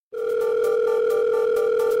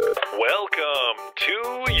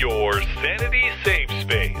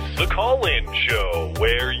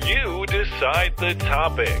Decide the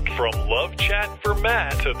topic. From love chat for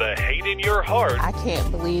Matt to the hate in your heart. I can't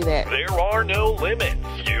believe it. There are no limits.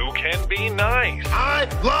 You can be nice. I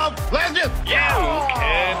love legends. You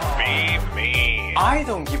can be mean. I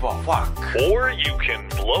don't give a fuck. Or you can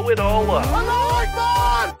blow it all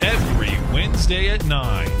up. Every Wednesday at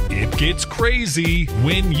 9, it gets crazy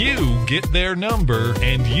when you get their number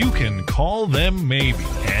and you can call them maybe.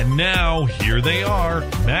 And now, here they are,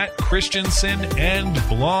 Matt Christensen and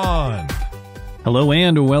Blonde. Hello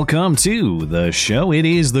and welcome to the show. It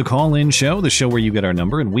is the call-in show, the show where you get our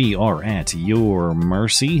number and we are at your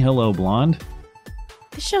mercy. Hello, Blonde.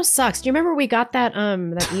 This show sucks. Do you remember we got that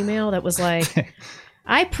email that was like,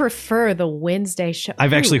 I prefer the Wednesday show?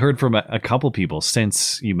 I've actually heard from a couple people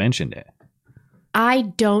since you mentioned it. I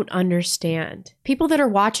don't understand. People that are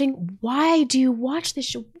watching, why do you watch this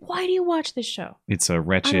show? Why do you watch this show? It's a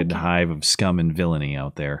wretched hive of scum and villainy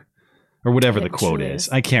out there. Or whatever the quote is.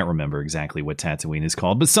 I can't remember exactly what Tatooine is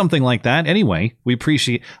called, but something like that. Anyway, we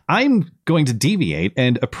appreciate... I'm going to deviate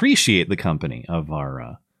and appreciate the company of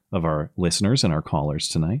our listeners and our callers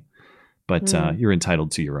tonight. But you're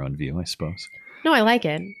entitled to your own view, I suppose. No, I like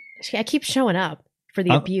it. I keep showing up for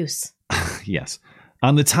the abuse. Yes.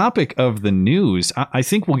 On the topic of the news, I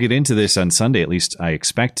think we'll get into this on Sunday, at least I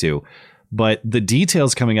expect to. But the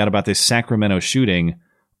details coming out about this Sacramento shooting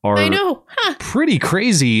are pretty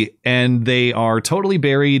crazy, and they are totally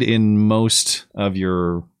buried in most of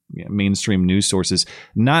your mainstream news sources.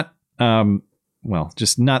 Not,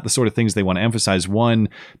 just not the sort of things they want to emphasize. One,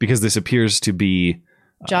 because this appears to be...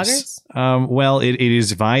 joggers? It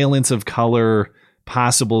is violence of color,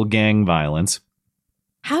 possible gang violence.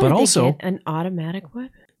 How did they get an automatic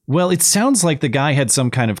weapon? Well, it sounds like the guy had some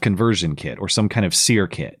kind of conversion kit or some kind of sear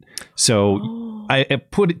kit. So I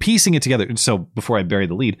put piecing it together. So before I bury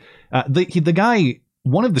the lead, the guy,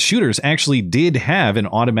 one of the shooters actually did have an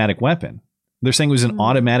automatic weapon. They're saying it was an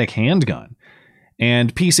automatic handgun.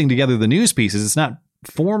 And piecing together the news pieces, it's not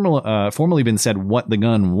formally been said what the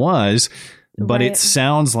gun was, but it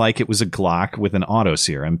sounds like it was a Glock with an auto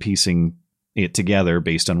sear. I'm piecing it together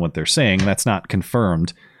based on what they're saying. That's not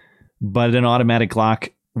confirmed, but an automatic Glock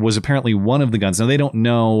was apparently one of the guns. Now, they don't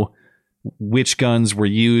know which guns were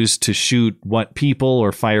used to shoot what people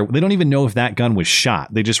or fire. They don't even know if that gun was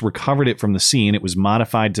shot. They just recovered it from the scene. It was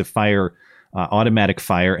modified to fire automatic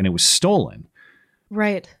fire, and it was stolen.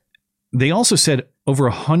 Right. They also said over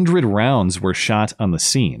 100 rounds were shot on the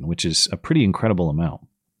scene, which is a pretty incredible amount.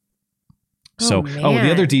 So,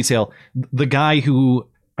 the other detail, the guy who,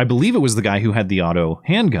 I believe it was the guy who had the auto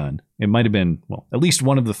handgun. It might have been, at least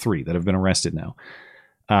one of the three that have been arrested now.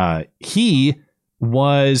 He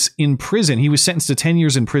was in prison. He was sentenced to 10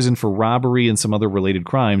 years in prison for robbery and some other related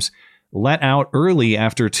crimes, let out early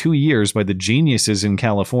after 2 years by the geniuses in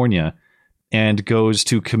California, and goes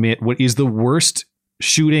to commit what is the worst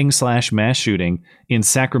shooting/mass shooting in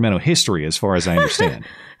Sacramento history, as far as I understand.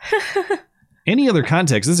 Any other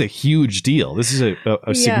context, this is a huge deal. This is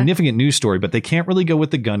a significant news story, but they can't really go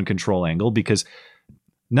with the gun control angle because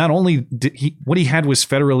not only did what he had was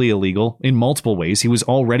federally illegal in multiple ways. He was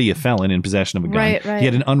already a felon in possession of a gun. Right. He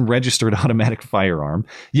had an unregistered automatic firearm.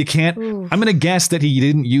 You can't. Oof. I'm going to guess that he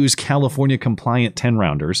didn't use California compliant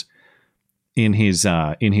 10-rounders in his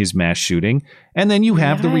mass shooting. And then you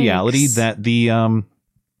have the reality that the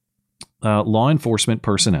law enforcement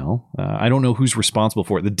personnel, I don't know who's responsible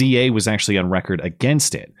for it. The DA was actually on record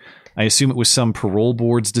against it. I assume it was some parole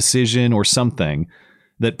board's decision or something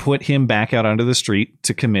that put him back out onto the street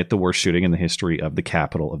to commit the worst shooting in the history of the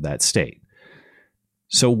capital of that state.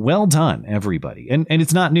 So well done, everybody. And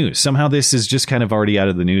it's not news. Somehow this is just kind of already out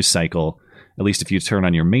of the news cycle, at least if you turn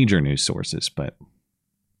on your major news sources. But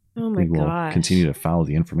we will continue to follow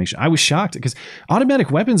the information. I was shocked because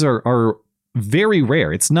automatic weapons are very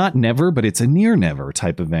rare. It's not never, but it's a near never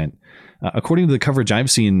type event. According to the coverage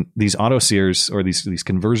I've seen, these auto sears or these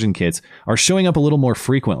conversion kits are showing up a little more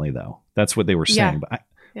frequently, though. That's what they were saying. But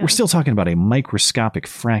we're still talking about a microscopic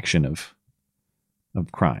fraction of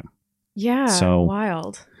crime. Yeah, so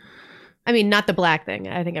wild. I mean, not the black thing.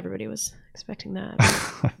 I think everybody was expecting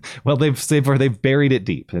that. Well, they've buried it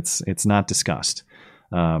deep. It's not discussed.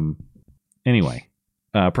 Anyway,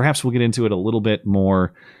 perhaps we'll get into it a little bit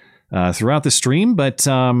more throughout the stream, but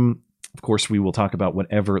of course, we will talk about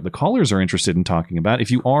whatever the callers are interested in talking about.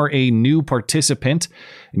 If you are a new participant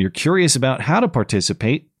and you're curious about how to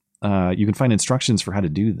participate, you can find instructions for how to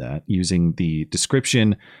do that using the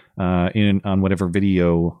description on whatever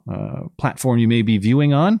video platform you may be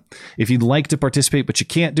viewing on. If you'd like to participate but you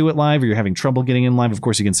can't do it live, or you're having trouble getting in live, of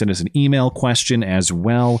course you can send us an email question as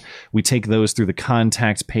well. We take those through the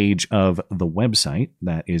contact page of the website.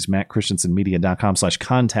 That is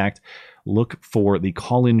mattchristiansenmedia.com/contact. Look for the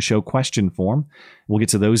call-in show question form. We'll get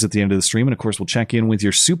to those at the end of the stream, and of course we'll check in with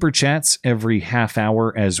your super chats every half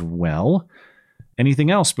hour as well.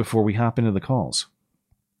 Anything else before we hop into the calls?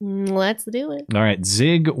 Let's do it. All right,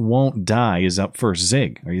 Zig Won't Die is up first.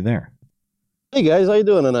 Zig, are you there? Hey guys, how you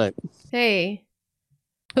doing tonight? Hey.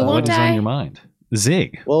 Who won't What is die? on your mind?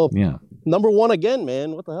 Zig. Well, Yeah. number one again,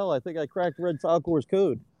 man. What the hell? I think I cracked Red Falcor's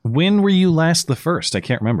code. When were you last the first? I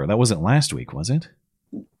can't remember. That wasn't last week, was it?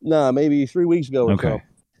 Nah, maybe 3 weeks ago or Okay. so.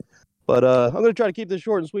 But I'm going to try to keep this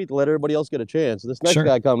short and sweet to let everybody else get a chance. This next Sure.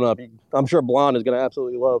 guy coming up, I'm sure Blonde is going to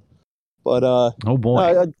absolutely love. But Oh boy.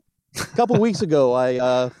 a couple weeks ago,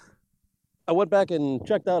 I went back and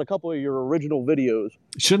checked out a couple of your original videos.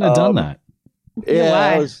 Shouldn't have done that.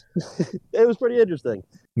 Yeah, Why? it was pretty interesting.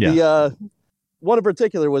 Yeah. The one in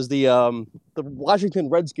particular was the Washington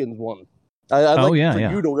Redskins one. I'd Oh, like yeah, for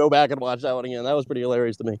yeah. you to go back and watch that one again. That was pretty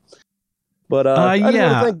hilarious to me. But I just want yeah.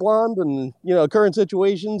 to thank Blonde and current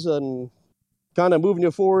situations and kind of moving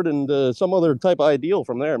you forward and some other type of ideal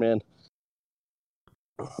from there, man.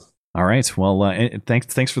 All right. Well,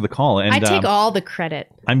 thanks for the call. And I take all the credit.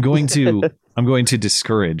 I'm going to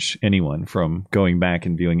discourage anyone from going back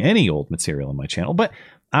and viewing any old material on my channel, but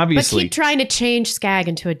But obviously keep trying to change Skag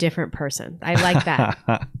into a different person. I like that.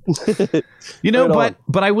 Right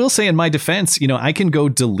but I will say in my defense, I can go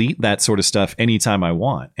delete that sort of stuff anytime I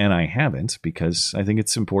want, and I haven't, because I think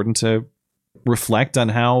it's important to reflect on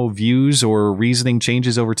how views or reasoning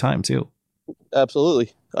changes over time too.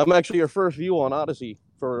 Absolutely. I'm actually your first view on Odyssey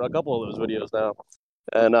for a couple of those videos now.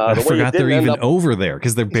 And I the way forgot it they're didn't even end up, over there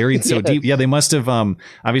because they're buried so Yeah. deep. Yeah, they must have.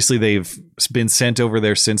 Obviously, they've been sent over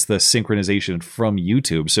there since the synchronization from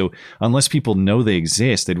YouTube. So unless people know they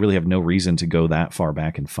exist, they'd really have no reason to go that far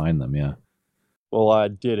back and find them. Yeah. well, I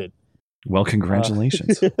did it. Well,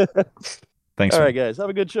 congratulations. Thanks. All man. right, guys. Have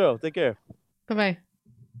a good show. Take care. Bye-bye.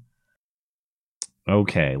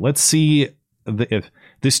 Okay, let's see if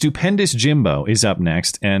the stupendous Jimbo is up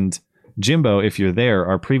next. And Jimbo, if you're there,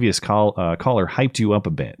 our previous caller hyped you up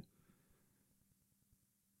a bit.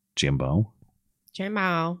 Jimbo,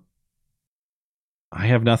 Jimbo. I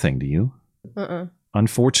have nothing. Do you? Uh-uh.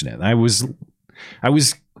 Unfortunate. I was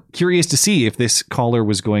curious to see if this caller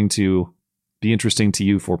was going to be interesting to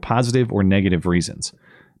you for positive or negative reasons.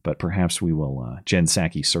 But perhaps we will, Jen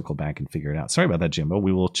Psaki, circle back and figure it out. Sorry about that, Jimbo.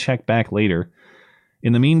 We will check back later.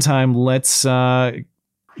 In the meantime, let's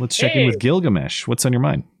check in with Gilgamesh. What's on your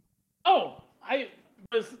mind? Oh, I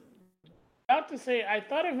was about to say, I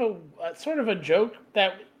thought of a sort of a joke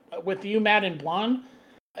that with you, Matt, and Blonde,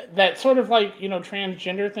 that sort of like,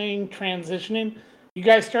 transgender thing, transitioning. You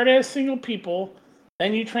guys started as single people,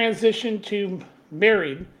 then you transitioned to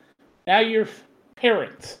married. Now you're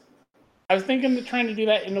parents. I was thinking of trying to do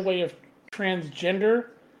that in a way of transgender,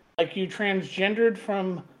 like you transgendered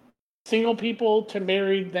from single people to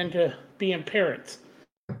married, then to being parents.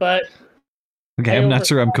 But Okay, I'm not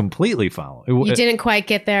sure I'm completely following. You didn't quite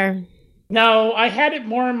get there. no, I had it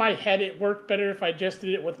more in my head. It worked better if I just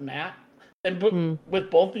did it with Matt than with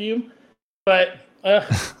both of you. But,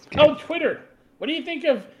 oh, Twitter. What do you think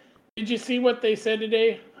of, did you see what they said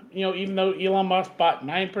today? Even though Elon Musk bought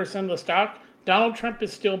 9% of the stock, Donald Trump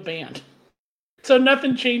is still banned. So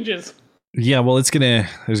nothing changes. Yeah, well, there's gonna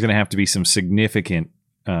have to be some significant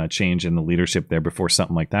change in the leadership there before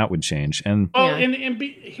something like that would change. And Well, Yeah.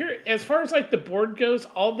 here, as far as like the board goes,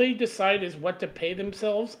 all they decide is what to pay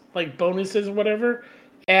themselves, like bonuses or whatever,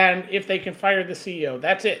 and if they can fire the CEO.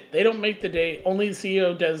 That's it. They don't make the day. Only the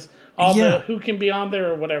CEO does all Yeah. the who can be on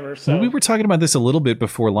there or whatever. So we were talking about this a little bit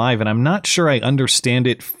before live, and I'm not sure I understand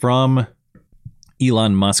it from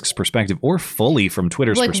Elon Musk's perspective or fully from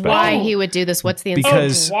Twitter's Like perspective. why he would do this. What's the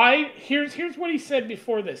Because- incentive? why? Here's what he said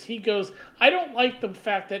before this. He goes, I don't like the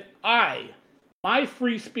fact that my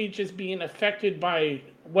free speech is being affected by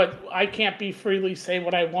what I can't be freely say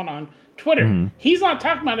what I want on Twitter. Mm-hmm. He's not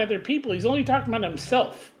talking about other people. He's only talking about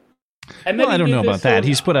himself. And then Well, I he don't did know about this that. whole-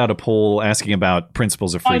 He's put out a poll asking about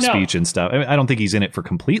principles of free I know. speech and stuff. I don't think he's in it for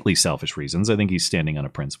completely selfish reasons. I think he's standing on a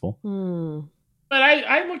principle. But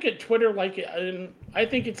I look at Twitter like, and I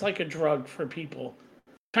think it's like a drug for people.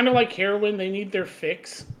 Kind of like heroin, they need their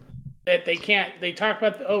fix. That they can't, they talk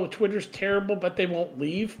about, Twitter's terrible, but they won't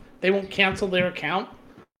leave. They won't cancel their account.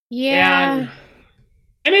 Yeah. And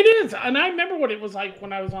And it is. And I remember what it was like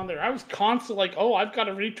when I was on there. I was constantly like, oh, I've got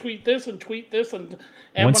to retweet this and tweet this. And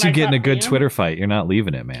once when you I get in got a good banned- Twitter fight, you're not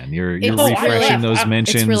leaving it, man. You're It's refreshing those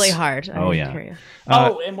mentions. It's really hard. Oh, I yeah. hear you.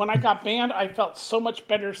 and when I got banned, I felt so much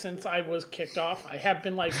better since I was kicked off. I have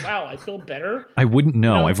been like, wow, I feel better. I wouldn't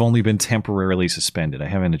know. No. I've only been temporarily suspended. I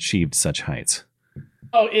haven't achieved such heights.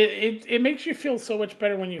 Oh, it makes you feel so much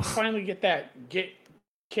better when you finally get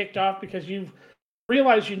kicked off because you've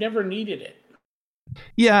realized you never needed it.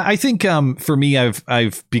 Yeah, I think for me,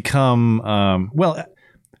 I've become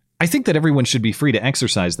I think that everyone should be free to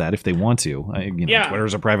exercise that if they want to.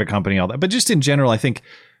 Twitter's a private company, all that. But just in general, I think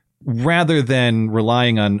rather than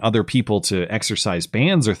relying on other people to exercise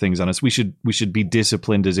bans or things on us, we should be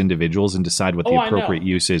disciplined as individuals and decide what the appropriate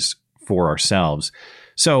use is for ourselves.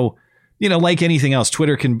 So, like anything else,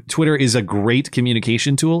 Twitter is a great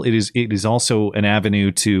communication tool. It is also an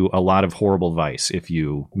avenue to a lot of horrible vice if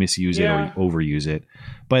you misuse it or overuse it.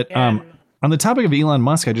 But on the topic of Elon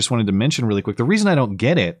Musk, I just wanted to mention really quick, the reason I don't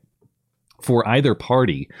get it for either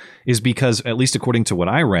party is because, at least according to what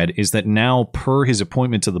I read, is that now per his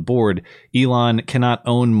appointment to the board, Elon cannot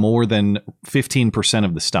own more than 15%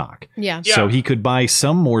 of the stock. Yeah. So he could buy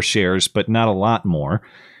some more shares, but not a lot more.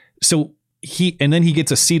 So then he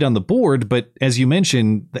gets a seat on the board, but as you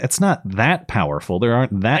mentioned, that's not that powerful. There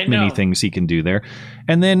aren't that many things he can do there.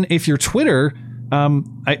 And then if you're Twitter,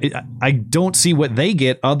 I don't see what they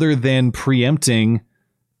get other than preempting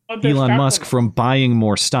Elon Musk from buying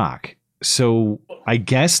more stock. So I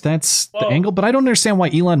guess that's the angle, but I don't understand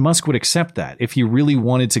why Elon Musk would accept that. If he really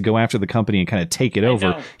wanted to go after the company and kind of take it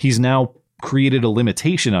over, he's now created a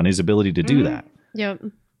limitation on his ability to do that. Yep.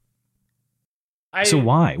 So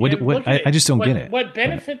why? I just don't get it. What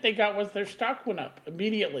benefit they got was their stock went up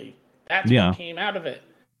immediately. That's what came out of it.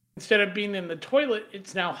 Instead of being in the toilet,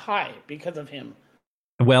 it's now high because of him.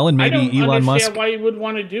 Well, and maybe Elon Musk. I don't understand why he would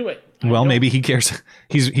want to do it. Well, maybe he cares.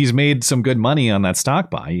 He's made some good money on that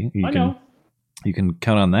stock buy. You can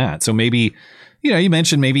count on that. So maybe, you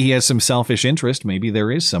mentioned maybe he has some selfish interest. Maybe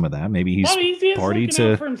there is some of that. Maybe he's party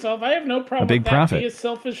to for himself. I have no problem a big with that. Profit. Be as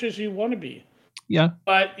selfish as you want to be. Yeah.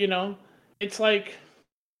 But it's like,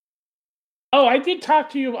 I did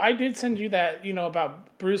talk to you. I did send you that,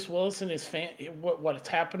 about Bruce Willis and his what's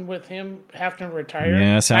happened with him having to retire.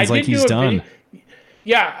 Yeah, sounds like he's done.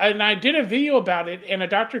 Yeah, and I did a video about it, and a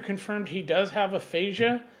doctor confirmed he does have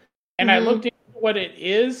aphasia. And I looked into what it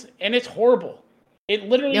is, and it's horrible. It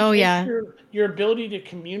literally takes your ability to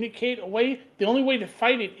communicate away. The only way to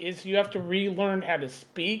fight it is you have to relearn how to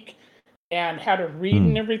speak and how to read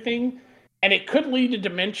and everything. And it could lead to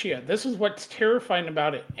dementia. This is what's terrifying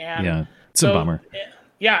about it. And it's a bummer.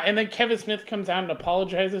 Yeah, and then Kevin Smith comes out and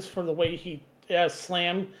apologizes for the way he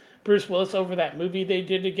slammed Bruce Willis over that movie they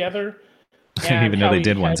did together. I didn't even know they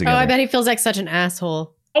did one together. Oh, I bet he feels like such an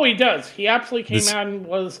asshole. Oh, he does. He absolutely came out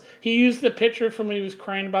and he used the picture from when he was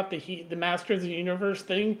crying about the Masters of the Universe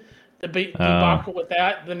thing, the debacle with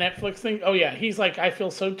that, the Netflix thing. Oh yeah, he's like, I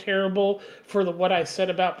feel so terrible for what I said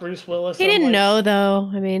about Bruce Willis. He didn't know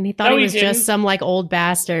though. I mean, he thought he was just some old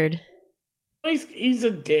bastard. He's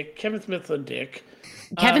a dick. Kevin Smith's a dick.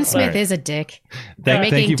 Kevin Smith is a dick.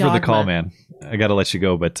 Thank you for the call, man. I got to let you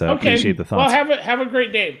go, but appreciate the thoughts. Well, have a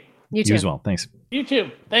great day. You too. You as well. Thanks. You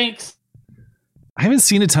too. Thanks. I haven't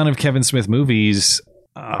seen a ton of Kevin Smith movies.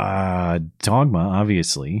 Dogma,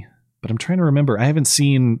 obviously, but I'm trying to remember. I haven't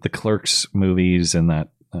seen the Clerks movies and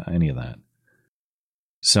that any of that.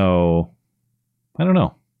 So I don't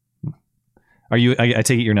know. Are you? I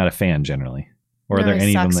take it you're not a fan generally, or are there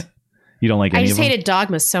any of them that you don't like? I any just of them? hated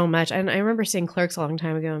Dogma so much, and I remember seeing Clerks a long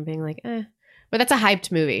time ago and being like, but that's a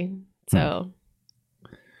hyped movie, so.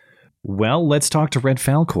 Well, let's talk to Red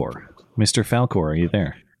Falcor. Mr. Falcor, are you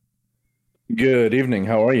there? Good evening.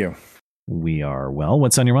 How are you? We are well.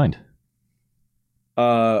 What's on your mind?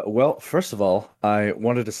 Well, first of all, I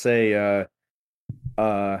wanted to say,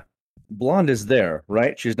 Blonde is there,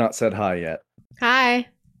 right? She's not said hi yet. Hi.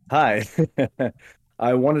 Hi.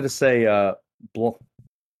 I wanted to say,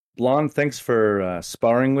 Blonde, thanks for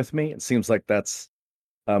sparring with me. It seems like that's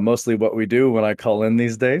mostly what we do when I call in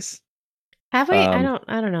these days. Have we? I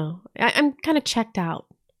don't know. I'm kind of checked out.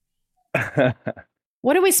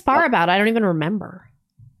 What did we spar about? I don't even remember.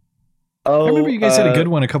 I remember you guys had a good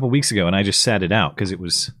one a couple weeks ago, and I just sat it out because it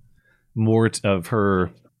was more to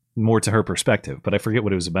her perspective, but I forget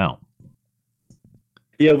what it was about.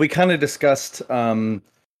 Yeah, we kind of discussed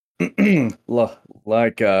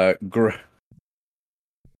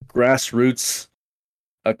grassroots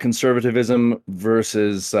conservatism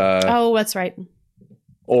versus that's right.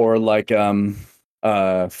 Or like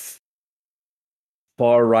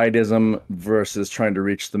far rightism versus trying to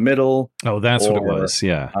reach the middle. Oh, that's what it or, was.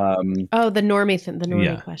 Yeah. The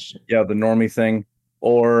normie question. Yeah, the normie thing.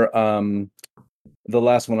 Or the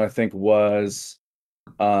last one I think was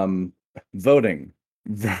voting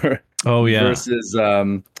Oh yeah. versus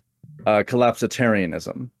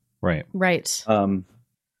collapsitarianism. Right. Right.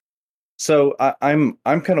 So I'm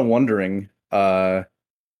kind of wondering,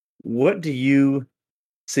 what do you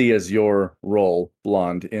see as your role,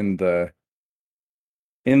 Blonde,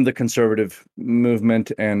 in the conservative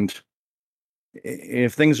movement, and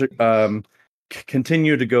if things are,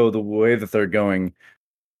 continue to go the way that they're going,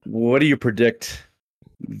 what do you predict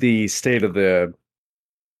the state of the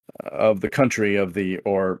country, of the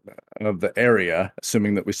area,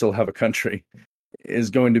 assuming that we still have a country,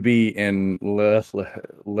 is going to be in,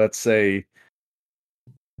 let's say,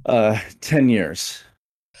 10 years?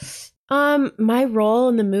 My role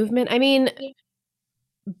in the movement, I mean,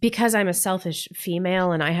 because I'm a selfish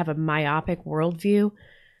female and I have a myopic worldview,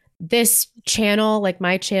 this channel, like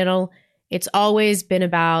my channel, it's always been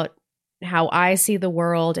about how I see the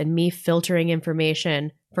world and me filtering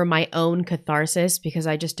information for my own catharsis, because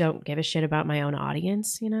I just don't give a shit about my own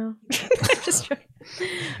audience, you know?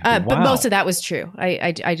 But most of that was true.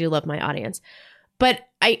 I do love my audience. But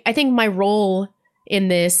I think my role in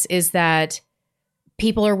this is that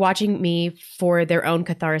people are watching me for their own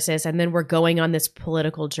catharsis, and then we're going on this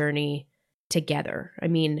political journey together. I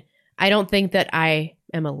mean, I don't think that I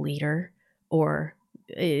am a leader, or,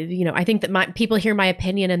 I think that people hear my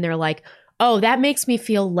opinion and they're like, oh, that makes me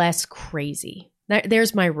feel less crazy.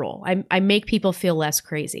 There's my role. I make people feel less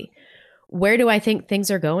crazy. Where do I think things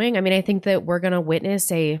are going? I mean, I think that we're going to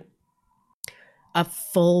witness a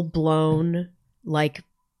full-blown, like,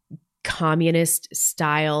 communist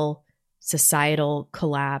style societal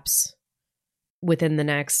collapse within the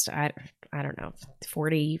next, I don't know,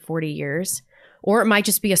 40 years. Or it might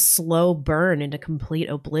just be a slow burn into complete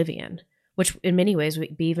oblivion, which in many ways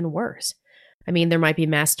would be even worse. I mean, there might be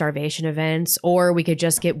mass starvation events, or we could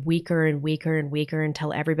just get weaker and weaker and weaker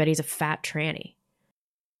until everybody's a fat tranny.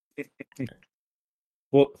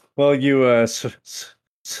 Well, you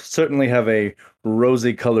certainly have a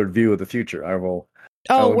rosy-colored view of the future. I will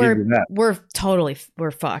we're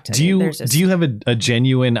fucked. Do you have a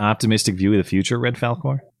genuine optimistic view of the future, Red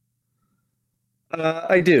Falcor?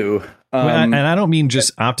 I do. And I don't mean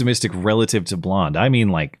just optimistic relative to Blonde. I mean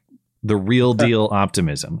like the real deal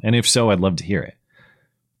optimism. And if so, I'd love to hear it.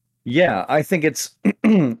 Yeah, I think it's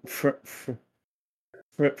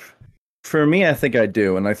for me. I think I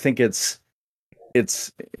do, and I think it's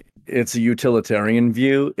a utilitarian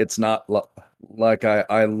view. It's not like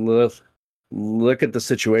I look at the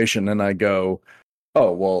situation and I go,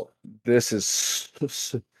 oh well, this is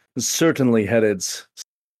certainly headed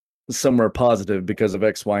somewhere positive because of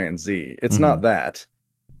X, Y, and Z. It's not that.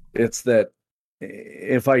 It's that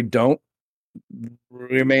if I don't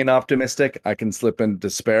remain optimistic, I can slip into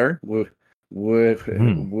despair, which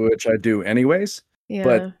I do anyways. Yeah.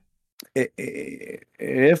 But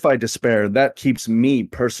if I despair, that keeps me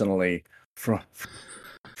personally from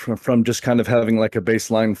just kind of having like a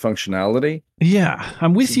baseline functionality. Yeah,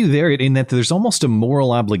 I'm with you there in that there's almost a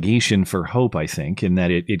moral obligation for hope, I think, in that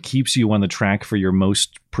it keeps you on the track for your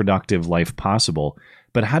most productive life possible.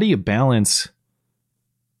 But how do you balance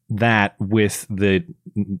that with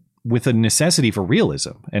a necessity for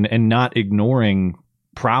realism and not ignoring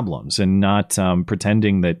problems and not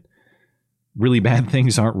pretending that really bad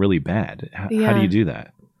things aren't really bad? How do you do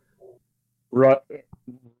that? Right,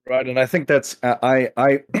 and I think that's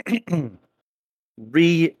I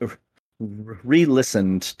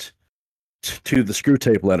re-listened to the Screw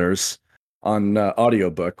Tape Letters on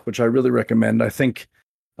audiobook, which I really recommend. I think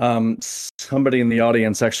somebody in the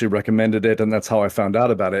audience actually recommended it, and that's how I found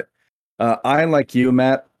out about it. I, like you,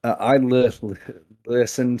 Matt, I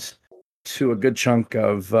listened to a good chunk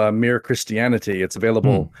of Mere Christianity. It's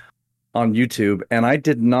available on YouTube, and I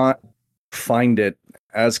did not find it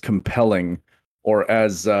as compelling or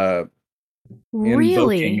as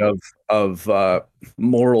invoking of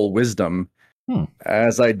moral wisdom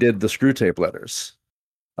as I did the Screw Tape Letters.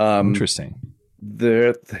 Interesting.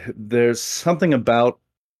 There's something about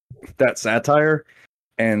that satire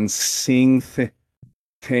and seeing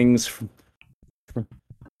things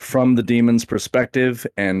from the demon's perspective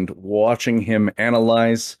and watching him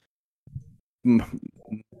analyze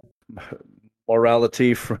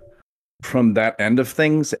morality from that end of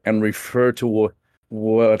things and refer to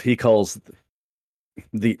what he calls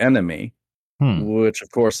the enemy, which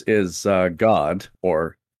of course is God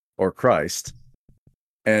or Christ.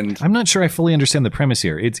 And I'm not sure I fully understand the premise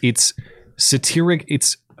here. It's satiric.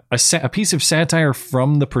 It's a piece of satire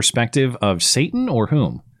from the perspective of Satan or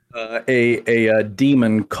whom? A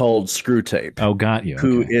demon called Screwtape. Oh, got you.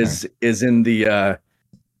 Who Okay, is in the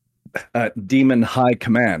demon high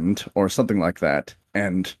command or something like that,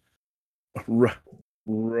 and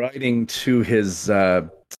writing to his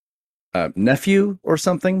nephew or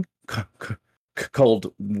something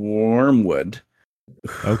called Wormwood,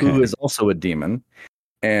 who is also a demon,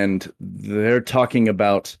 and they're talking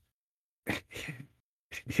about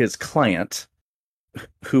his client,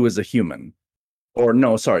 who is a human. Or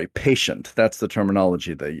no, sorry, patient. That's the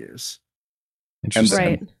terminology they use.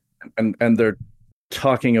 Interesting. Right. And they're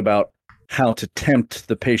talking about how to tempt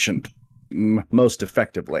the patient most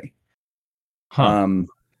effectively. Huh.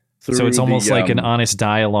 So it's almost the, like an honest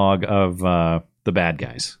dialogue of the bad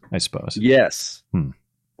guys, I suppose. Yes. Hmm.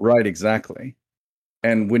 Right, exactly.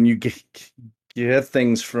 And when you get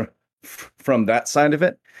things from that side of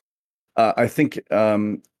it, I think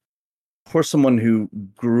for someone who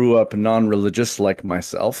grew up non-religious like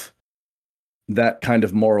myself, that kind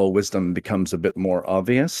of moral wisdom becomes a bit more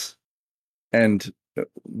obvious. And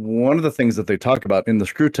one of the things that they talk about in the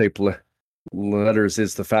Screwtape letters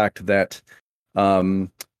is the fact that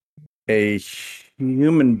a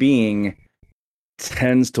human being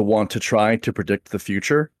tends to want to try to predict the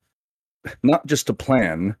future, not just to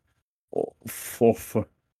plan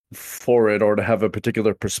for it or to have a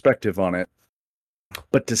particular perspective on it,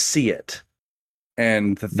 but to see it.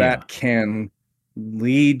 And that can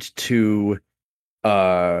lead to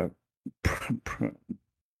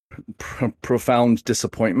profound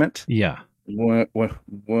disappointment. Yeah.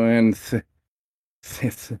 When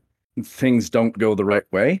things don't go the right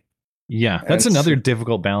way. Yeah, that's another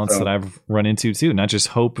difficult balance that I've run into too. Not just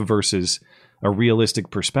hope versus a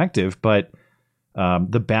realistic perspective, but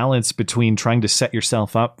the balance between trying to set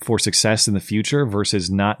yourself up for success in the future versus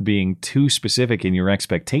not being too specific in your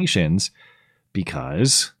expectations,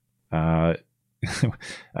 because isn't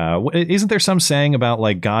there some saying about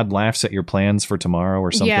like God laughs at your plans for tomorrow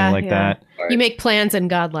or something that? You make plans and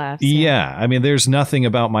God laughs. Yeah. I mean, there's nothing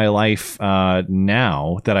about my life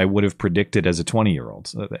now that I would have predicted as a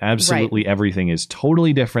 20-year-old. Absolutely everything is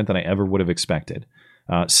totally different than I ever would have expected.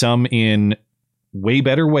 Some in way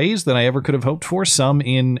better ways than I ever could have hoped for, some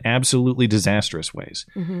in absolutely disastrous ways.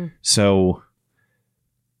 Mm-hmm. So,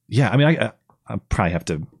 yeah, I mean, I probably have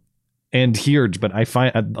to end here, but I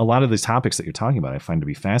find a lot of these topics that you're talking about, I find to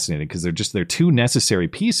be fascinating because they're two necessary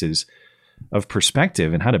pieces of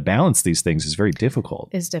perspective, and how to balance these things is very difficult.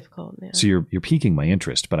 It's difficult. Yeah. So you're piquing my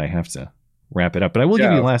interest, but I have to wrap it up. But I will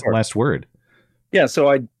give you the last word. Yeah.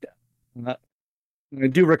 So I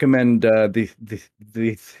do recommend the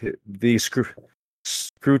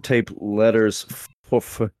Screwtape letters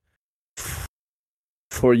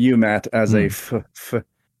for you, Matt, as a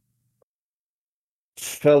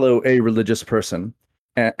fellow religious person,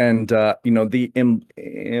 and the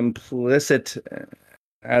implicit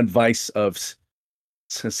advice of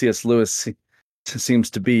C.S. Lewis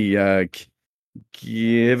seems to be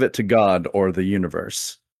give it to God or the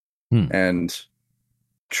universe, and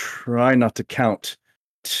try not to count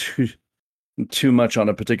too much on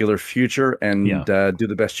a particular future, and do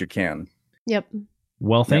the best you can. Yep.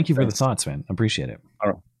 Well, thank you for the thoughts, man. I appreciate it.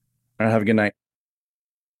 All right. Have a good night.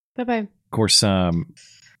 Bye-bye. Of course,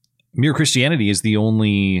 Mere Christianity is the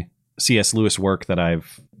only C.S. Lewis work that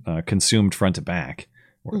I've consumed front to back,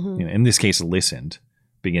 or in this case, listened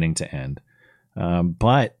beginning to end.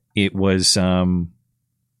 But it was,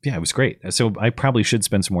 it was great. So I probably should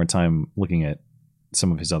spend some more time looking at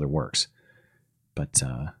some of his other works, but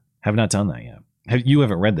have not done that yet. You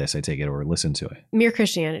haven't read this, I take it, or listened to it? Mere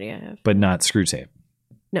Christianity, I have. But not Screwtape?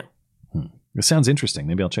 No. It sounds interesting.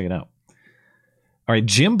 Maybe I'll check it out. All right,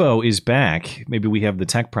 Jimbo is back. Maybe we have the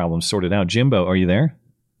tech problem sorted out. Jimbo, are you there?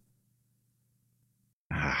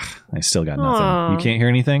 I still got nothing. Aww. You can't hear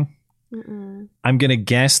anything? Mm-mm. I'm going to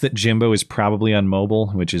guess that Jimbo is probably on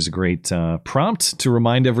mobile, which is a great prompt to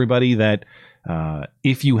remind everybody that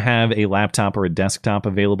if you have a laptop or a desktop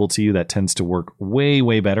available to you, that tends to work way,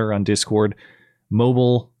 way better on Discord.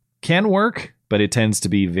 Mobile can work, but it tends to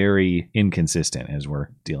be very inconsistent, as we're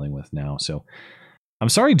dealing with now. So I'm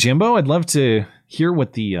sorry, Jimbo. I'd love to hear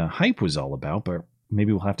what the hype was all about, but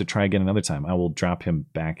maybe we'll have to try again another time. I will drop him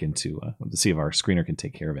back into to see if our screener can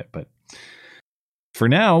take care of it. But for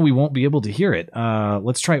now, we won't be able to hear it.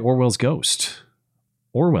 Let's try Orwell's Ghost.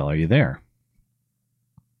 Orwell, are you there?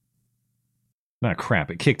 Ah,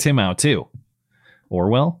 crap. It kicked him out, too.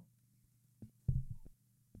 Orwell?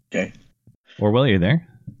 Okay. Orwell, are you there?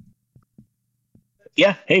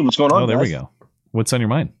 Yeah. Hey, what's going on? Oh, there guys? we go. What's on your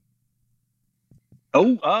mind?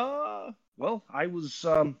 Oh, well, I was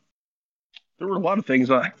there were a lot of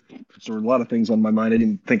things on my mind. I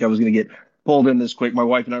didn't think I was going to get pulled in this quick. My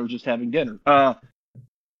wife and I were just having dinner. I'm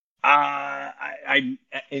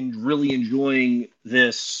really enjoying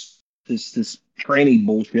this tranny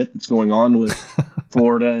bullshit that's going on with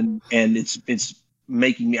Florida, and it's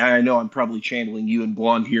making me. I know I'm probably channeling you and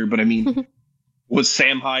Blonde here, but I mean, was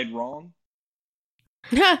Sam Hyde wrong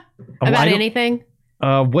about anything?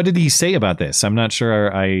 What did he say about this? I'm not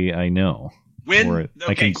sure. I know. I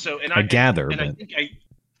gather.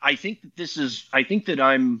 I think that this is. I think that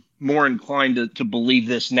I'm more inclined to believe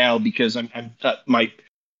this now because I'm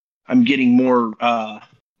getting more.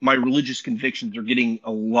 My religious convictions are getting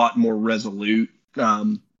a lot more resolute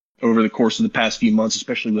over the course of the past few months,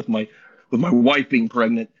 especially with my wife being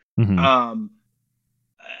pregnant. Mm-hmm.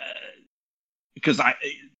 Because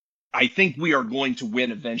I think we are going to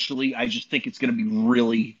win eventually. I just think it's going to be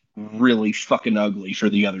really, really fucking ugly for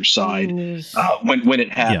the other side when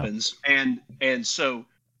it happens. Yeah. And so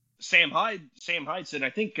Sam Hyde said, I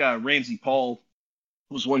think Ramsey Paul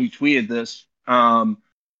was one who tweeted this.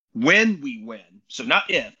 When we win, so not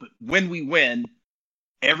if, but when we win,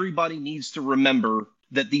 everybody needs to remember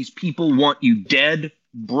that these people want you dead,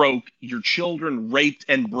 broke, your children raped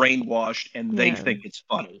and brainwashed, and they think it's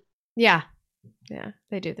funny. Yeah. Yeah,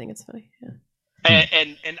 they do think it's funny. Yeah.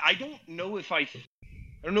 And I don't know if I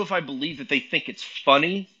believe that they think it's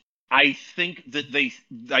funny. I think they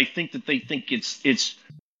think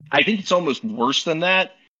it's almost worse than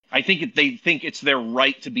that. I think they think it's their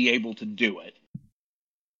right to be able to do it.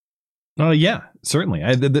 Yeah, certainly.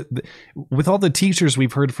 With all the teachers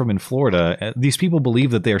we've heard from in Florida, these people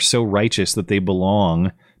believe that they are so righteous that they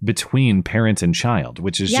belong between parent and child,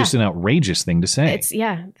 which is just an outrageous thing to say. It's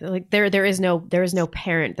like there is no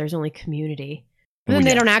parent, there's only community. But then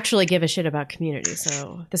they don't actually give a shit about community.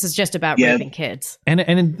 So this is just about raping kids. And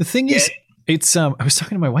the thing is, it's I was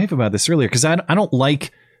talking to my wife about this earlier because I don't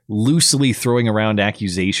like loosely throwing around the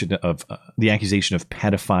accusation of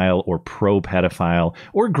pedophile or pro-pedophile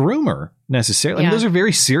or groomer necessarily. I mean, those are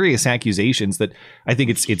very serious accusations that I think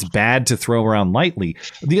it's bad to throw around lightly.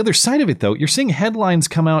 The other side of it, though, you're seeing headlines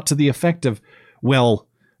come out to the effect of, well,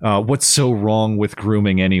 what's so wrong with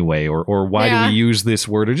grooming anyway, or why do we use this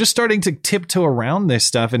word, or just starting to tiptoe around this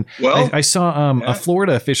stuff. And I saw a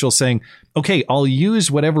Florida official saying, okay, I'll use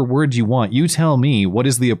whatever word you want. You tell me what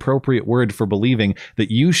is the appropriate word for believing that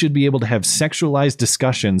you should be able to have sexualized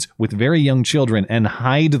discussions with very young children and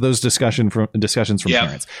hide those discussions from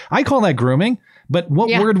parents. I call that grooming, but what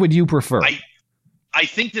word would you prefer? I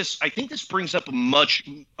think this brings up a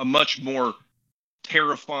much more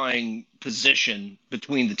terrifying position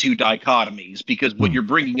between the two dichotomies, because what you're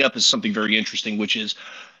bringing up is something very interesting, which is,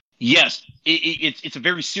 yes, it's a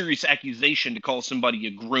very serious accusation to call somebody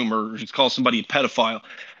a groomer or to call somebody a pedophile.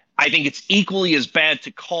 I think it's equally as bad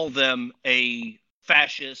to call them a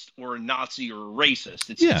fascist or a Nazi or a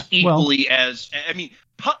racist. It's equally as, I mean,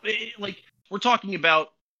 like, we're talking about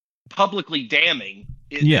publicly damning.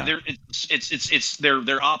 They're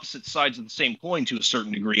opposite sides of the same coin to a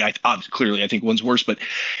certain degree. Clearly, I think one's worse, but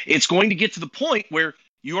it's going to get to the point where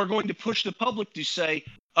you are going to push the public to say,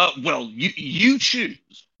 well, you choose,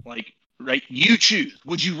 like, right? You choose.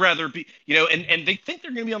 Would you rather be, and they think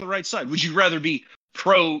they're going to be on the right side. Would you rather be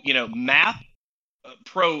pro, MAP,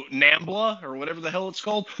 pro NAMBLA, or whatever the hell it's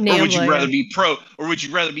called? NAMBLA, or would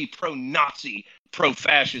you rather be pro Nazi?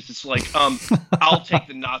 Pro-fascist. It's like, I'll take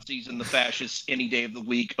the Nazis and the fascists any day of the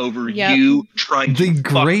week over you trying to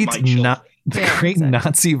fuck my children. The great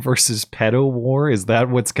Nazi versus pedo war. Is that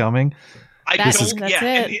what's coming? That's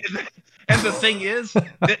it. And the thing is,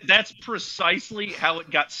 that's precisely how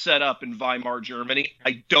it got set up in Weimar Germany.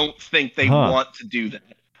 I don't think they want to do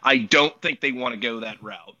that. I don't think they want to go that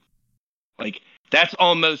route. Like, that's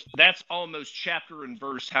almost chapter and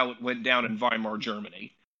verse how it went down in Weimar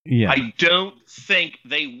Germany. Yeah. I don't think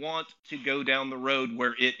they want to go down the road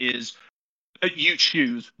where it is you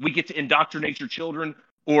choose. We get to indoctrinate your children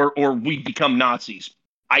or we become Nazis.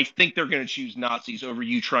 I think they're going to choose Nazis over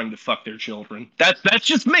you trying to fuck their children. That's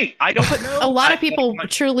just me. I don't know. A lot of people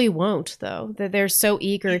truly won't, though. That they're so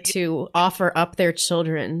eager to offer up their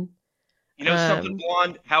children. Something,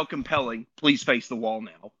 Blonde, how compelling. Please face the wall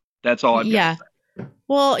now. That's all I've got to say.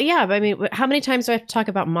 Well, yeah, but I mean, how many times do I have to talk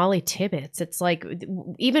about Molly Tibbetts? It's like,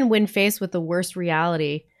 even when faced with the worst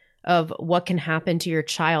reality of what can happen to your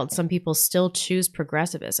child, some people still choose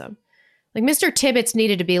progressivism. Like, Mr. Tibbetts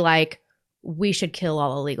needed to be like, we should kill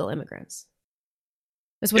all illegal immigrants.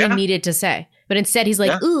 That's what he needed to say. But instead he's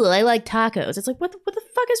like, ooh, I like tacos. It's like, what the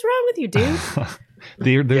fuck is wrong with you,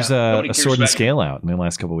 dude? There's a sword and scale out in the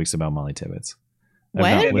last couple of weeks about Molly Tibbetts. I've What?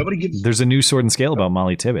 not Yeah, nobody gives- There's a new Sword and Scale about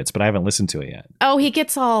Molly Tibbetts, but I haven't listened to it yet. Oh, he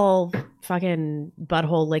gets all fucking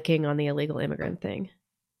butthole licking on the illegal immigrant thing.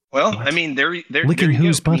 Well, I mean, they're Licking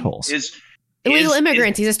whose buttholes? Illegal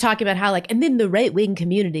immigrants. He's just talking about how, like, and then the right wing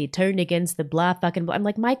community turned against the blah fucking blah. I'm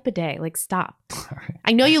like, Mike Bidet, like, stop.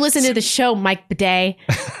 I know you listen to the show, Mike Bidet.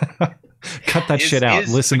 Cut that shit out.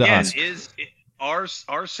 Listen to us.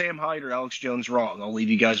 Are Sam Hyde or Alex Jones wrong? I'll leave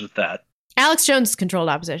you guys with that. Alex Jones controlled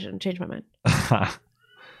opposition. Changed my mind.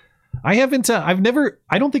 I haven't. I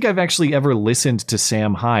don't think I've actually ever listened to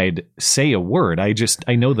Sam Hyde say a word.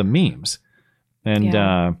 I know the memes,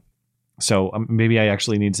 and so maybe I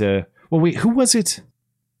actually need to. Well, wait, who was it?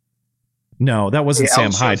 No, that wasn't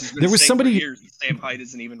Sam Hyde. There was somebody. Sam Hyde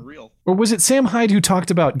isn't even real. Or was it Sam Hyde who talked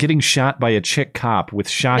about getting shot by a chick cop with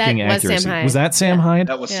shocking accuracy? Was that Sam Hyde?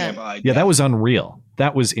 That was Sam Hyde. Yeah, that was unreal.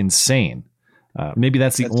 That was insane. Maybe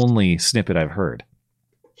that's the only snippet I've heard.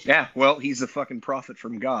 Yeah, well, he's a fucking prophet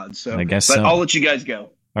from God. So I guess but so. I'll let you guys go.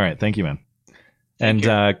 All right, thank you, man. And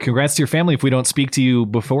congrats to your family. If we don't speak to you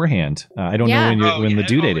beforehand, I don't know when the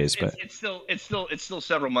due date is, but it's still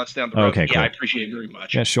several months down the road. Okay, yeah, cool. I appreciate it very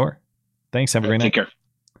much. Yeah, sure. Thanks. Have a great night. Take care.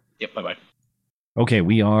 Yep. Bye bye. Okay,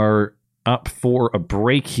 we are up for a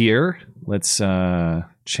break here. Let's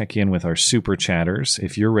check in with our super chatters.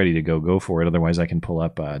 If you're ready to go for it. Otherwise, I can pull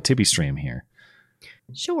up Tippy Stream here.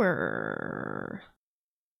 Sure.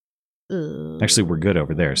 Actually, we're good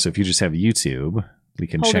over there. So if you just have YouTube, we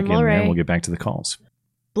can check in there and we'll get back to the calls.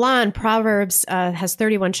 Blonde Proverbs has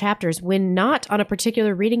 31 chapters. When not on a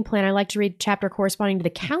particular reading plan, I like to read chapter corresponding to the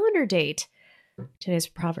calendar date. Today's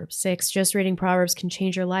Proverbs 6. Just reading Proverbs can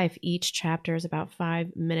change your life. Each chapter is about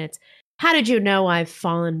 5 minutes. How did you know I've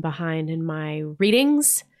fallen behind in my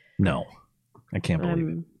readings? No, I can't believe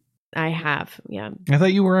it. I have, yeah. I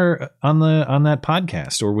thought you were on that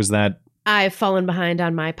podcast, or was that? I've fallen behind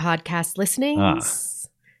on my podcast listenings,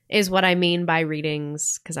 is what I mean by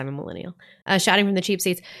readings, because I'm a millennial. Shouting from the cheap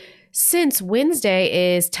seats. Since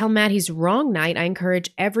Wednesday is Tell Matt He's Wrong night, I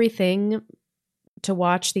encourage everything to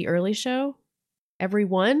watch the early show.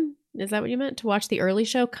 Everyone? Is that what you meant? To watch the early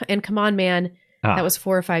show? And come on, man. That was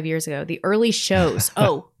 4 or 5 years ago. The early shows.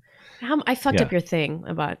 Oh, I fucked up your thing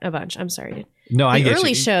about a bunch. I'm sorry, dude. No, I get you. The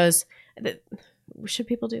early shows. Should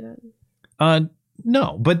people do that?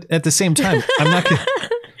 No, but at the same time, I'm not going to.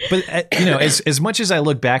 But, as much as I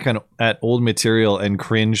look back at old material and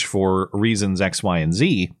cringe for reasons X, Y, and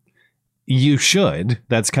Z, you should.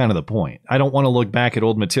 That's kind of the point. I don't want to look back at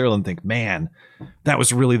old material and think, man, that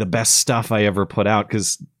was really the best stuff I ever put out,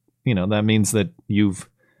 because, that means that you've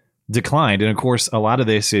declined. And, of course, a lot of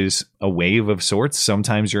this is a wave of sorts.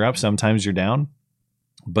 Sometimes you're up, sometimes you're down.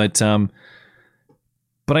 But I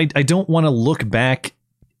don't want to look back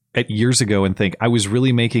at years ago and think I was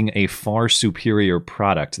really making a far superior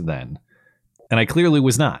product then. And I clearly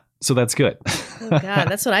was not. So that's good. Oh, God.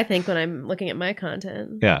 That's what I think when I'm looking at my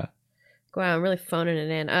content. Yeah. Wow, I'm really phoning it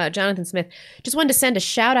in. Jonathan Smith. Just wanted to send a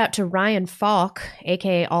shout out to Ryan Falk,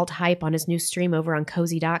 a.k.a. Alt Hype, on his new stream over on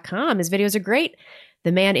Cozy.com. His videos are great.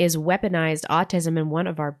 The man is weaponized autism and one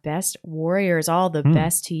of our best warriors. All the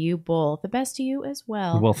best to you both. The best to you as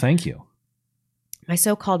well. Well, thank you. My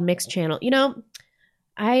so-called mixed channel.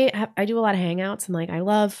 I do a lot of hangouts, and I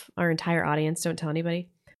love our entire audience. Don't tell anybody.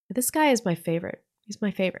 But this guy is my favorite. He's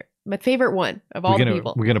my favorite. My favorite one of all the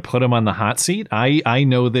people. We're gonna put him on the hot seat. I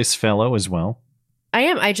know this fellow as well. I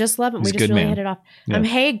am. I just love him. He's we just really man. hit it off. Yeah.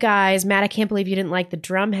 Hey guys, Matt, I can't believe you didn't like the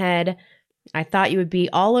drumhead. I thought you would be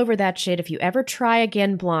all over that shit. If you ever try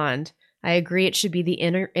again, Blonde, I agree it should be the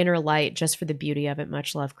inner light just for the beauty of it.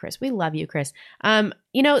 Much love, Chris. We love you, Chris.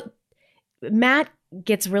 Matt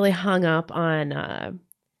gets really hung up on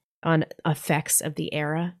effects of the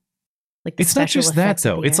era. It's not just that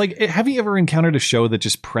though. It's have you ever encountered a show that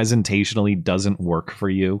just presentationally doesn't work for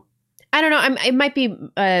you? I don't know. It might be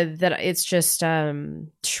that it's just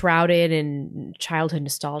shrouded in childhood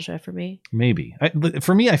nostalgia for me. Maybe.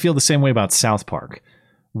 For me, I feel the same way about South Park,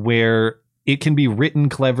 where it can be written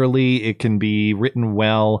cleverly, it can be written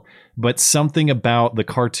well, but something about the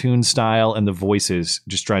cartoon style and the voices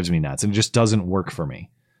just drives me nuts, and it just doesn't work for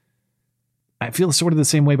me. I feel sort of the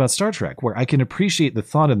same way about Star Trek, where I can appreciate the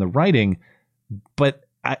thought and the writing, but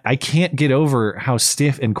I can't get over how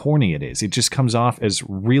stiff and corny it is. It just comes off as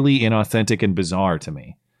really inauthentic and bizarre to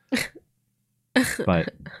me.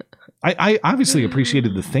 But I obviously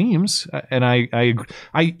appreciated the themes, and I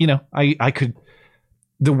could,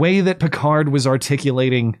 the way that Picard was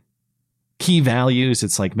articulating key values.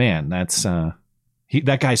 It's like, man, that's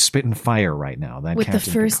that guy's spitting fire right now. That with Captain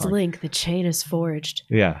the first Picard. link, the chain is forged.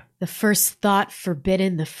 Yeah. The first thought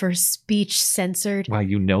forbidden, the first speech censored. Wow,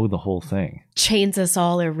 the whole thing. Chains us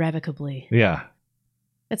all irrevocably. Yeah.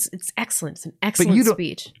 It's excellent. It's an you excellent don't-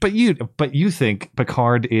 speech. But you think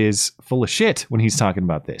Picard is full of shit when he's talking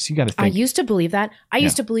about this. You got to I think. used to believe that. I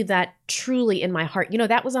used to believe that truly in my heart. You know,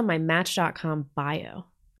 that was on my Match.com bio.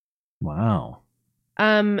 Wow.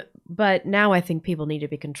 But now I think people need to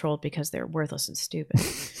be controlled because they're worthless and stupid.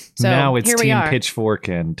 So Now it's here we Team are. Pitchfork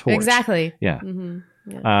and Torch. Exactly. Yeah. Mm-hmm.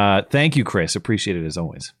 Yeah. Thank you, Chris. Appreciate it as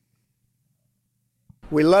always.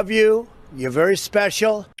 We love you. You're very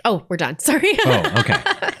special. Oh, we're done. Sorry. Oh, okay.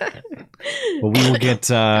 Well, we will get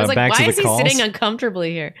I was like, back why to the is he calls. sitting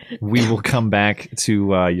uncomfortably here? We will come back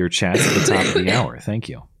to your chats at the top of the hour. Thank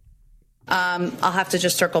you. I'll have to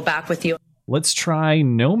just circle back with you. Let's try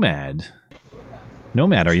Nomad.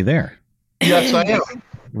 Nomad, are you there? Yes, I am.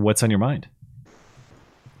 What's on your mind?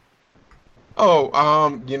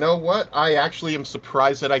 Oh, you know what? I actually am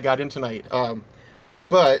surprised that I got in tonight.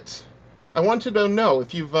 But I wanted to know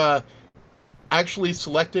if you've actually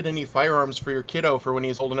selected any firearms for your kiddo for when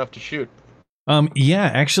he's old enough to shoot. Yeah,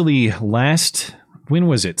 actually, when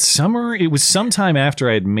was it? Summer? It was sometime after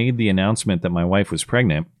I had made the announcement that my wife was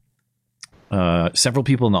pregnant. Several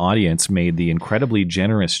people in the audience made the incredibly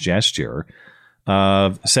generous gesture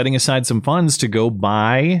of setting aside some funds to go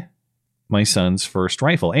buy my son's first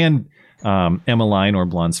rifle, and Emmeline or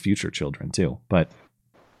Blonde's future children too. But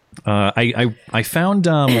I found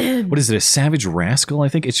what is it? A Savage Rascal? I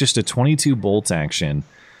think it's just a 22 bolt action.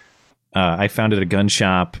 I found it at a gun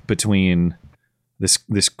shop between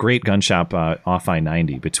this great gun shop off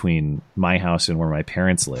I-90 between my house and where my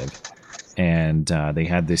parents live. And they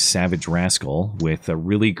had this Savage Rascal with a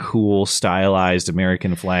really cool stylized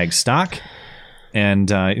American flag stock. And,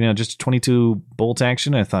 just a 22 bolt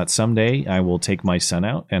action. I thought someday I will take my son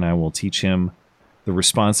out and I will teach him the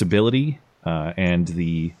responsibility and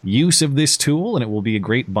the use of this tool. And it will be a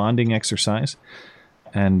great bonding exercise.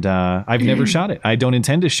 And I've never shot it. I don't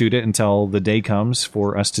intend to shoot it until the day comes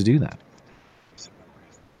for us to do that.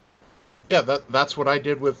 Yeah, that's what I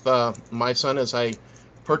did with my son. Is I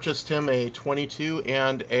purchased him a 22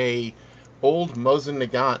 and a old Mosin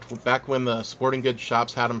Nagant back when the sporting goods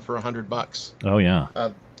shops had them for $100. Oh yeah.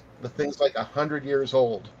 The thing's like 100 years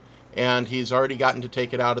old, and he's already gotten to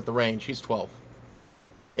take it out at the range. He's 12,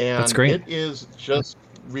 and That's great. It is just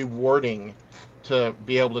rewarding to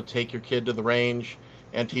be able to take your kid to the range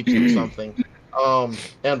and teach them something.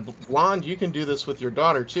 And Blonde, you can do this with your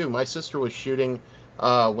daughter too. My sister was shooting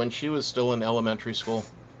when she was still in elementary school.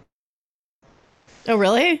 Oh,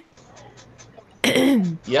 really?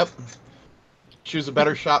 Yep. She was a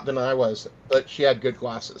better shot than I was, but she had good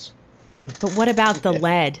glasses. But what about the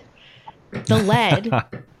lead? The lead.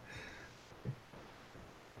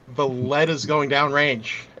 The lead is going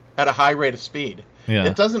downrange at a high rate of speed. Yeah.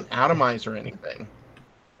 It doesn't atomize or anything.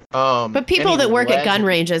 But people any that work at lead- gun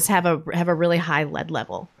ranges have a really high lead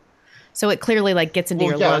level, so it clearly like gets into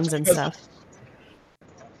Well, your yeah, lungs that's and because- stuff.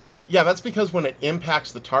 Yeah, that's because when it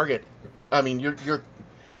impacts the target, I mean, you're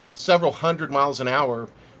several hundred miles an hour,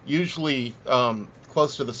 usually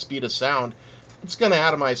close to the speed of sound. It's going to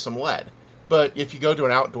atomize some lead. But if you go to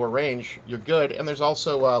an outdoor range, you're good. And there's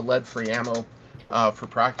also lead-free ammo for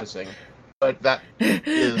practicing. But that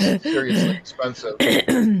is seriously expensive.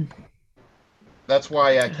 That's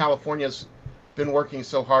why California's been working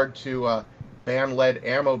so hard to ban lead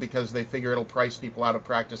ammo, because they figure it'll price people out of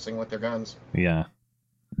practicing with their guns. Yeah.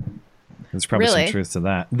 There's probably Really? some truth to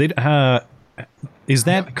that. Is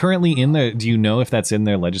that currently in the? Do you know if that's in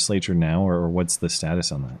their legislature now, or what's the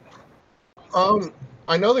status on that?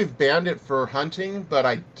 I know they've banned it for hunting, but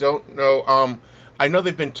I don't know. I know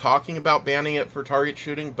they've been talking about banning it for target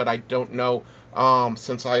shooting, but I don't know.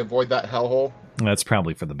 Since I avoid that hellhole. That's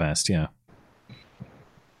probably for the best. Yeah.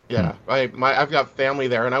 Yeah, I've got family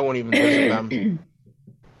there, and I won't even visit them.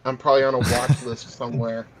 I'm probably on a watch list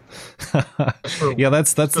somewhere. Yeah,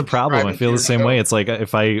 that's the problem. I feel the same way. It's like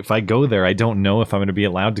if I go there, I don't know if I'm going to be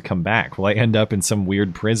allowed to come back. Will I end up in some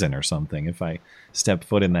weird prison or something if I step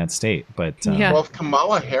foot in that state? But Yeah. Well, if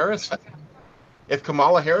Kamala Harris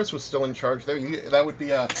was still in charge there, that would be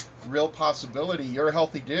a real possibility. You're a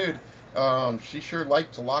healthy dude. She sure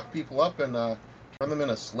liked to lock people up and turn them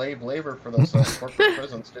into slave labor for those corporate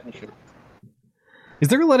prisons, didn't she? is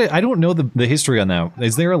there a lot of? I don't know the history on that.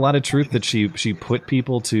 Is there a lot of truth that she put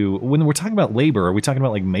people to? When we're talking about labor, are we talking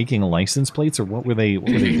about like making license plates, or what were they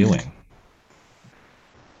doing?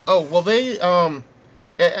 Oh well, they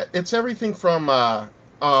it's everything from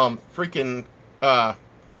freaking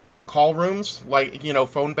call rooms, like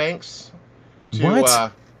phone banks, to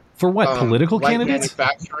What? For what? Political light candidates?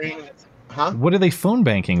 manufacturing. Huh? What are they phone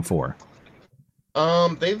banking for?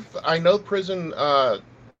 I know prison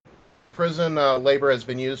labor has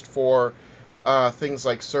been used for things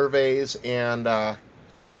like surveys and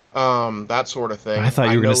that sort of thing. I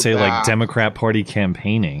thought you were going know to say like that. Democrat Party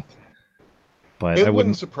campaigning, but It I wouldn't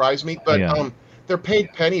wouldn't. surprise me, but Yeah. they're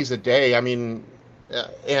paid pennies a day. I mean,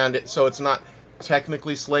 so it's not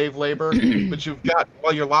technically slave labor, but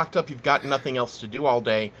while you're locked up, you've got nothing else to do all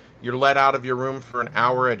day. You're let out of your room for an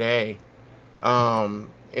hour a day.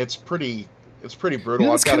 It's pretty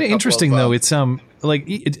brutal. That's kind of interesting, though. It's like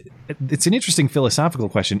it's an interesting philosophical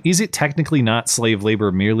question. Is it technically not slave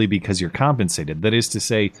labor merely because you're compensated? That is to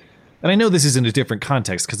say, and I know this is in a different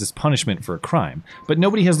context because it's punishment for a crime, but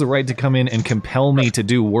nobody has the right to come in and compel me to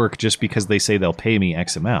do work just because they say they'll pay me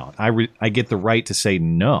X amount. I get the right to say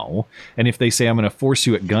no, and if they say I'm going to force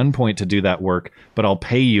you at gunpoint to do that work, but I'll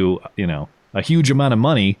pay you, a huge amount of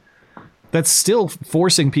money, that's still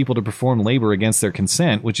forcing people to perform labor against their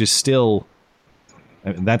consent, which is still.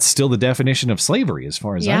 That's still the definition of slavery, as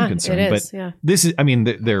far as I'm concerned. It is, but this is, I mean,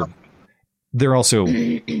 they're also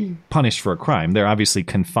punished for a crime. They're obviously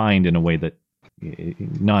confined in a way that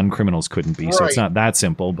non-criminals couldn't be. Right. So it's not that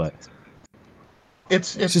simple, but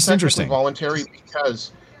it's just interesting. Voluntary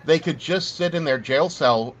because they could just sit in their jail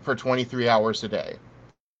cell for 23 hours a day.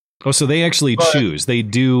 Oh, so they actually choose.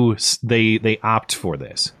 They opt for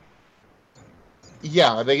this.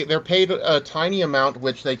 Yeah, they're paid a tiny amount,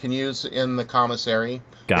 which they can use in the commissary,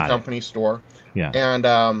 the company store. Yeah.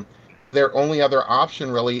 And their only other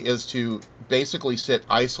option really is to basically sit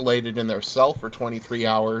isolated in their cell for 23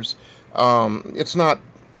 hours. It's not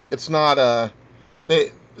so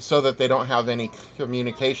that they don't have any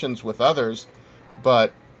communications with others,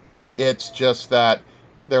 but it's just that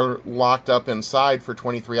they're locked up inside for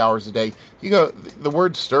 23 hours a day. The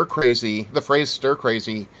word stir crazy, the phrase stir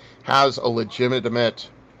crazy has a legitimate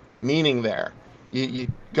meaning there. You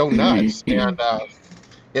go nuts, and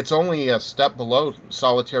it's only a step below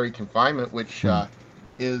solitary confinement, which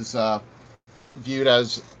is viewed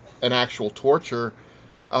as an actual torture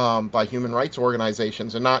by human rights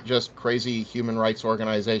organizations, and not just crazy human rights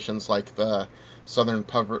organizations like the Southern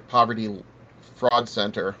Poverty Fraud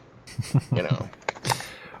Center.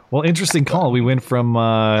 Well, interesting call. We went from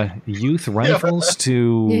youth rifles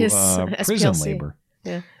to prison labor.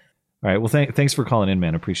 Yeah. All right. Well, thanks for calling in,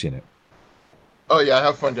 man. Appreciate it. Oh, yeah.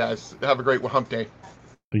 Have fun, guys. Have a great hump day.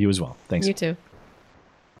 You as well. Thanks. You too.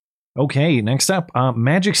 Okay. Next up,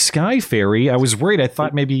 Magic Sky Fairy. I was worried. I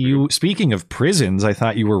thought maybe you, speaking of prisons, I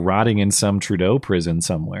thought you were rotting in some Trudeau prison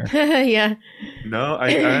somewhere. Yeah. No,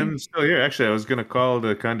 I'm still here. Actually, I was going to call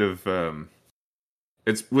to kind of...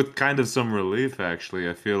 it's with kind of some relief, actually.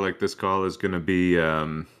 I feel like this call is going to be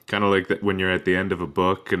kind of like that when you're at the end of a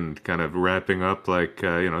book and kind of wrapping up, like,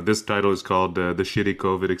 this title is called The Shitty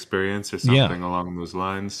COVID Experience or something along those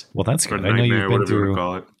lines. Well, that's good. I know you've been through...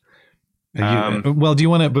 call it. Well, do you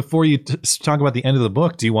want to, before you talk about the end of the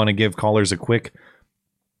book, do you want to give callers a quick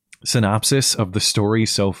synopsis of the story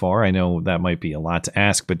so far? I know that might be a lot to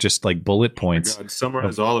ask, but just like bullet points.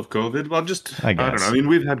 Summarize all of COVID? Well, I don't know. I mean,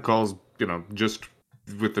 we've had calls, just...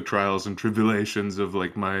 with the trials and tribulations of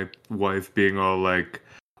like my wife being all like,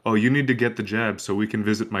 oh, you need to get the jab so we can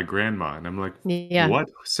visit my grandma. And I'm like, what?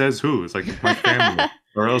 Says who? It's like my family.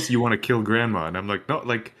 Or else you want to kill grandma. And I'm like, no,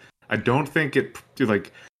 like, I don't think it,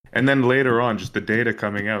 like, and then later on, just the data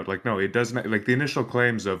coming out, like, no, it doesn't, like the initial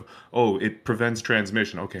claims of, oh, it prevents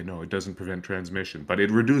transmission. Okay, no, it doesn't prevent transmission, but it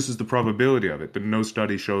reduces the probability of it. But no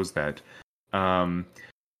study shows that. And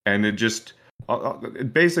it just...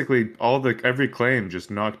 basically every claim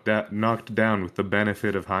just knocked down with the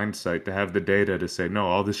benefit of hindsight to have the data to say no,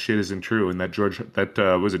 all this shit isn't true. And that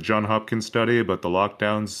was it John Hopkins study about the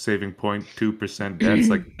lockdowns saving 0.2% deaths,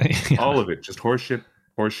 like all of it just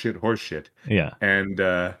horseshit. Yeah. And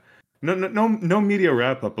no media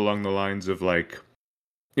wrap up along the lines of like,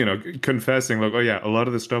 confessing like, oh yeah, a lot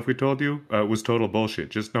of the stuff we told you was total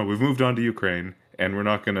bullshit. Just no, we've moved on to Ukraine and we're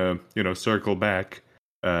not gonna circle back.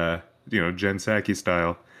 Jen Psaki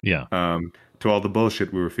style, to all the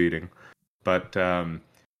bullshit we were feeding. But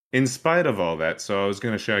in spite of all that, so I was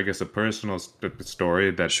going to share, I guess, a personal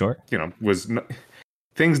story that,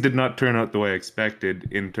 things did not turn out the way I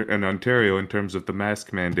expected in Ontario in terms of the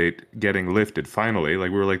mask mandate getting lifted finally.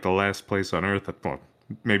 Like, we were like the last place on earth, well,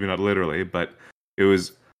 maybe not literally, but it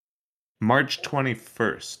was March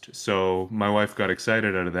 21st. So my wife got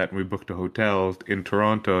excited out of that, and we booked a hotel in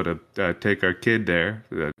Toronto to take our kid there.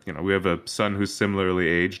 We have a son who's similarly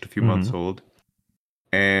aged, a few months old.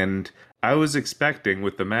 And I was expecting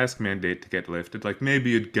with the mask mandate to get lifted, like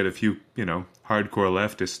maybe you'd get a few, hardcore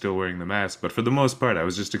leftists still wearing the mask. But for the most part, I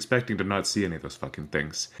was just expecting to not see any of those fucking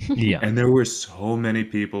things. Yeah. And there were so many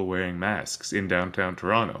people wearing masks in downtown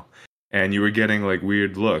Toronto. And you were getting like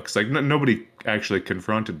weird looks. Like nobody actually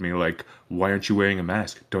confronted me like, why aren't you wearing a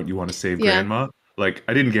mask? Don't you want to save grandma? Like,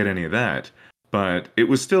 I didn't get any of that, but it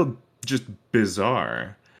was still just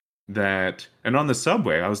bizarre that. And on the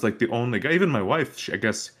subway, I was like the only guy. Even my wife, I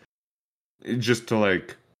guess, just to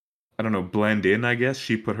like, I don't know, blend in. I guess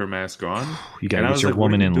she put her mask on. You gotta get your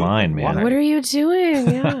woman in line, man. What are you doing?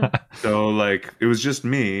 Yeah. So like, it was just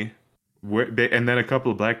me, and then a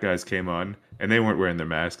couple of black guys came on, and they weren't wearing their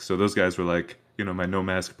masks. So those guys were like, my no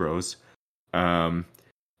mask bros.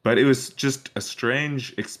 But it was just a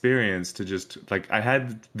strange experience to just, like, I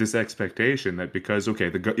had this expectation that because,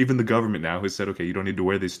 okay, even the government now has said, okay, you don't need to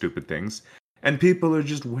wear these stupid things, and people are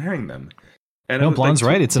just wearing them. And no, Blonde's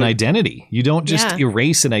right. It's an identity. You don't just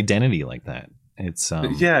erase an identity like that. It's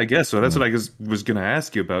yeah, I guess so. That's what I was going to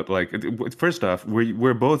ask you about. Like, first off,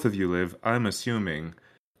 where both of you live, I'm assuming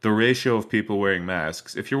the ratio of people wearing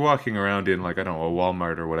masks, if you're walking around in, like, I don't know, a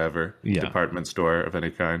Walmart or whatever, department store of any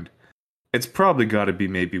kind, it's probably got to be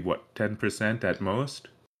maybe, 10% at most?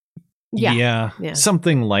 Yeah,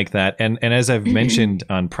 something like that. And as I've mentioned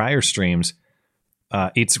on prior streams,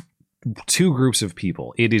 it's two groups of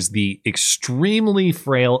people. It is the extremely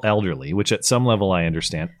frail elderly, which at some level I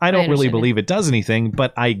understand. I don't really believe it does anything,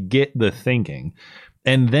 but I get the thinking.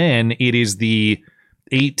 And then it is the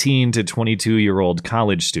 18 to 22-year-old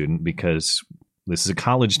college student, because this is a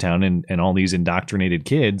college town and all these indoctrinated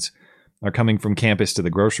kids are coming from campus to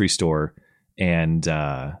the grocery store, and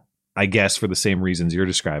I guess for the same reasons you're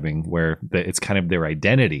describing, where it's kind of their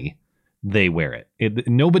identity, they wear it.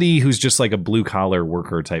 Nobody who's just like a blue-collar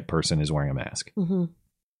worker type person is wearing a mask. Mm-hmm.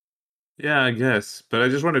 Yeah, I guess. But I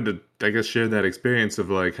just wanted to, I guess, share that experience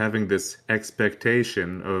of like having this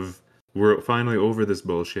expectation of we're finally over this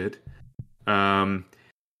bullshit,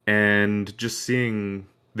 and just seeing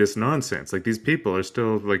this nonsense. Like, these people are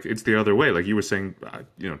still, like, it's the other way. Like you were saying,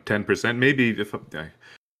 10%, maybe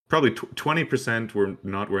probably 20% were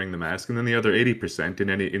not wearing the mask, and then the other 80% in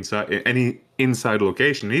any inside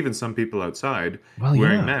location, even some people outside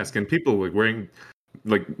wearing masks, and people like wearing,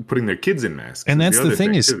 like, putting their kids in masks. And that's the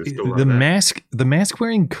thing is the mask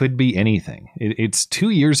wearing could be anything. It's 2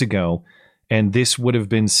 years ago, and this would have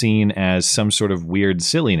been seen as some sort of weird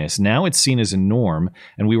silliness. Now it's seen as a norm,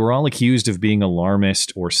 and we were all accused of being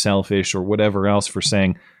alarmist or selfish or whatever else for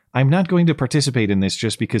saying, I'm not going to participate in this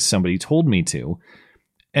just because somebody told me to.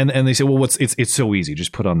 And they say, well, it's so easy,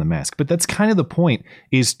 just put on the mask. But that's kind of the point,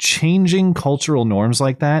 is changing cultural norms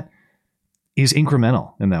like that is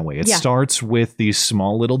incremental in that way. It starts with these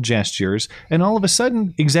small little gestures, and all of a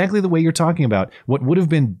sudden, exactly the way you're talking about, what would have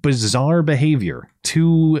been bizarre behavior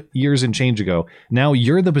 2 years and change ago, now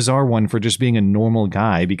you're the bizarre one for just being a normal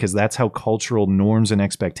guy, because that's how cultural norms and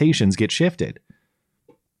expectations get shifted.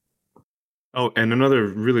 Oh, and another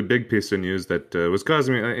really big piece of news that was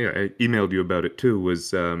causing me, I emailed you about it too,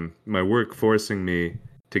 was my work forcing me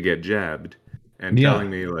to get jabbed and telling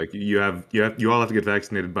me, like, you all have to get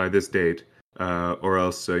vaccinated by this date, or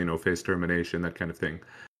else face termination, that kind of thing.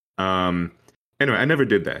 Anyway, I never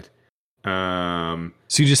did that.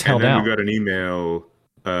 So you just held out. We got an email,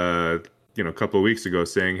 a couple of weeks ago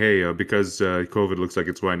saying, hey, because COVID looks like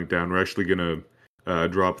it's winding down, we're actually gonna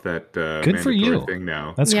drop that mandatory thing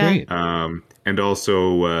now. That's great. And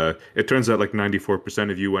also, it turns out like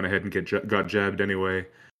 94% of you went ahead and got jabbed anyway.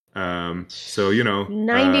 So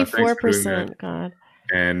 94%. God.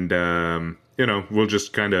 And we'll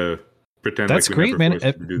just kind of pretend. That's like we great, man.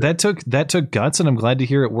 that took guts, and I'm glad to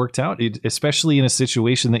hear it worked out. Especially in a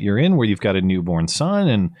situation that you're in, where you've got a newborn son,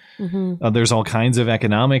 and there's all kinds of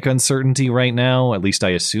economic uncertainty right now. At least I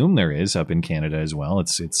assume there is up in Canada as well.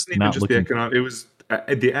 It's not just looking. It was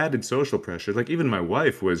the added social pressure. Like, even my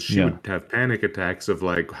wife would have panic attacks of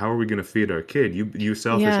like, how are we going to feed our kid? You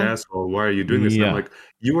selfish asshole. Why are you doing this? And I'm like,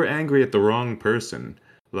 you were angry at the wrong person.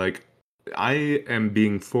 Like, I am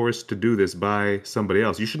being forced to do this by somebody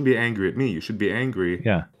else. You shouldn't be angry at me. You should be angry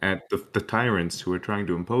at the tyrants who are trying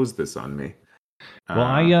to impose this on me. Well,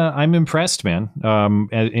 I'm impressed, man.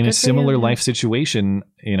 In a similar life situation,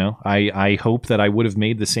 I hope that I would have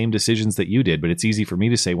made the same decisions that you did, but it's easy for me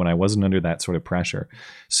to say when I wasn't under that sort of pressure.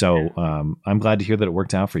 So I'm glad to hear that it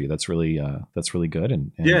worked out for you. That's really good.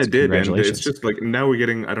 And it did. Congratulations. And it's just like, now we're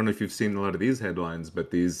getting, I don't know if you've seen a lot of these headlines,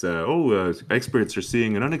 but these, experts are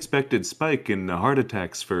seeing an unexpected spike in heart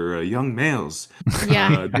attacks for young males.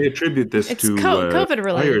 Yeah. They attribute this to COVID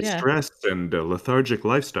related, higher stress and lethargic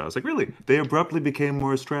lifestyles. Like, really, they abruptly became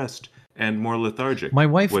more stressed and more lethargic. My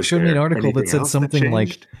wife showed me an article that said something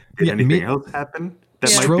like, did anything else happen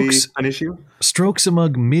that might be an issue? Strokes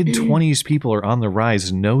among mid-20s people are on the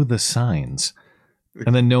rise. Know the signs.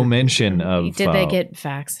 And then no mention of... Did they get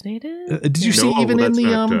vaccinated? Did you see even in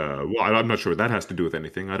the... well, I'm not sure what that has to do with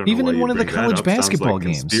anything. I don't know. Even in one of the college basketball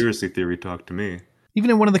games. Conspiracy theory talk to me. even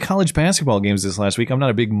in one of the college basketball games this last week, I'm not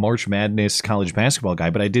a big March Madness college basketball guy,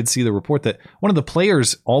 but I did see the report that one of the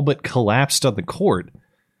players all but collapsed on the court.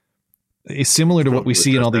 It's similar to what we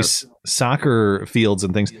see in all these soccer fields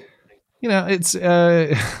and things. You know, it's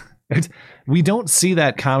we don't see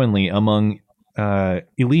that commonly among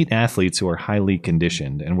elite athletes who are highly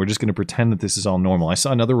conditioned, and we're just going to pretend that this is all normal. I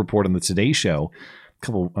saw another report on the Today Show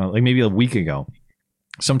maybe a week ago.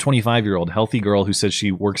 Some 25-year-old healthy girl who says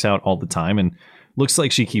she works out all the time and looks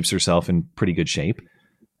like she keeps herself in pretty good shape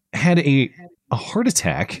had a heart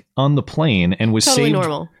attack on the plane and was Totally saved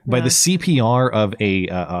normal. by Yeah. the CPR of a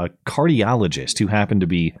cardiologist who happened to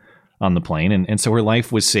be on the plane. And so her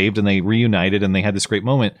life was saved and they reunited and they had this great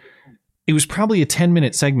moment. It was probably a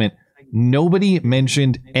 10-minute segment. Nobody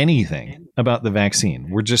mentioned anything about the vaccine.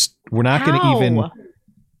 We're not going to even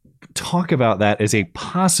talk about that as a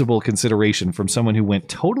possible consideration from someone who went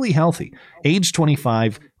totally healthy, age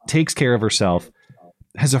 25, takes care of herself,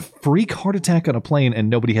 has a freak heart attack on a plane, and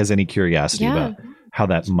nobody has any curiosity about how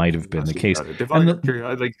that might have been the case.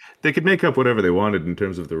 Like they could make up whatever they wanted in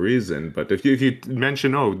terms of the reason, but if you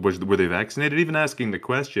mention, were they vaccinated? Even asking the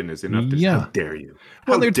question is enough to how dare you?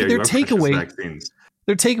 Well, their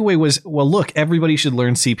takeaway was, well, look, everybody should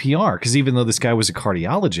learn CPR, because even though this guy was a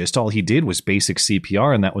cardiologist, all he did was basic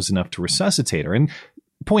CPR, and that was enough to resuscitate her. And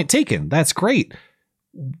point taken, that's great.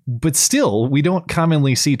 But still, we don't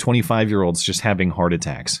commonly see 25-year-olds just having heart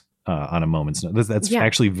attacks on a moment's notice. That's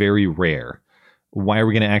actually very rare. Why are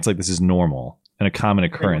we going to act like this is normal and a common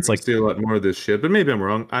occurrence? Like, see a lot more of this shit, but maybe I'm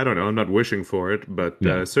wrong. I don't know. I'm not wishing for it, but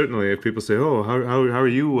certainly if people say, "Oh, how are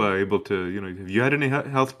you able to? You know, have you had any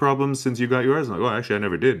health problems since you got yours?" I'm like, "Oh, actually, I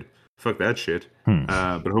never did. Fuck that shit." But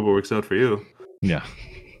I hope it works out for you. Yeah.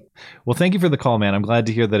 Well, thank you for the call, man. I'm glad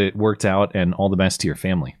to hear that it worked out, and all the best to your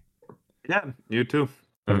family. Yeah, you too.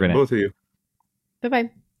 Have a great night. Both of you.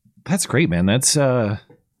 Bye-bye. That's great, man. That's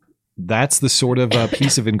the sort of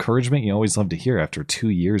piece of encouragement you always love to hear after 2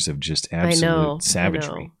 years of just absolute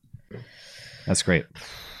savagery. That's great.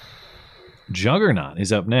 Juggernaut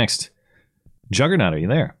is up next. Juggernaut, are you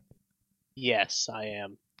there? Yes, I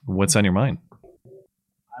am. What's on your mind?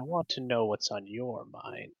 I want to know what's on your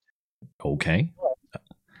mind. Okay.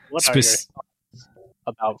 What are your thoughts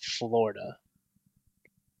about Florida?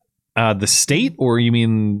 The state, or you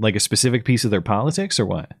mean like a specific piece of their politics, or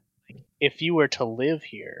what? If you were to live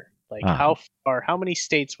here, like how many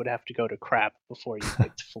states would have to go to crap before you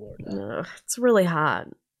picked Florida? It's really hot.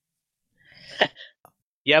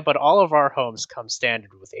 Yeah, but all of our homes come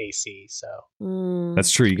standard with AC, so.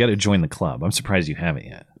 That's true. You got to join the club. I'm surprised you haven't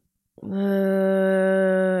yet.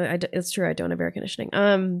 It's true. I don't have air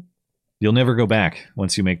conditioning. You'll never go back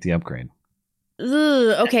once you make the upgrade.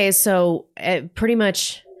 Okay, so pretty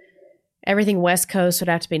much everything West Coast would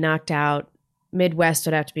have to be knocked out. Midwest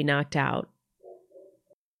would have to be knocked out.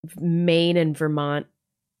 Maine and Vermont,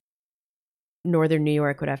 Northern New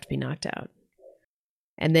York would have to be knocked out.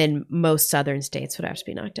 And then most southern states would have to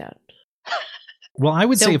be knocked out. Well, I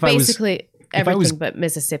would say if I was... basically everything but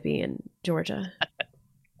Mississippi and Georgia.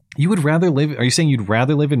 You would rather live... Are you saying you'd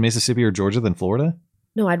rather live in Mississippi or Georgia than Florida?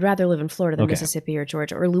 No, I'd rather live in Florida than Mississippi or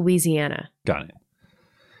Georgia or Louisiana. Got it.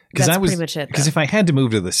 That's pretty much it. Because if I had to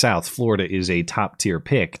move to the South, Florida is a top tier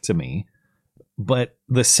pick to me. But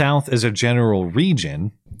the South as a general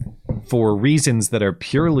region, for reasons that are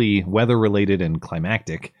purely weather related and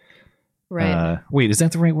climatic. Right. Wait, is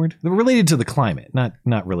that the right word? Related to the climate, not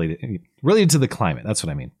related. Related to the climate. That's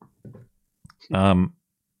what I mean.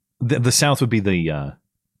 The South would be the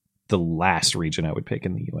last region I would pick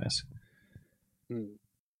in the U.S.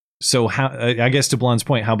 So how? I guess to Blonde's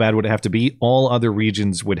point, how bad would it have to be? All other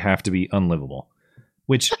regions would have to be unlivable,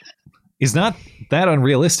 which is not that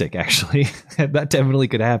unrealistic, actually. That definitely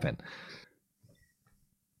could happen.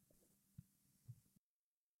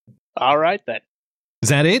 All right, then. Is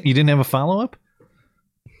that it? You didn't have a follow-up?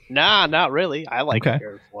 Nah, not really. I like okay.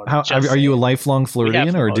 here in Florida. Are you a lifelong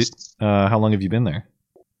Floridian, or how long have you been there?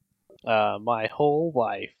 My whole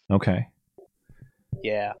life. Okay.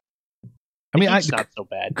 Yeah. I mean, it's not so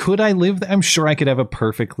bad. Could I live there? I'm sure I could have a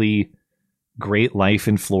perfectly great life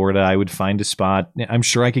in Florida. I would find a spot. I'm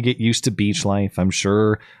sure I could get used to beach life. I'm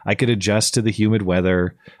sure I could adjust to the humid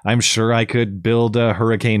weather. I'm sure I could build a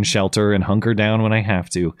hurricane shelter and hunker down when I have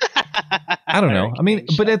to. I don't know. I mean,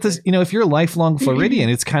 but at this, if you're a lifelong Floridian,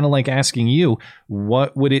 it's kind of like asking you,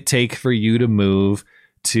 what would it take for you to move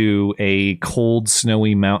to a cold,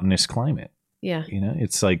 snowy, mountainous climate? Yeah.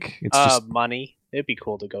 It's like, it's just money. It'd be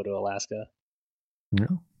cool to go to Alaska.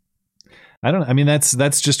 No, I don't know. I mean, that's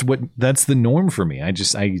the norm for me. I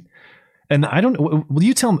don't. Will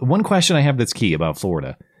you tell me one question I have that's key about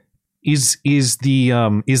Florida? is the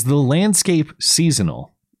landscape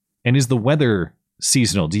seasonal, and is the weather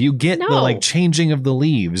seasonal? Do you get the like changing of the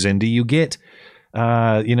leaves, and do you get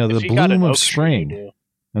the bloom of spring?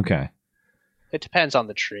 Okay. It depends on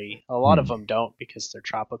the tree. A lot of them don't because they're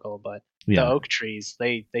tropical, but the oak trees,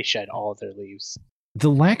 they shed all of their leaves. The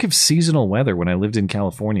lack of seasonal weather when I lived in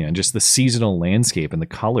California, and just the seasonal landscape and the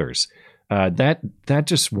colors, that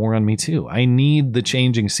just wore on me too. I need the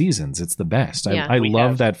changing seasons. It's the best. Yeah. I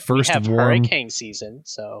love that first we have warm hurricane season,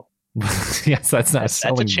 so yes, that's not a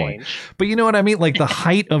selling that's a point. change. But you know what I mean? Like the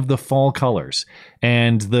height of the fall colors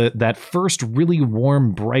and that first really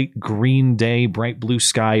warm, bright green day, bright blue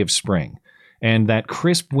sky of spring, and that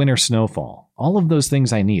crisp winter snowfall. All of those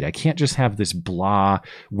things I need. I can't just have this blah,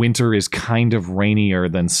 winter is kind of rainier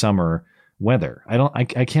than summer weather. I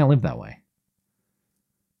can't live that way.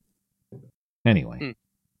 Anyway.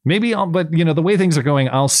 Maybe but the way things are going,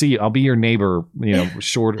 I'll be your neighbor,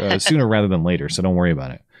 sooner rather than later. So don't worry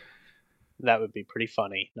about it. That would be pretty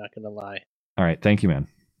funny, not going to lie. All right. Thank you, man.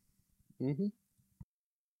 Mm-hmm.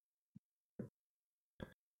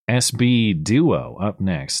 SB Duo up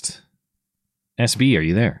next. SB, are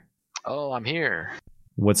you there? Oh, I'm here.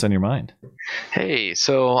 What's on your mind? Hey,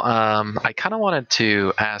 so I kind of wanted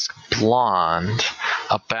to ask Blonde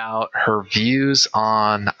about her views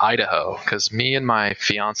on Idaho, because me and my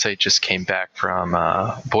fiance just came back from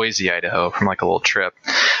Boise, Idaho, from like a little trip,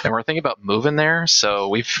 and we're thinking about moving there.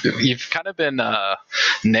 So you've kind of been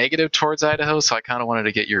negative towards Idaho, so I kind of wanted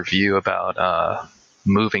to get your view about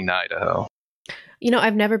moving to Idaho.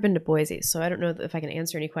 I've never been to Boise, so I don't know if I can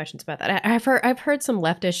answer any questions about that. I've heard some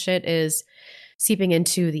leftist shit is seeping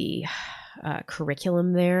into the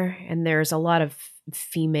curriculum there, and there's a lot of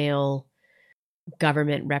female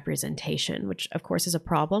government representation, which of course is a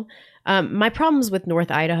problem. My problems with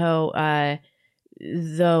North Idaho,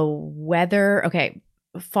 the weather. Okay,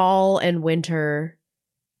 fall and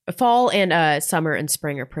summer and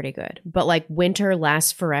spring are pretty good, but like winter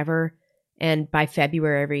lasts forever, and by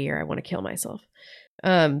February every year I want to kill myself.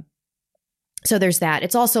 So there's that.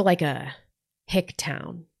 It's also like a hick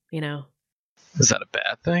town, Is that a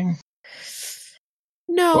bad thing?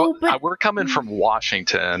 No, but we're coming from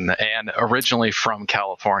Washington and originally from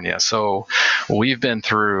California, so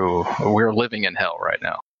we're living in hell right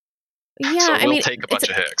now. Yeah, so we'll take a bunch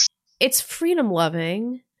of hicks. It's freedom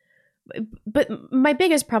loving, but my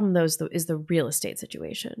biggest problem though is the real estate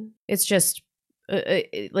situation. It's just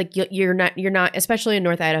like you're not, especially in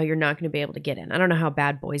North Idaho, you're not going to be able to get in. I don't know how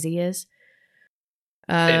bad Boise is.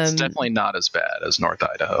 It's definitely not as bad as North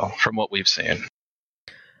Idaho from what we've seen.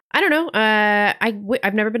 I don't know.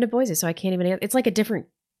 I've never been to Boise, so I can't even. It's like a different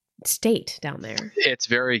state down there. It's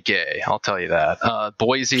very gay, I'll tell you that.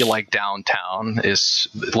 Boise, like downtown, is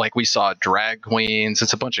like we saw drag queens.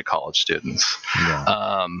 It's a bunch of college students.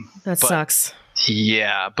 Yeah. That sucks.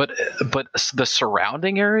 Yeah, but the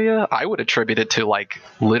surrounding area, I would attribute it to like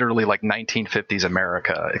literally like 1950s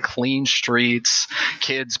America. Clean streets,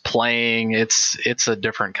 kids playing. It's a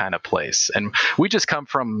different kind of place, and we just come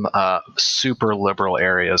from super liberal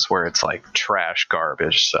areas where it's like trash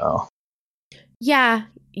garbage. So yeah,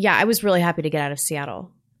 I was really happy to get out of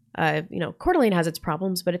Seattle. Coeur d'Alene has its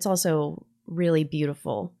problems, but it's also really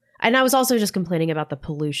beautiful. And I was also just complaining about the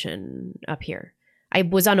pollution up here. I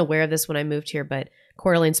was unaware of this when I moved here, but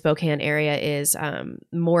Coeur d'Alene, Spokane area is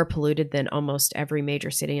more polluted than almost every major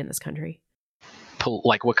city in this country.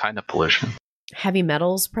 Like what kind of pollution? Heavy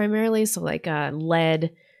metals primarily. So like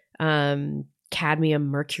lead, cadmium,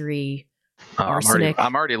 mercury, arsenic.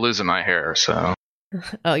 I'm already losing my hair, so.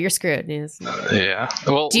 Oh, you're screwed. Yes. Yeah.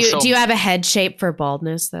 Well, do you have a head shape for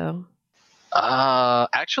baldness though?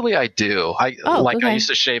 Actually I do. I used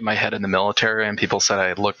to shave my head in the military and people said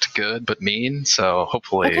I looked good but mean, so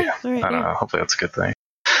hopefully hopefully that's a good thing.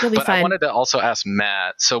 You'll be but fine. I wanted to also ask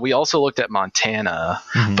Matt, so we also looked at Montana,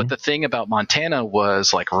 but the thing about Montana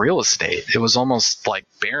was like real estate. It was almost like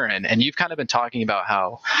barren, and you've kind of been talking about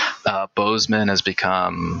how Bozeman has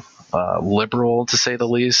become liberal, to say the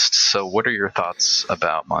least. So what are your thoughts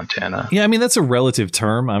about Montana? Yeah, I mean, that's a relative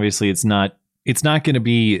term. Obviously, it's not going to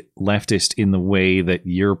be leftist in the way that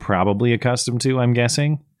you're probably accustomed to, I'm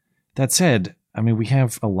guessing. That said, I mean, we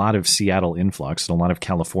have a lot of Seattle influx and a lot of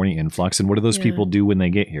California influx. And what do those people do when they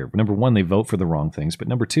get here? Number one, they vote for the wrong things. But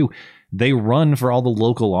number two, they run for all the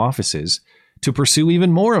local offices to pursue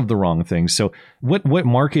even more of the wrong things. So what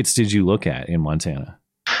markets did you look at in Montana?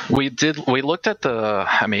 We looked at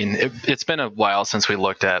it's been a while since we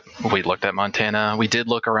looked at Montana. We did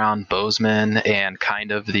look around Bozeman and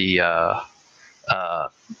kind of the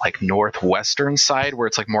like northwestern side where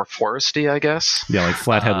it's like more foresty, I guess. Yeah, like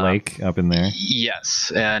Flathead Lake up in there.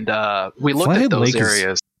 Yes, and we looked Flathead at those Lake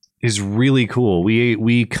areas. is really cool.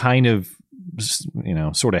 We kind of,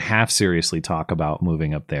 sort of half seriously talk about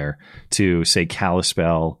moving up there to, say,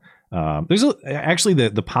 Kalispell. There's actually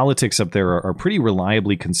the politics up there are pretty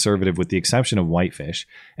reliably conservative, with the exception of Whitefish.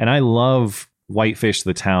 And I love Whitefish,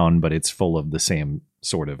 the town, but it's full of the same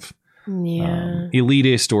sort of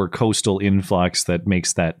elitist or coastal influx that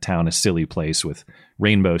makes that town a silly place with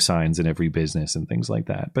rainbow signs in every business and things like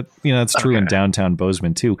that. But that's true in downtown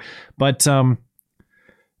Bozeman too. But the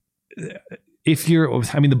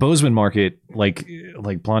Bozeman market, like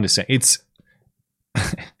Blonde is saying, it's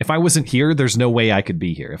if I wasn't here, there's no way I could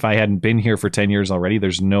be here. If I hadn't been here for 10 years already,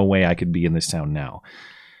 there's no way I could be in this town now.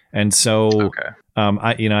 And so,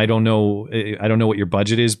 I don't know what your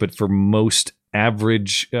budget is, but for most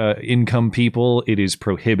average income people, it is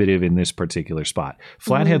prohibitive in this particular spot.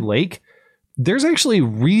 Flathead Lake, there's actually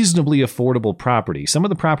reasonably affordable property. Some of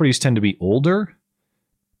the properties tend to be older,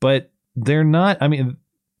 but they're not. I mean,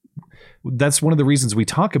 that's one of the reasons we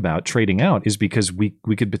talk about trading out, is because we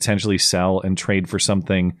could potentially sell and trade for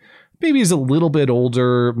something maybe is a little bit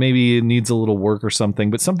older, maybe it needs a little work or something,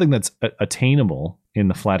 but something that's attainable in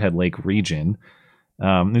the Flathead Lake region.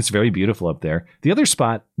 It's very beautiful up there. The other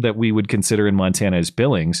spot that we would consider in Montana is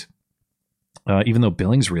Billings, even though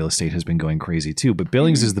Billings real estate has been going crazy too. But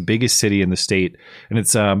Billings is the biggest city in the state, and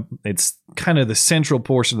it's kind of the central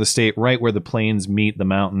portion of the state, right where the plains meet the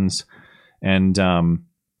mountains. And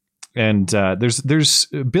there's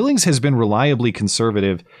Billings has been reliably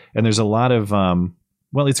conservative, and there's a lot of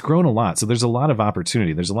it's grown a lot, so there's a lot of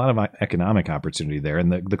opportunity. There's a lot of economic opportunity there,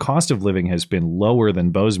 and the cost of living has been lower than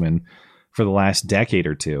Bozeman for the last decade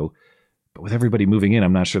or two. But with everybody moving in,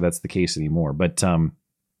 I'm not sure that's the case anymore. But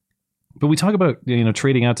we talk about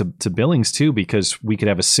trading out to Billings too, because we could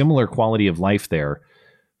have a similar quality of life there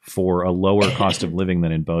for a lower cost of living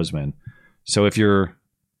than in Bozeman. So if you're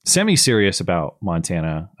semi-serious about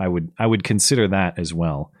Montana, I would consider that as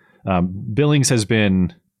well. Billings has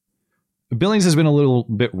been a little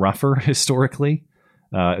bit rougher historically,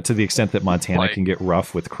 to the extent that Montana can get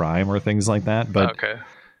rough with crime or things like that.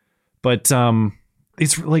 But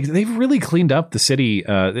it's like they've really cleaned up the city.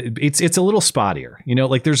 It's a little spottier,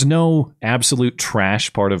 like there's no absolute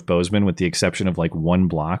trash part of Bozeman, with the exception of like one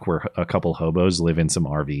block where a couple hobos live in some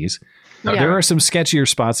RVs. Yeah. There are some sketchier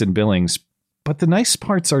spots in Billings, but the nice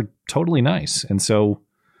parts are totally nice. And so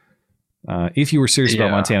if you were serious about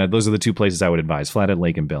Montana, those are the two places I would advise: Flathead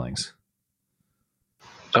Lake and Billings.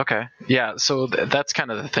 Okay. Yeah. So that's kind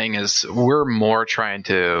of the thing, is we're more trying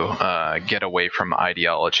to get away from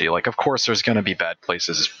ideology. Like, of course, there's going to be bad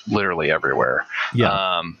places literally everywhere.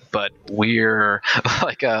 Yeah. But we're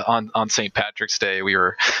like on St. Patrick's Day,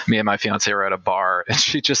 me and my fiance were at a bar, and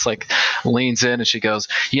she just like leans in and she goes,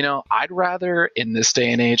 I'd rather in this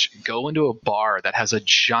day and age go into a bar that has a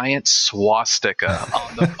giant swastika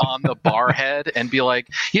on the bar head and be like,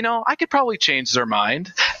 I could probably change their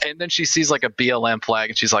mind. And then she sees like a BLM flag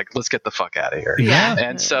and she's like, let's get the fuck out of here. Yeah.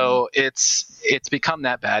 And so it's become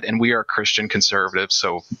that bad, and we are Christian conservatives.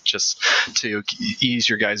 So just to ease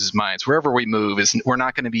your guys' minds, wherever we move we're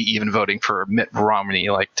not going to be even voting for Mitt Romney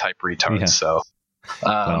like type retards. Yeah. So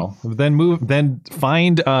then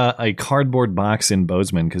find a cardboard box in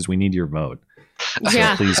Bozeman, because we need your vote.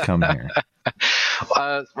 So please come here.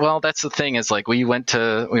 Well, that's the thing, is like we went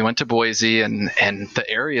to Boise, and the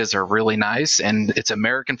areas are really nice, and it's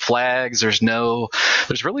American flags. There's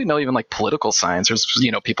really no even like political signs. There's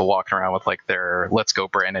people walking around with like their "Let's Go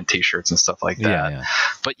Brandon" t-shirts and stuff like that. Yeah.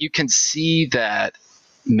 But you can see that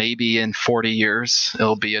maybe in 40 years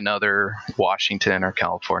it'll be another Washington or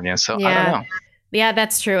California. So I don't know. Yeah,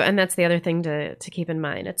 that's true, and that's the other thing to keep in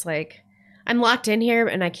mind. It's like I'm locked in here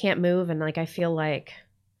and I can't move, and like I feel like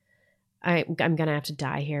I'm gonna have to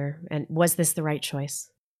die here. And was this the right choice?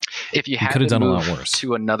 If you had to move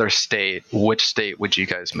to another state, which state would you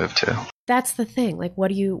guys move to? That's the thing. Like, what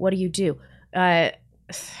do you do? South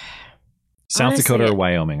Dakota or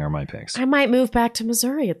Wyoming are my picks. I might move back to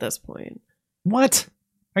Missouri at this point. What?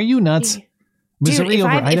 Are you nuts? Missouri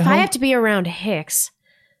over Idaho? If I have to be around Hicks,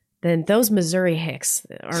 then those Missouri Hicks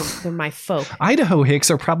they're my folk. Idaho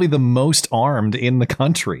Hicks are probably the most armed in the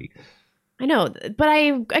country. I know, but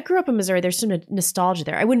I grew up in Missouri. There's some nostalgia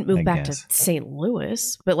there. I wouldn't move back to St.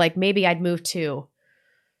 Louis, but like maybe I'd move to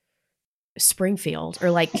Springfield or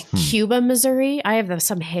like Cuba, Missouri. I have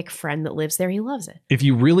some hick friend that lives there. He loves it. If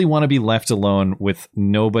you really want to be left alone with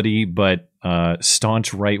nobody but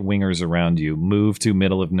staunch right wingers around you, move to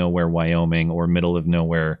middle of nowhere Wyoming or middle of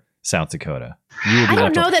nowhere South Dakota. I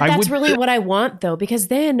don't know that's really what I want, though, because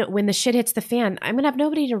then when the shit hits the fan, I'm gonna have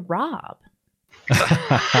nobody to rob.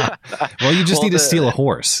 Well, you just need to steal a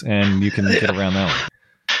horse, and you can get around that one.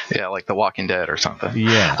 Yeah, like The Walking Dead or something.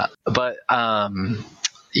 Yeah. But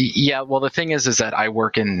yeah, well, the thing is that I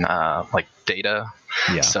work in like data.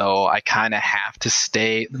 Yeah. So I kind of have to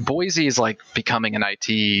stay. Boise is like becoming an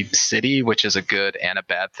IT city, which is a good and a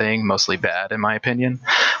bad thing, mostly bad in my opinion.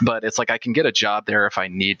 But it's like I can get a job there if I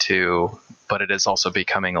need to, but it is also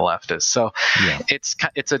becoming a leftist. So it's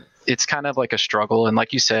kind of like a struggle. And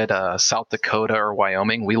like you said, South Dakota or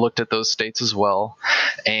Wyoming, we looked at those states as well,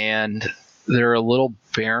 and they're a little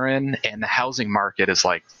barren, and the housing market is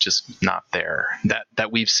like just not there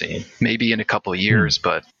that we've seen. Maybe in a couple of years,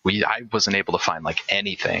 but I wasn't able to find like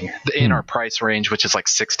anything in our price range, which is like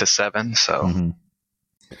 6 to 7. So,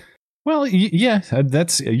 well, yeah,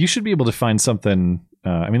 you should be able to find something.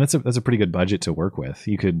 I mean, that's a pretty good budget to work with.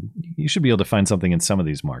 You should be able to find something in some of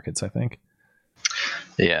these markets, I think.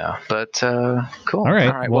 Yeah, but cool. All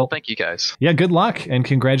right. Well, thank you guys. Yeah, good luck and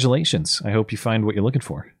congratulations. I hope you find what you're looking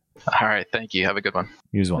for. All right. Thank you. Have a good one.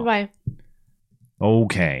 You as well. Bye.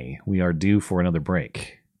 Okay. We are due for another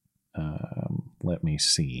break. Let me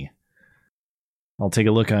see. I'll take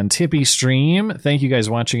a look on Tippy Stream. Thank you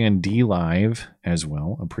guys watching on D Live as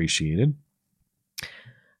well. Appreciated.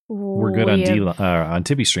 We're good on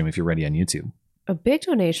Tippy Stream if you're ready on YouTube. A big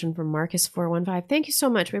donation from Marcus415. Thank you so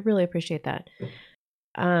much. We really appreciate that.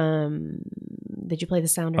 Did you play the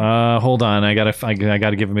sounder? Hold on. I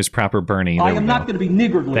gotta give him his proper Bernie. I am not going to be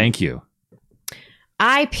niggardly. Thank you.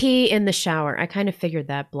 I pee in the shower. I kind of figured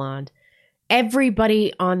that, Blonde.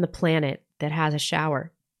 Everybody on the planet that has a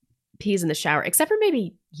shower pees in the shower, except for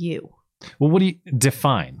maybe you. Well, what do you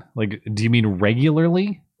define? Like, do you mean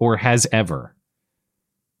regularly or has ever?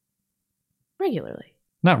 Regularly.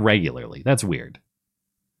 Not regularly. That's weird.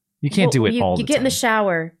 You can't do it all the time. You get in the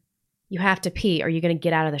shower, you have to pee. Are you going to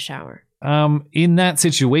get out of the shower? In that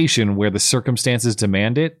situation where the circumstances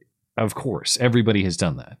demand it, of course, everybody has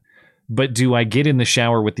done that. But do I get in the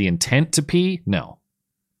shower with the intent to pee? No.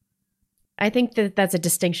 I think that's a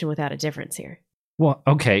distinction without a difference here. Well,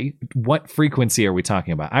 okay. What frequency are we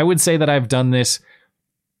talking about? I would say that I've done this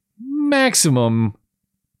maximum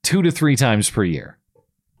 2 to 3 times per year.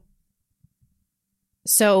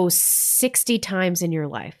 So 60 times in your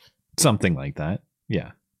life. Something like that.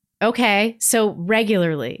 Yeah. Okay. So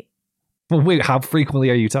regularly. Well, wait, how frequently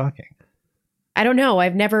are you talking? I don't know.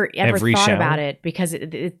 I've never ever Every thought shower? about it because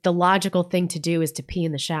the logical thing to do is to pee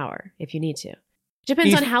in the shower if you need to.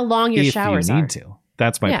 Depends on how long your showers are. If you need to.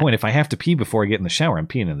 That's my point. If I have to pee before I get in the shower, I'm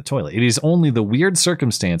peeing in the toilet. It is only the weird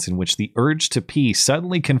circumstance in which the urge to pee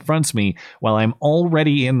suddenly confronts me while I'm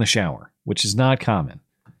already in the shower, which is not common.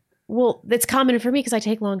 Well, it's common for me because I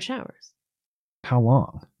take long showers. How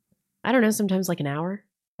long? I don't know, sometimes like an hour.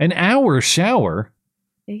 An hour shower?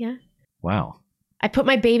 Yeah. Wow. I put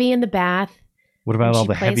my baby in the bath. What about all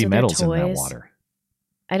the plays heavy with her metals in that toys. water?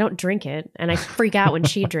 I don't drink it, and I freak out when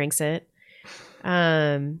she drinks it.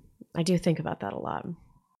 I do think about that a lot.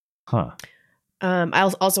 Huh. I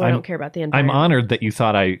don't care about the environment. I'm honored that you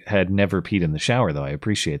thought I had never peed in the shower, though. I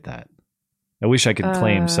appreciate that. I wish I could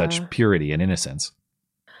claim such purity and innocence.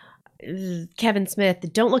 Kevin Smith,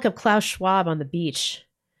 don't look up Klaus Schwab on the beach.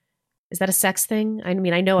 Is that a sex thing? I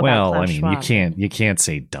mean, I know about Klaus Schwab. You can't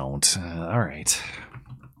say don't. All right.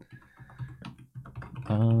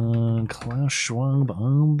 Klaus Schwab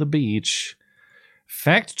on the beach.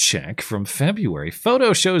 Fact check from February.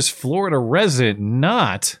 Photo shows Florida resident,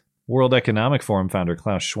 not World Economic Forum founder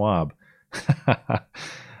Klaus Schwab.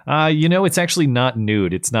 It's actually not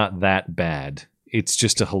nude. It's not that bad. It's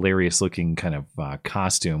just a hilarious looking kind of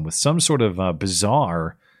costume with some sort of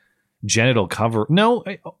bizarre genital cover. No.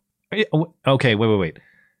 Okay, wait.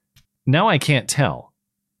 Now I can't tell.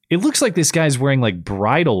 It looks like this guy's wearing like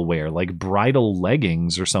bridal wear, like bridal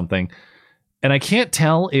leggings or something. And I can't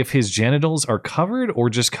tell if his genitals are covered or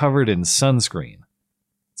just covered in sunscreen.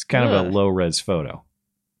 It's kind of a low-res photo.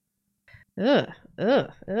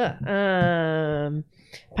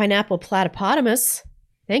 Pineapple platypotamus.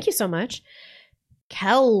 Thank you so much.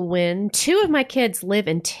 Kelwin, 2 of my kids live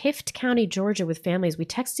in Tift County, Georgia with families. We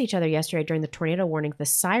texted each other yesterday during the tornado warning. The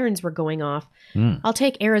sirens were going off. I'll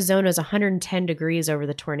take Arizona's 110 degrees over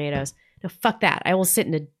the tornadoes. No, fuck that. I will sit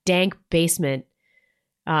in a dank basement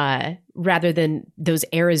rather than those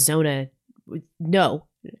Arizona. No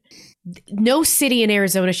city in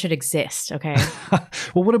Arizona should exist. Okay.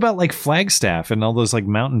 Well, what about like Flagstaff and all those like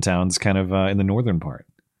mountain towns kind of in the northern part?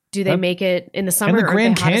 Do they make it in the summer? And the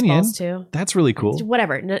Grand Canyon too? That's really cool.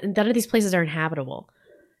 Whatever. None of these places are inhabitable.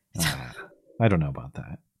 I don't know about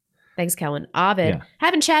that. Thanks, Kelvin. Ovid,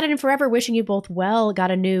 haven't chatted in forever. Wishing you both well.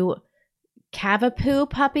 Got a new Cavapoo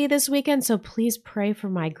puppy this weekend, so please pray for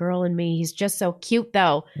my girl and me. He's just so cute,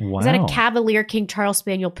 though. Wow. Is that a Cavalier King Charles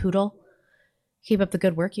Spaniel poodle? Keep up the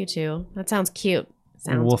good work, you two. That sounds cute.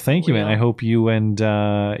 Well, thank you, man. I hope you and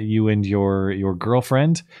your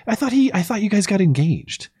girlfriend. I thought you guys got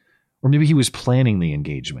engaged, or maybe he was planning the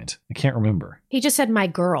engagement. I can't remember. He just said my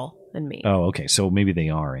girl and me. Oh, okay. So maybe they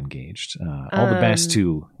are engaged. All the best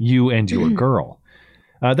to you and your girl.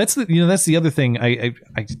 That's the other thing. I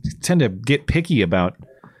tend to get picky about.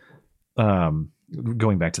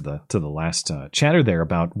 Going back to the last chatter there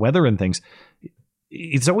about weather and things.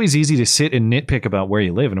 It's always easy to sit and nitpick about where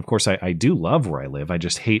you live. And of course, I do love where I live. I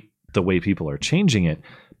just hate the way people are changing it.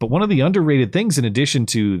 But one of the underrated things, in addition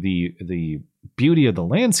to the beauty of the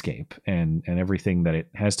landscape and everything that it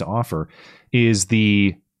has to offer, is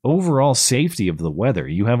the overall safety of the weather.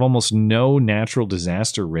 You have almost no natural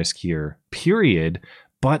disaster risk here, period,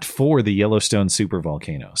 but for the Yellowstone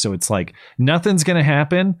supervolcano. So it's like nothing's going to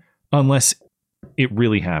happen unless it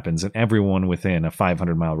really happens and everyone within a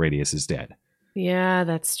 500-mile radius is dead. Yeah,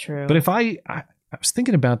 that's true. But if I was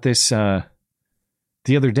thinking about this the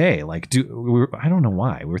other day, like, I don't know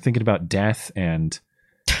why we were thinking about death and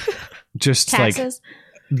just taxes.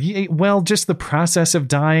 Just the process of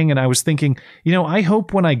dying. And I was thinking, I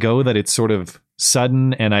hope when I go that it's sort of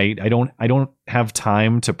sudden and I don't have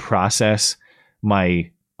time to process my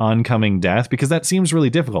oncoming death, because that seems really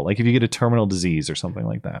difficult. Like if you get a terminal disease or something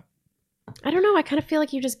like that. I don't know. I kind of feel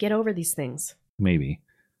like you just get over these things. Maybe.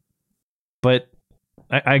 But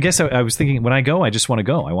I guess I was thinking when I go, I just want to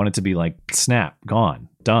go. I want it to be like snap, gone,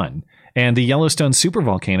 done. And the Yellowstone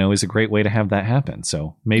supervolcano is a great way to have that happen.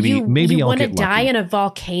 So maybe I'll get lucky. You want to die in a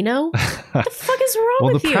volcano? What the fuck is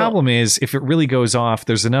wrong with you? Well, the problem is if it really goes off,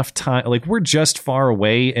 there's enough time. Like we're just far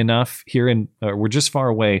away enough here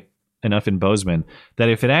enough in Bozeman that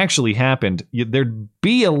if it actually happened, there'd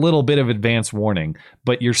be a little bit of advance warning,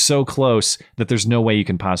 but you're so close that there's no way you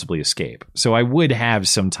can possibly escape. So I would have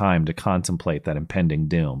some time to contemplate that impending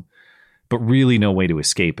doom, but really no way to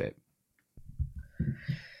escape it.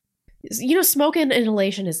 Smoke and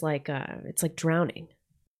inhalation is like it's like drowning.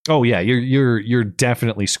 Oh yeah, you're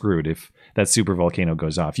definitely screwed if that supervolcano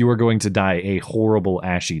goes off. You are going to die a horrible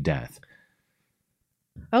ashy death.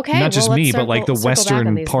 Okay, not just me, but like the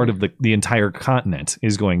western part of the entire continent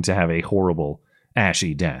is going to have a horrible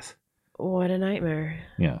ashy death. What a nightmare.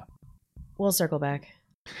 Yeah. We'll circle back.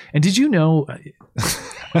 And did you know,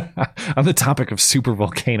 on the topic of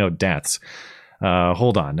supervolcano deaths,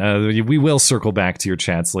 hold on, we will circle back to your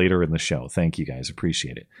chats later in the show. Thank you guys,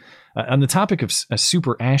 appreciate it. On the topic of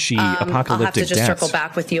super ashy apocalyptic I'll have to just deaths, circle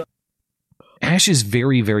back with you. Ash is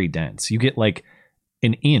very, very dense. You get like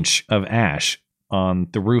an inch of ash on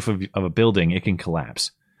the roof of a building, it can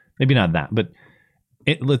collapse. Maybe not that, but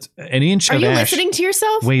an inch of ash. Are you listening to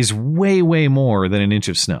yourself? Weighs way, way more than an inch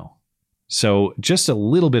of snow. So just a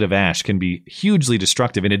little bit of ash can be hugely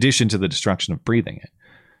destructive in addition to the destruction of breathing it.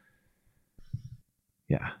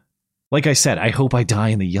 Yeah. Like I said, I hope I die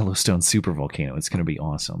in the Yellowstone supervolcano. It's going to be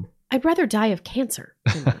awesome. I'd rather die of cancer.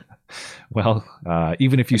 Well,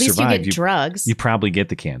 even if you survive, you drugs. You probably get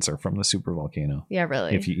the cancer from the supervolcano. Yeah,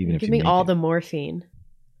 really. Give me all the morphine.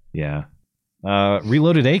 Yeah.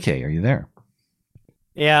 Reloaded AK, are you there?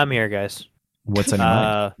 Yeah, I'm here, guys. What's on your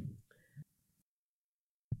mind?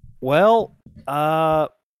 Well, damn,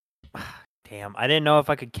 I didn't know if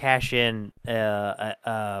I could cash in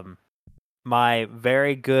my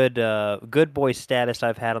very good boy status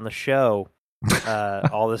I've had on the show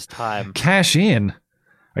all this time. Cash in?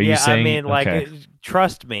 Are you saying? I mean, like, okay.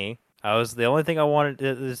 Trust me. The only thing I wanted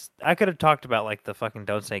is I could have talked about like the fucking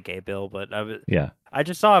Don't Say Gay bill, but I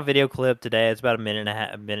just saw a video clip today. It's about a minute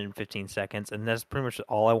and 15 seconds, and that's pretty much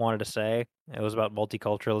all I wanted to say. It was about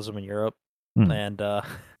multiculturalism in Europe, and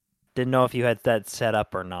didn't know if you had that set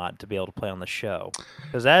up or not to be able to play on the show.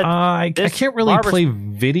 Because I can't really play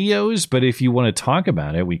videos, but if you want to talk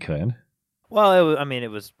about it, we could. Well, it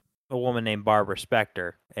was a woman named Barbara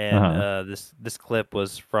Spector, and this clip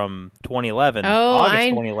was from 2011, August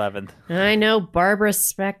 2011. I know Barbara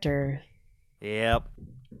Spector. Yep.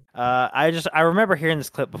 I remember hearing this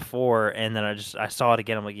clip before, and then I saw it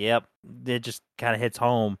again. I'm like, yep, it just kind of hits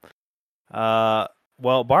home. Well,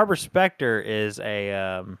 Barbara Spector is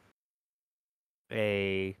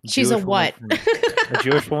she's a what? A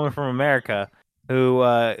Jewish woman from America who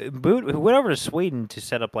went over to Sweden to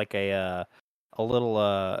set up like a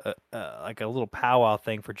little powwow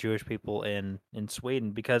thing for Jewish people in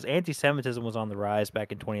Sweden, because anti-Semitism was on the rise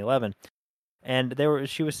back in 2011, and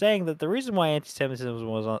she was saying that the reason why anti-Semitism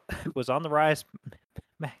was on the rise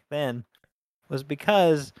back then was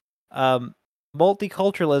because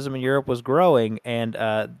multiculturalism in Europe was growing, and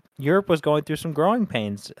Europe was going through some growing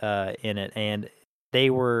pains in it, and they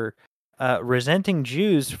were resenting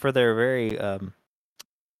Jews for their very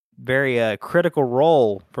very critical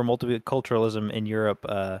role for multiculturalism in Europe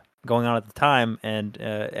going on at the time, and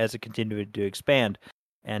as it continued to expand.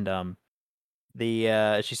 And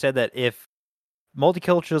she said that if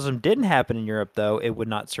multiculturalism didn't happen in Europe, though, it would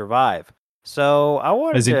not survive. So I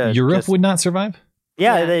wanted As in Europe would not survive?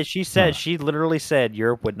 Yeah, she said, she literally said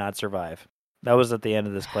Europe would not survive. That was at the end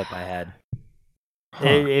of this clip I had. Huh.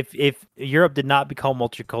 If Europe did not become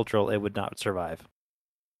multicultural, it would not survive.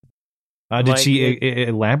 Did she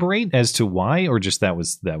elaborate as to why, or just that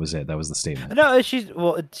was it? That was the statement. No,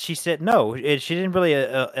 she said no. She didn't really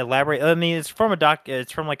elaborate. I mean, it's from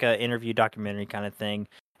like an interview documentary kind of thing.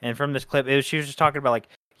 And from this clip, she was just talking about like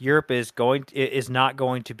Europe is not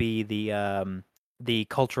going to be the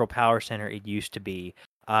cultural power center it used to be.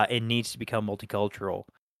 It needs to become multicultural.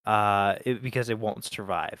 Because it won't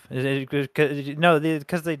survive.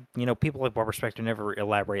 Because they, people like Barbara Spector never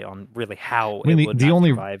elaborate on really how it would not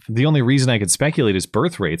survive. The only reason I could speculate is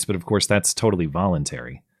birth rates, but of course that's totally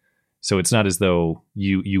voluntary. So it's not as though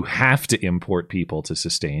you have to import people to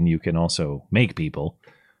sustain. You can also make people,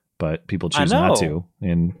 but people choose not to.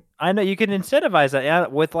 And I know you can incentivize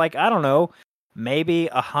that with like, I don't know, maybe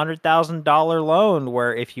 $100,000 loan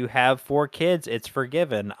where if you have 4 kids, it's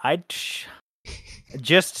forgiven.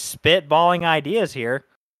 Just spitballing ideas here.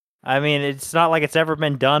 I mean, it's not like it's ever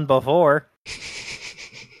been done before.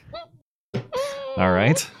 All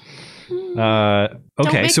right. Okay.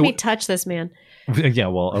 Don't make me touch this man. Yeah.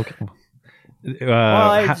 Well. Okay.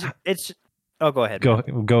 It's. Oh, go ahead.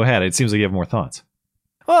 Go ahead. It seems like you have more thoughts.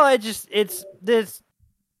 Well, just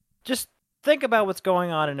think about what's going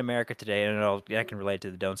on in America today, and I can relate to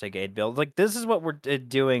the Don't Say Gay bill. Like, this is what we're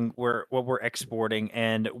doing, what we're exporting,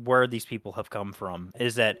 and where these people have come from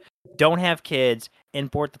is that don't have kids,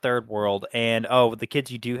 import the third world, and the kids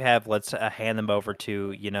you do have, let's hand them over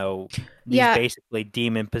to these basically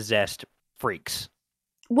demon possessed freaks.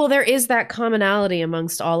 Well, there is that commonality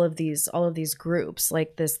amongst all of these groups,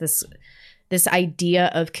 like this idea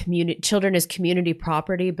of children as community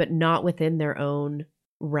property, but not within their own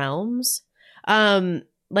realms. Are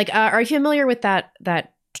you familiar with that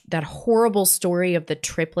horrible story of the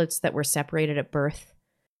triplets that were separated at birth?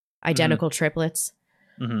 Identical triplets.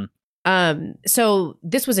 Mm-hmm. So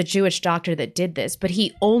this was a Jewish doctor that did this, but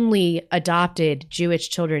he only adopted Jewish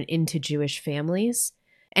children into Jewish families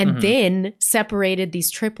and then separated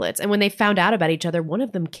these triplets. And when they found out about each other, one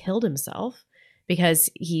of them killed himself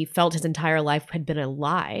because he felt his entire life had been a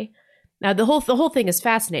lie. Now the whole thing is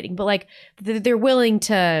fascinating, but like they're willing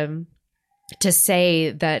to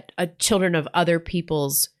say that children of other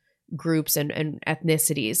people's groups and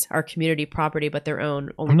ethnicities are community property, but their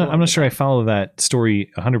own. I'm not sure I follow that story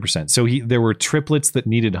 100%. So there were triplets that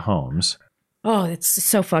needed homes. Oh, it's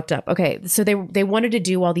so fucked up. Okay, so they wanted to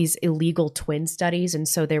do all these illegal twin studies, and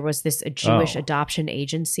so there was this Jewish adoption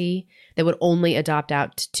agency that would only adopt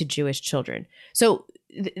out to Jewish children. So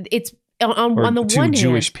it's on the one hand,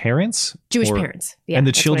 Jewish parents, parents, yeah, and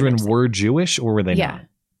the children were Jewish, or were they not? Yeah,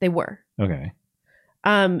 they were. Okay.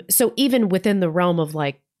 So even within the realm of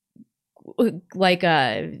like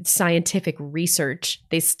scientific research,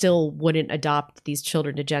 they still wouldn't adopt these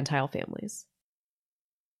children to Gentile families.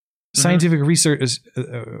 Scientific research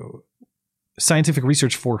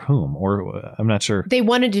for whom? Or I'm not sure. They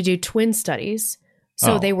wanted to do twin studies.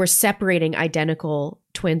 So they were separating identical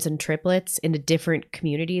twins and triplets into different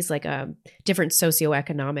communities, like different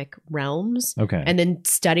socioeconomic realms. Okay. And then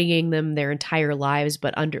studying them their entire lives,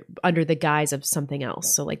 but under the guise of something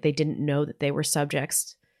else. So like they didn't know that they were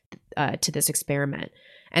subjects to this experiment.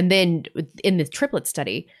 And then in the triplet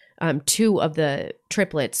study, 2 of the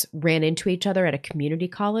triplets ran into each other at a community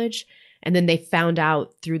college. And then they found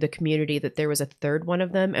out through the community that there was a third one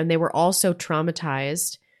of them. And they were also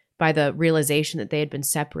traumatized by the realization that they had been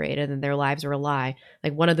separated and their lives were a lie.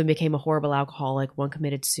 Like one of them became a horrible alcoholic, one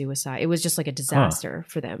committed suicide. It was just like a disaster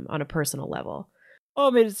for them on a personal level. Oh,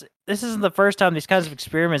 I mean, this isn't the first time these kinds of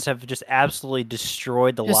experiments have just absolutely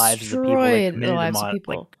destroyed the lives of the people that committed them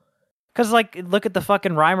on. Because, look at the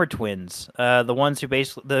fucking Reimer twins, the ones who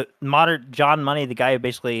basically, the modern John Money, the guy who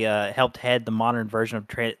basically helped head the modern version of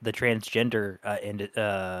the transgender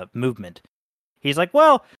movement. He's like,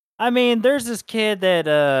 well, I mean, there's this kid that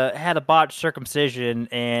had a botched circumcision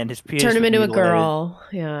and his penis turn him into mutilated. A girl.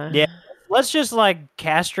 Yeah. Let's just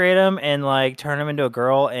castrate him and turn him into a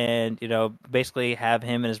girl and basically have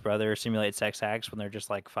him and his brother simulate sex acts when they're just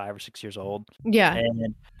 5 or 6 years old. Yeah.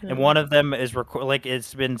 And one of them is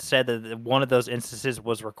it's been said that one of those instances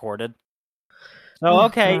was recorded. So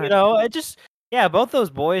okay, God. it just both those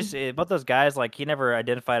boys, both those guys, he never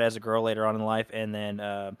identified as a girl later on in life, and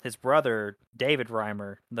then his brother David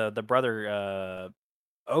Reimer, the brother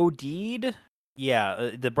OD'd.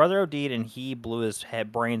 the brother OD'd and he blew his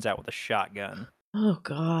brains out with a shotgun. Oh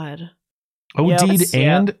God. OD'd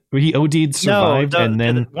and he OD'd, survived, and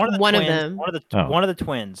then one of the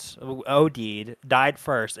twins OD'd, died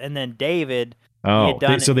first, and then David. Oh,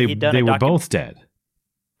 they were both dead.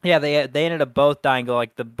 Yeah, they ended up both dying.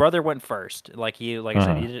 Like the brother went first. Like I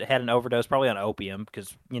said, he had an overdose, probably on opium,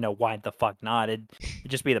 because why the fuck not? It'd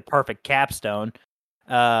just be the perfect capstone.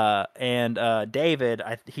 And David,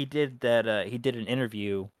 he did an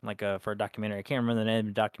interview for a documentary. I can't remember the name of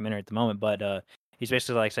the documentary at the moment, but he's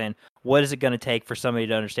basically like saying, what is it going to take for somebody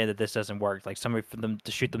to understand that this doesn't work? Like somebody for them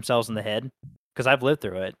to shoot themselves in the head, because I've lived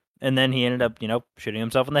through it. And then he ended up shooting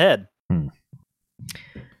himself in the head.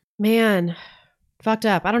 Man, fucked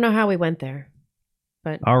up. I don't know how we went there,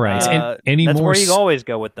 but all right. Any that's more where you always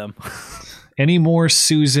go with them. Any more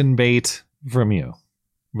Susan bait from you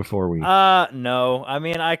before we? No. I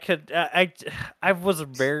mean, I was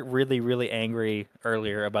really angry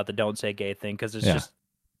earlier about the "Don't Say Gay" thing, because it's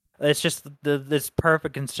just this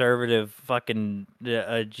perfect conservative fucking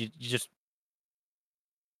just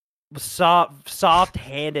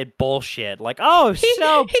soft-handed bullshit. Like, he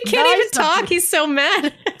can't even talk. He's so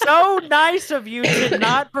mad. So nice of you to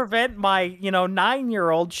not prevent my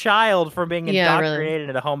 9-year-old child from being indoctrinated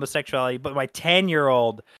into homosexuality, but my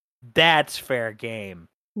 10-year-old, that's fair game.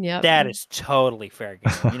 Yeah, that is totally fair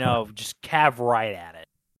game. Just cav right at it.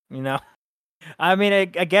 I mean, I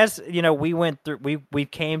guess we went through. We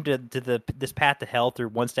came to this path to hell through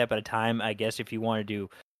one step at a time. I guess if you want to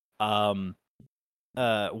do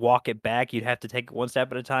walk it back, you'd have to take it one step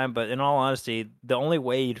at a time. But in all honesty, the only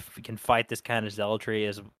way you can fight this kind of zealotry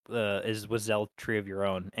is with zealotry of your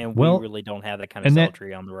own, and we really don't have that kind of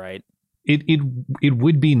zealotry on the right. It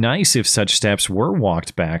would be nice if such steps were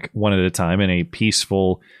walked back one at a time in a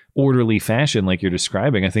peaceful, orderly fashion, like you're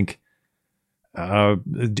describing. I think,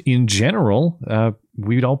 in general,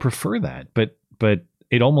 we'd all prefer that, but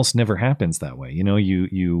it almost never happens that way.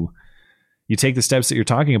 You take the steps that you're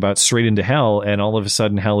talking about straight into hell, and all of a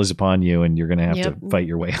sudden hell is upon you, and you're going to have to fight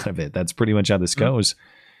your way out of it. That's pretty much how this goes.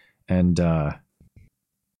 And, I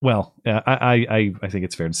think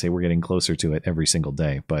it's fair to say we're getting closer to it every single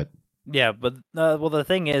day, but. Yeah, but the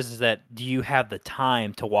thing is that do you have the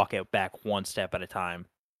time to walk it back one step at a time?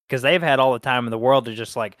 Because they've had all the time in the world to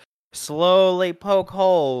just slowly poke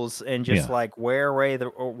holes and just erode away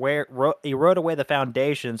the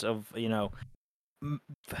foundations of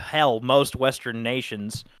most Western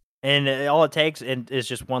nations, and all it takes is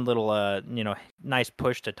just one little nice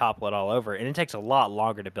push to topple it all over, and it takes a lot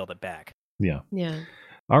longer to build it back. Yeah.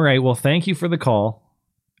 All right. Well, thank you for the call.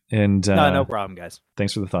 And no problem, guys.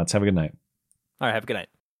 Thanks for the thoughts. Have a good night. All right, have a good night.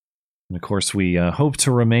 And of course, we hope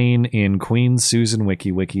to remain in Queen Susan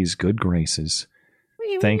WikiWiki's good graces.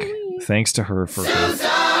 Thanks to her for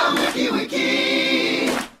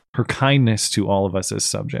her kindness to all of us as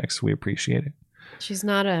subjects. We appreciate it. She's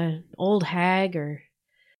not an old hag or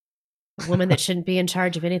a woman that shouldn't be in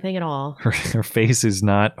charge of anything at all. Her face is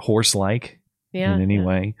not horse-like in any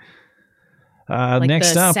way. Like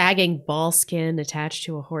next the up, sagging ball skin attached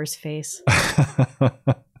to a horse face.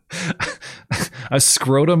 A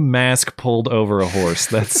scrotum mask pulled over a horse.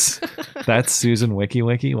 That's Susan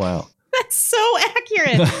WikiWiki. Wow. That's so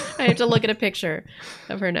accurate. I have to look at a picture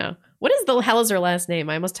of her now. What is the hell is her last name?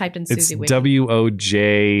 I almost typed in Susie Wiki. It's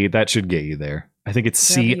WOJ. That should get you there. I think it's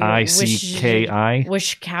CICKI.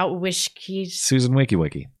 Susan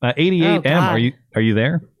WikiWiki. 88M. Are you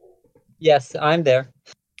there? Yes, I'm there.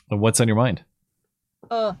 What's on your mind?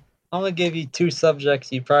 I'm gonna give you two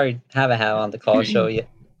subjects you probably haven't had on the call show yet.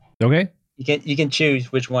 Okay. You can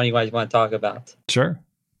choose which one you guys want to talk about. Sure.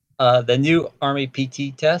 The new Army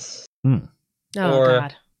PT test, Oh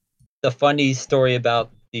God. The funny story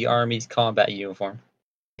about the Army's combat uniform.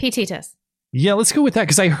 PT test. Yeah, let's go with that,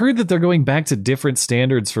 because I heard that they're going back to different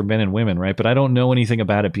standards for men and women, right? But I don't know anything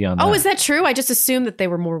about it beyond that. Oh, is that true? I just assumed that they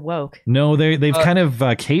were more woke. No, they've kind of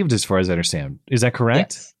caved as far as I understand. Is that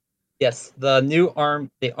correct? Yes. The new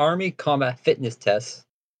Army combat fitness test.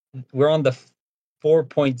 We're on the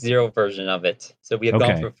 4.0 version of it. So we have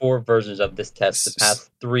gone through 4 versions of this test the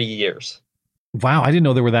past 3 years. Wow, I didn't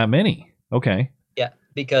know there were that many. Okay. Yeah,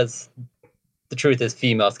 because the truth is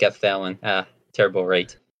females kept failing at a terrible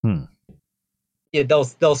rate. Yeah,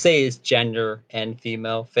 they'll say it's gender and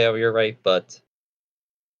female failure rate, but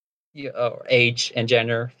age and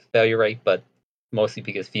gender failure rate, but mostly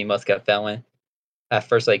because females kept failing. At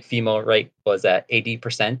first, female rate was at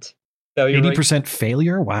 80% failure rate. 80%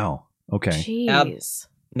 failure? Wow. Okay. Jeez.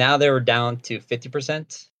 Now they were down to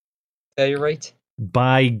 50% failure rate.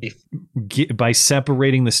 By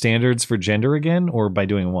separating the standards for gender again, or by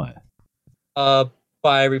doing what?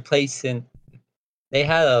 By replacing they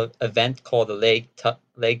had a event called the leg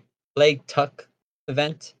tuck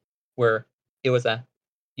event, where it was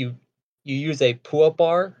you use a pull-up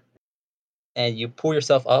bar, and you pull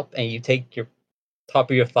yourself up, and you take your top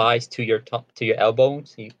of your thighs to your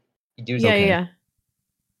elbows. You do something. Yeah.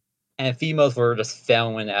 And females were just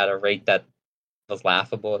failing at a rate that was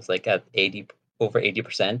laughable. It's like at over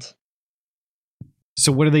 80%.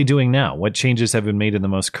 So what are they doing now? What changes have been made in the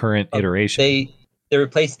most current iteration? They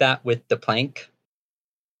replaced that with the plank.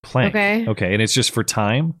 Plank. Okay, and it's just for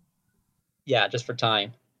time? Yeah, just for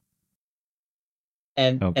time.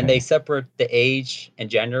 And they separate the age and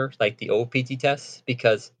gender, like the old PT tests,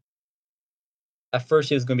 because at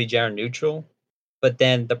first it was going to be gender neutral, but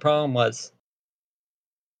then the problem was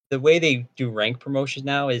the way they do rank promotions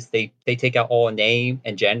now is they take out all name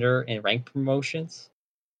and gender in rank promotions,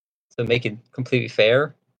 so make it completely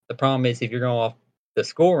fair. The problem is if you're going off the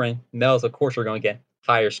scoring, males of course are going to get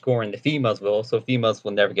higher scoring than the females will, so females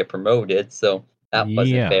will never get promoted. So that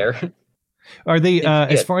wasn't fair. Are they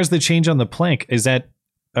as far as the change on the plank?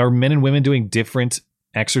 Are men and women doing different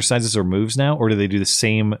exercises or moves now, or do they do the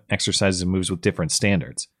same exercises and moves with different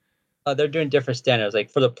standards? They're doing different standards. Like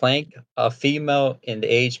for the plank, a female in the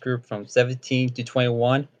age group from 17 to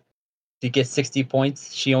 21 to get 60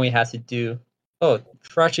 points, she only has to do. For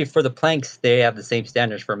the planks, they have the same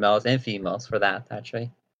standards for males and females for that.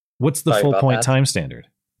 Actually, what's the full point time standard?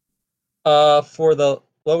 For the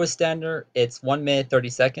lowest standard, it's 1 minute 30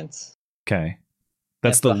 seconds. Okay,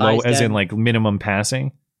 that's the low, as in like minimum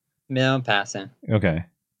passing. Minimum passing. Okay.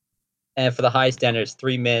 And for the high standard, it's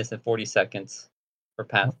 3 minutes and 40 seconds for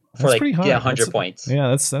pass. For like get 100 points. Yeah,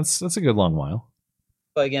 that's a good long while.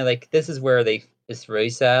 But again, like this is where it's really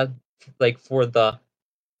sad. Like for the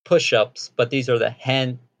push-ups, but these are the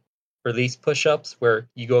hand release push-ups where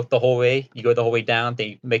you go the whole way down.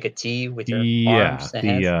 They make a T with your arms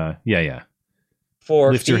and hands.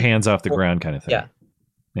 For lift your hands off the ground kind of thing.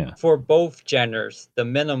 Yeah. For both genders, the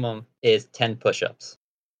minimum is 10 push-ups.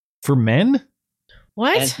 For men?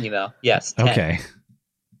 What? And female, yes. 10. Okay.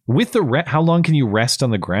 With the how long can you rest on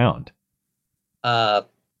the ground? You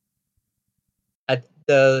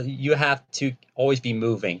have to always be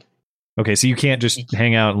moving. Okay, so you can't just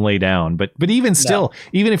hang out and lay down, but even still,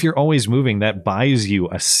 even if you're always moving, that buys you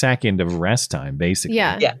a second of rest time, basically.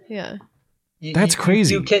 Yeah. That's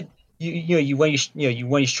crazy. You can when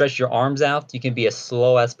you stretch your arms out, you can be as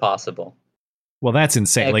slow as possible. Well, that's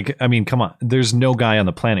insane. Like, I mean, come on. There's no guy on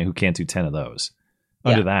the planet who can't do 10 of those.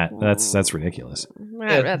 Under that, that's ridiculous.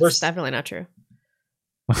 That's definitely not true.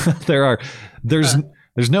 There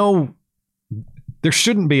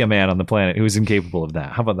shouldn't be a man on the planet who is incapable of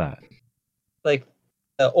that. How about that? Like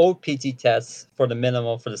the old PT tests for the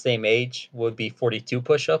minimum for the same age would be 42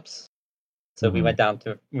 push-ups. So we went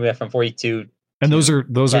from 42. And those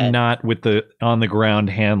are not with the on the ground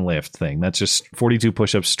hand lift thing. That's just 42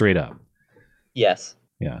 push-ups straight up. Yes.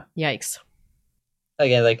 Yeah. Yikes.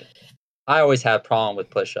 Again, like I always have a problem with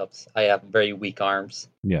push-ups. I have very weak arms.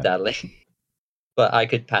 Yeah. Sadly. But I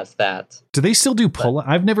could pass that. Do they still do pull-ups?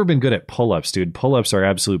 I've never been good at pull-ups, dude. Pull-ups are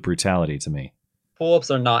absolute brutality to me. Pull-ups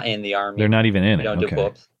are not in the Army. They're not even in it. We don't do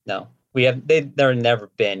pull-ups. No. They're never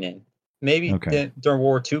been in. Maybe during World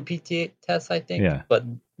War II PT tests, I think. Yeah. But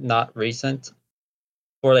not recent.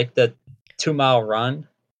 For like the 2-mile run,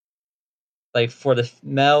 like for the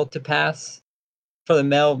male to pass, for the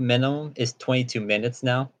male minimum is 22 minutes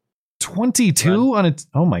now. 22 on it?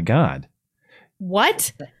 Oh my God.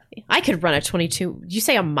 What? I could run a 22. Did you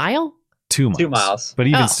say a mile? 2 miles. 2 miles. But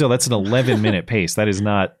even still, that's an 11-minute pace. That is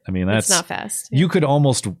not, I mean, that's not fast. You could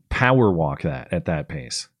almost power walk that at that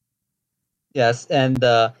pace. Yes. And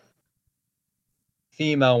the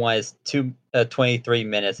female one is 23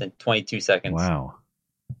 minutes and 22 seconds. Wow.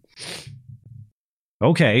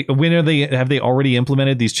 Okay. When have they already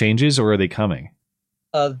implemented these changes or are they coming?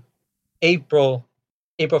 April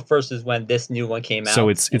 1st is when this new one came out. So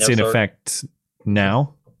it's in effect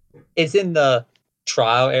now? It's in the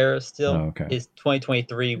trial era still. Oh, okay. It's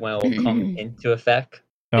 2023 when it will come into effect.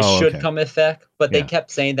 It should come into effect, but they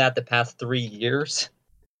kept saying that the past 3 years.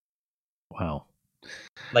 Wow.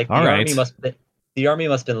 Like the Army must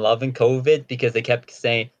have been loving COVID because they kept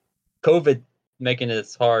saying COVID making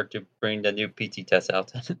it hard to bring the new PT test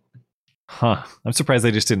out. Huh. I'm surprised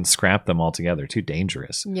they just didn't scrap them altogether. Too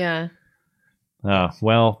dangerous. Yeah.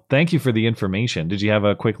 Well, thank you for the information. Did you have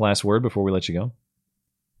a quick last word before we let you go?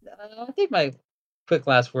 I think my quick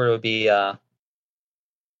last word would be,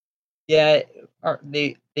 the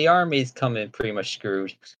Army's coming pretty much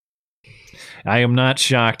screwed. I am not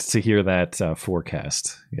shocked to hear that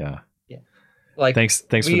forecast. Yeah. Like thanks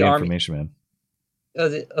for the information, man.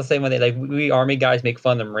 I'll say one thing, like we Army guys make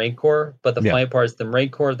fun of the Marine Corps, but the funny part is the Marine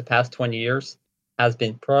Corps the past 20 years has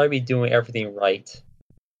been probably doing everything right.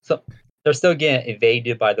 So they're still getting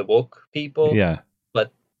evaded by the woke people. Yeah.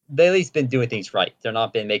 But they at least been doing things right. They're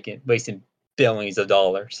not been wasting billions of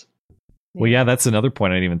dollars. Well, yeah, that's another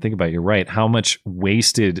point I didn't even think about. You're right. How much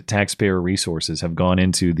wasted taxpayer resources have gone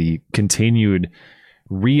into the continued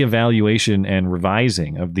reevaluation and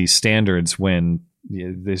revising of these standards when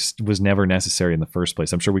this was never necessary in the first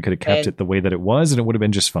place. I'm sure we could have kept it the way that it was and it would have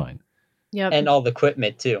been just fine. Yeah. And all the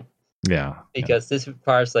equipment too. Yeah. Because this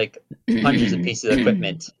requires like hundreds of pieces of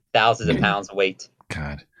equipment, thousands of pounds of weight.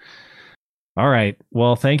 God. All right.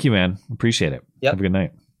 Well, thank you, man. Appreciate it. Yep. Have a good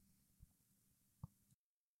night.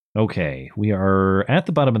 Okay, we are at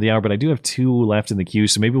the bottom of the hour, but I do have 2 left in the queue,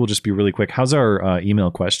 so maybe we'll just be really quick. How's our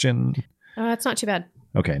email question? It's not too bad.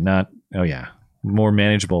 Okay, more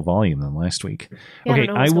manageable volume than last week. Yeah, okay, I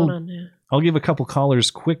don't know what's going on now. I'll give a couple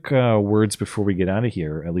callers quick words before we get out of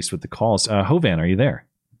here, at least with the calls. Hovan, are you there?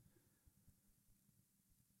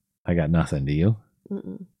 I got nothing. Do you?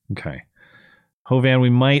 Mm-mm. Okay. Hovan, we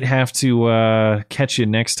might have to catch you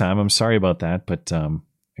next time. I'm sorry about that, but I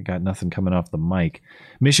got nothing coming off the mic.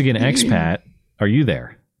 Michigan expat, are you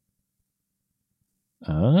there?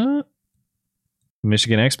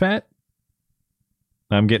 Michigan expat?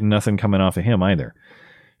 I'm getting nothing coming off of him either.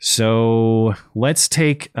 So let's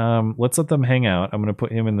let them hang out. I'm going to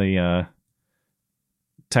put him in the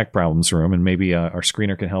tech problems room, and maybe our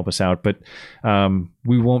screener can help us out, but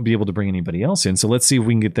we won't be able to bring anybody else in. So let's see if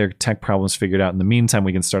we can get their tech problems figured out. In the meantime,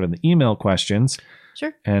 we can start on the email questions.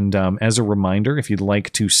 Sure. And as a reminder, if you'd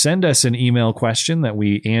like to send us an email question that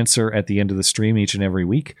we answer at the end of the stream each and every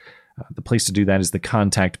week, the place to do that is the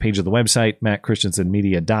contact page of the website,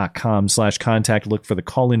 mattchristiansenmedia.com/contact. Look for the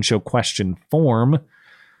call-in show question form.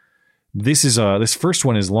 This first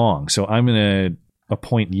one is long, so I'm going to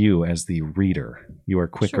appoint you as the reader. You are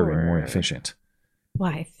quicker and more efficient.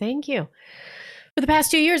 Why, thank you. For the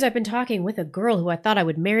past 2 years, I've been talking with a girl who I thought I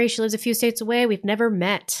would marry. She lives a few states away. We've never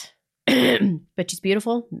met. But she's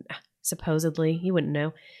beautiful. Supposedly. You wouldn't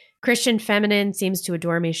know. Christian, feminine, seems to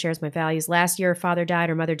adore me, shares my values. Last year, her father died.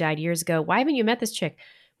 Her mother died years ago. Why haven't you met this chick?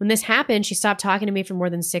 When this happened, she stopped talking to me for more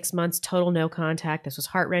than 6 months. Total no contact. This was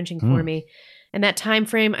heart-wrenching for me. In that time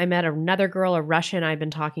frame, I met another girl, a Russian I'd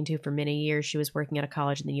been talking to for many years. She was working at a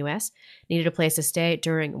college in the U.S., needed a place to stay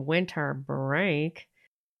during winter break.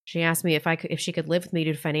 She asked me if she could live with me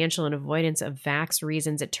due to financial and avoidance of vax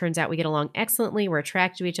reasons. It turns out we get along excellently. We're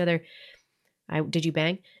attracted to each other. Did you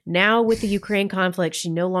bang? Now with the Ukraine conflict, she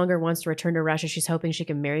no longer wants to return to Russia. She's hoping she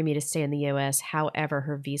can marry me to stay in the U.S. However,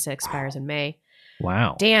 her visa expires in May.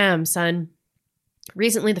 Wow. Damn, son.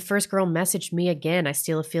 Recently, the first girl messaged me again. I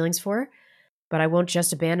still have feelings for her, but I won't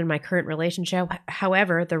just abandon my current relationship.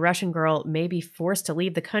 However, the Russian girl may be forced to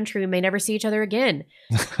leave the country. We may never see each other again.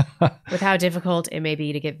 With how difficult it may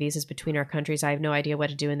be to get visas between our countries, I have no idea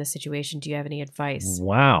what to do in this situation. Do you have any advice?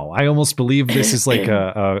 Wow. I almost believe this is like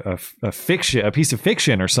a fiction, a piece of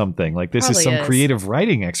fiction or something. Like this is some creative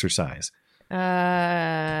writing exercise. Well,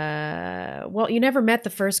 you never met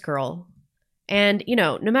the first girl. And,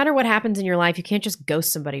 no matter what happens in your life, you can't just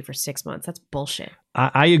ghost somebody for 6 months. That's bullshit.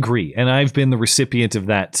 I agree. And I've been the recipient of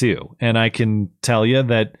that too. And I can tell you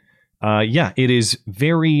that, it is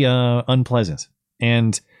very unpleasant.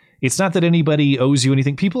 And it's not that anybody owes you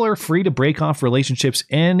anything. People are free to break off relationships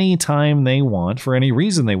anytime they want for any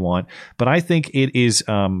reason they want. But I think it is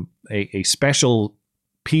a special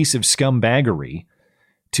piece of scumbaggery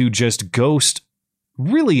to just ghost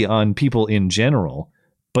really on people in general,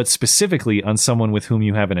 but specifically on someone with whom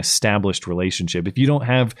you have an established relationship. If you don't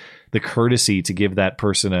have the courtesy to give that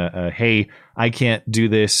person a hey, I can't do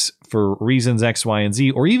this for reasons X, Y, and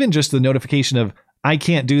Z, or even just the notification of I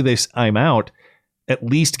can't do this, I'm out, at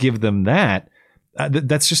least give them that.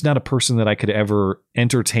 That's just not a person that I could ever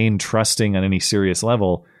entertain trusting on any serious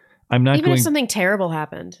level. I'm not even if something terrible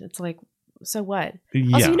happened. It's like, so what?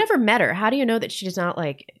 Yeah. Also, you never met her. How do you know that she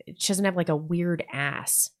doesn't have like a weird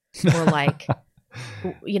ass or like,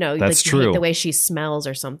 that's like true. Hate the way she smells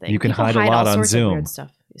or something. You can People hide a lot all on sorts of Zoom. Weird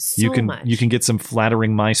stuff. You can get some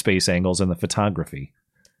flattering MySpace angles in the photography.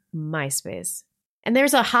 MySpace. And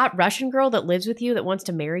there's a hot Russian girl that lives with you that wants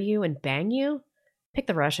to marry you and bang you. Pick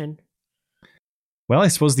the Russian. Well, I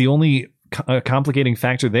suppose the only complicating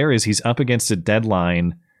factor there is he's up against a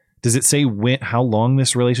deadline. Does it say how long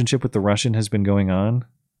this relationship with the Russian has been going on?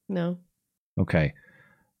 No. Okay.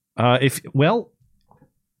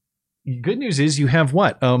 Good news is you have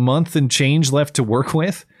a month and change left to work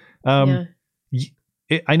with. I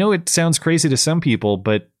know it sounds crazy to some people,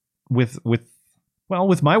 but with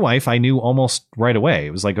my wife, I knew almost right away.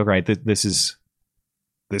 It was like, all right, this is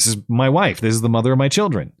this is my wife. This is the mother of my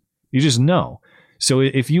children. You just know. So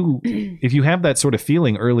if you have that sort of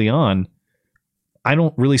feeling early on, I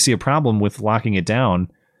don't really see a problem with locking it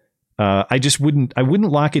down. I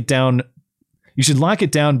wouldn't lock it down. You should lock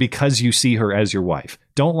it down because you see her as your wife.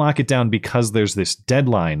 Don't lock it down because there's this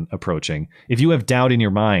deadline approaching. If you have doubt in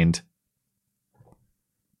your mind,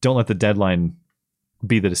 don't let the deadline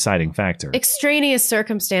be the deciding factor. Extraneous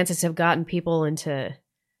circumstances have gotten people into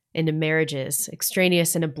marriages.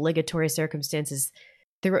 Extraneous and obligatory circumstances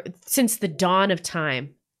since the dawn of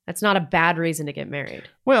time. That's not a bad reason to get married.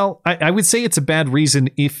 Well, I would say it's a bad reason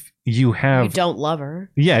if you don't love her.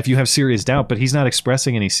 Yeah, if you have serious doubt, but he's not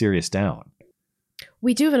expressing any serious doubt.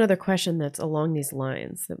 We do have another question that's along these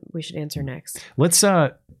lines that we should answer next. Let's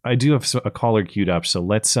I do have a caller queued up, so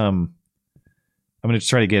let's I'm going to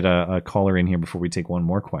try to get a caller in here before we take one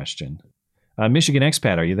more question. Michigan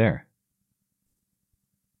Expat, are you there?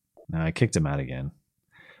 No, I kicked him out again.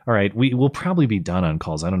 All right, we'll probably be done on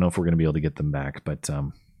calls. I don't know if we're going to be able to get them back, but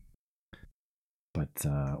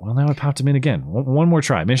well, now I popped him in again. One more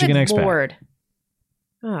try. Michigan Expat. Lord.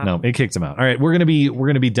 Oh. No, it kicked him out. All right, we're gonna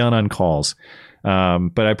be done on calls.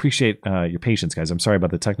 But I appreciate your patience, guys. I'm sorry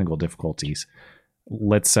about the technical difficulties.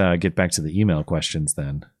 Let's get back to the email questions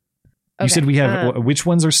then. Okay. You said we have which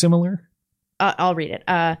ones are similar? I'll read it.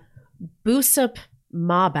 Boosap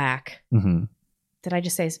Mabak. Mm-hmm. Did I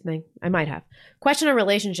just say something? I might have. Question on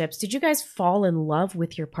relationships. Did you guys fall in love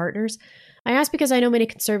with your partners? I ask because I know many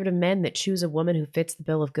conservative men that choose a woman who fits the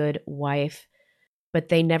bill of good wife, but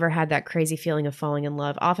they never had that crazy feeling of falling in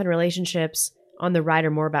love. Often relationships on the right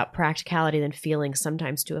are more about practicality than feeling,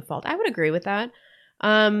 sometimes to a fault. I would agree with that.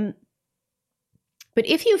 But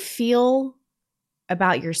if you feel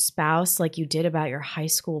about your spouse like you did about your high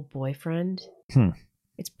school boyfriend,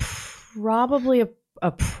 it's probably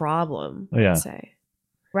a problem, I'd say.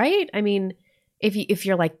 Right? I mean, if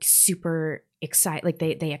you're like super excited, like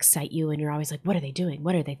they excite you and you're always like, what are they doing?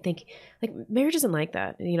 What are they thinking? Like, marriage isn't like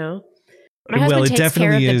that, you know? My husband takes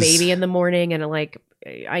care of the baby in the morning, and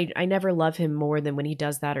I never love him more than when he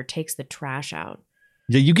does that or takes the trash out.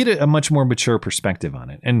 Yeah, you get a much more mature perspective on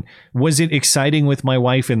it. And was it exciting with my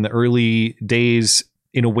wife in the early days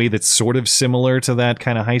in a way that's sort of similar to that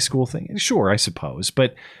kind of high school thing? Sure, I suppose.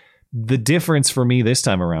 But the difference for me this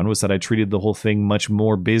time around was that I treated the whole thing much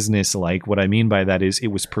more business-like. What I mean by that is it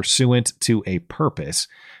was pursuant to a purpose,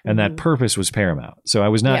 and that purpose was paramount. So I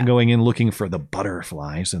was not going in looking for the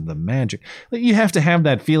butterflies and the magic. You have to have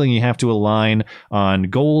that feeling. You have to align on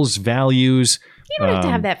goals, values. You don't have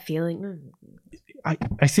to have that feeling.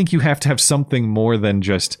 I think you have to have something more than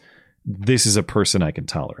just, this is a person I can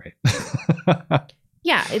tolerate.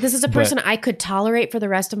 Yeah, this is a person I could tolerate for the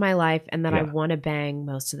rest of my life and that I want to bang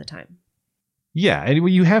most of the time. Yeah, and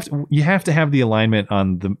you have to have the alignment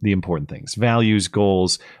on the important things, values,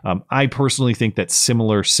 goals. I personally think that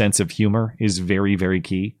similar sense of humor is very, very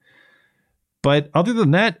key. But other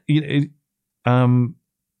than that, the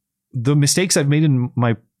mistakes I've made in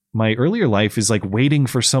my earlier life is like waiting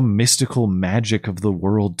for some mystical magic of the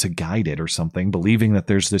world to guide it or something, believing that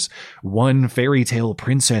there's this one fairy tale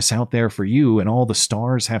princess out there for you and all the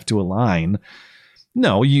stars have to align.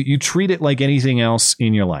 No, you treat it like anything else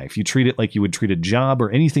in your life. You treat it like you would treat a job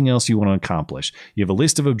or anything else you want to accomplish. You have a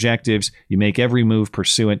list of objectives. You make every move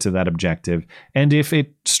pursuant to that objective. And if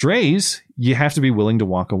it strays, you have to be willing to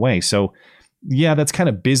walk away. So yeah, that's kind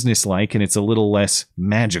of business-like and it's a little less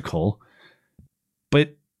magical.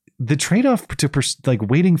 But the trade-off to like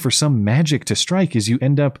waiting for some magic to strike is you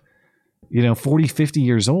end up, 40, 50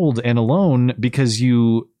 years old and alone because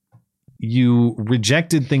you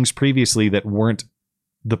rejected things previously that weren't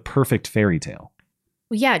the perfect fairy tale.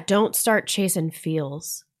 Well, yeah, don't start chasing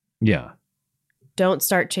feels. Yeah. Don't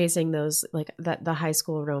start chasing those, like the high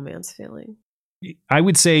school romance feeling. I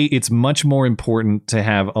would say it's much more important to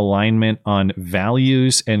have alignment on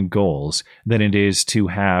values and goals than it is to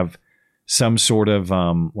have some sort of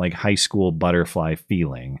like high school butterfly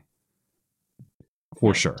feeling.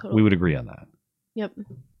 For sure. Totally. We would agree on that. Yep.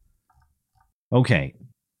 Okay.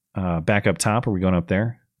 Back up top. Are we going up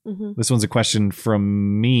there? Mm-hmm. This one's a question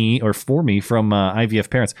from me from IVF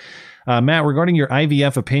parents. Matt, regarding your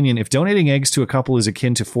IVF opinion, if donating eggs to a couple is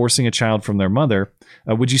akin to forcing a child from their mother,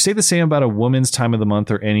 would you say the same about a woman's time of the month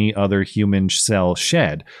or any other human cell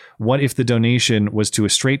shed? What if the donation was to a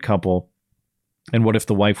straight couple? And what if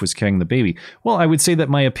the wife was carrying the baby? Well, I would say that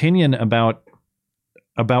my opinion about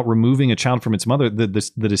removing a child from its mother, the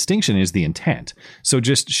distinction is the intent. So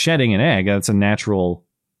just shedding an egg, that's a natural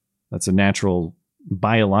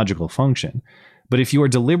biological function. But if you are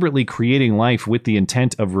deliberately creating life with the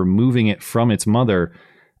intent of removing it from its mother,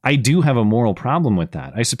 I do have a moral problem with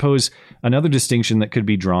that. I suppose another distinction that could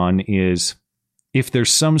be drawn is if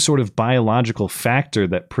there's some sort of biological factor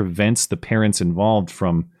that prevents the parents involved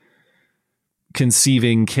from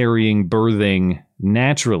conceiving, carrying, birthing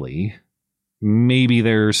naturally, maybe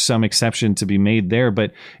there's some exception to be made there.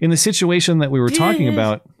 But in the situation that we were talking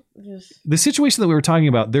about,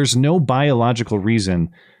 there's no biological reason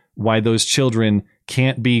why those children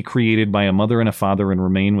can't be created by a mother and a father and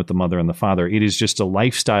remain with the mother and the father. It is just a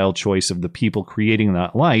lifestyle choice of the people creating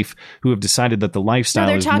that life who have decided that the lifestyle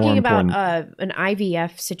is more important. They're talking about an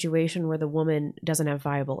IVF situation where the woman doesn't have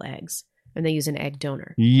viable eggs and they use an egg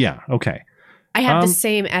donor. Yeah. Okay. I have the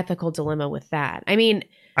same ethical dilemma with that. I mean,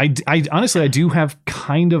 I honestly, I do have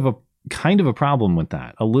kind of a problem with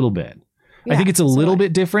that a little bit. Yeah, I think it's a little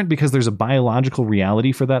bit different because there's a biological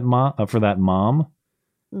reality for that mom.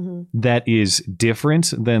 Mm-hmm. That is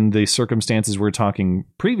different than the circumstances we're talking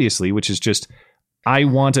previously, which is just, I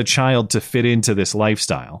want a child to fit into this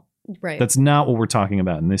lifestyle. Right. That's not what we're talking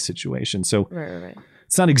about in this situation. So right.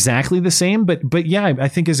 It's not exactly the same, but yeah, I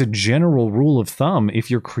think as a general rule of thumb, if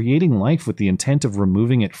you're creating life with the intent of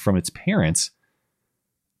removing it from its parents,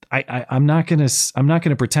 I'm not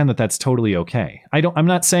gonna pretend that that's totally okay. I'm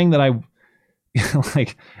not saying that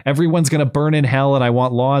like everyone's going to burn in hell and I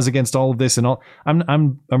want laws against all of this and all.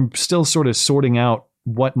 I'm still sort of sorting out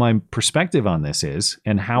what my perspective on this is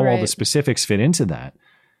and how all the specifics fit into that.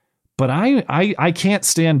 But I can't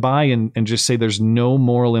stand by and just say there's no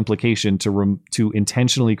moral implication to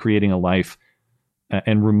intentionally creating a life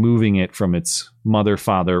and removing it from its mother,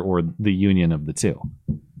 father, or the union of the two.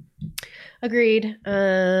 Agreed.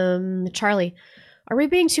 Charlie, are we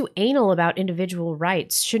being too anal about individual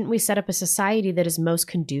rights? Shouldn't we set up a society that is most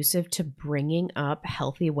conducive to bringing up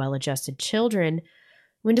healthy, well-adjusted children?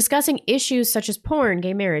 When discussing issues such as porn,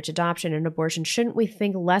 gay marriage, adoption, and abortion, shouldn't we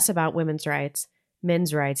think less about women's rights,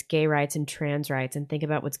 men's rights, gay rights, and trans rights, and think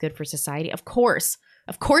about what's good for society? Of course,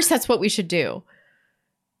 that's what we should do.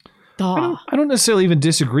 I don't necessarily even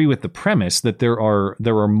disagree with the premise that there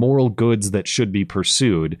are moral goods that should be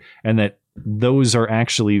pursued, and that those are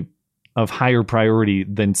actually of higher priority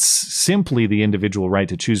than simply the individual right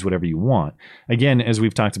to choose whatever you want. Again, as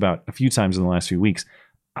we've talked about a few times in the last few weeks,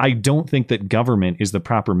 I don't think that government is the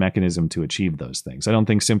proper mechanism to achieve those things. I don't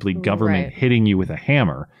think simply government hitting you with a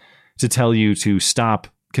hammer to tell you to stop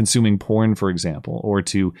consuming porn, for example, or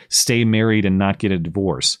to stay married and not get a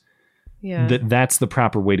divorce. Yeah. That's the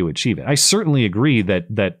proper way to achieve it. I certainly agree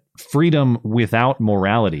that freedom without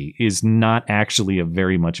morality is not actually of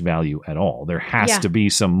very much value at all. There has to be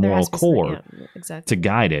some moral core to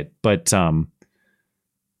guide it. But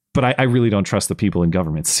I really don't trust the people in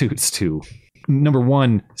government suits to, number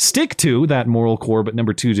one, stick to that moral core, but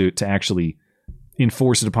number two, to actually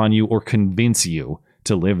enforce it upon you or convince you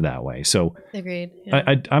to live that way. So agreed.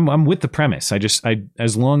 Yeah. I'm with the premise.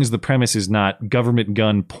 As long as the premise is not government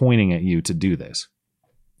gun pointing at you to do this.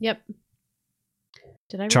 Yep.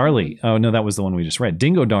 Did I Charlie? Oh no, that was the one we just read.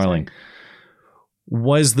 Dingo Darling.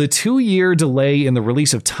 Was the 2-year delay in the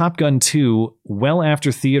release of Top Gun 2 well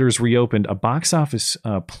after theaters reopened a box office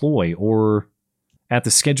ploy or at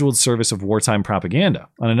the scheduled service of wartime propaganda?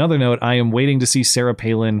 On another note, I am waiting to see Sarah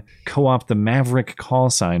Palin co-opt the Maverick call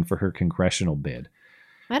sign for her congressional bid.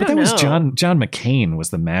 But that was John McCain was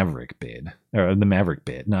the Maverick bid, or the Maverick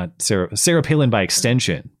bid, not Sarah Palin by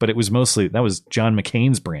extension, but it was mostly, that was John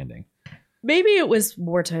McCain's branding. Maybe it was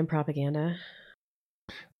wartime propaganda.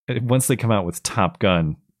 Once they come out with Top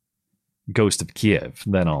Gun, Ghost of Kiev,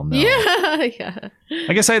 then I'll know. Yeah.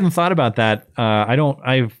 I guess I hadn't thought about that. I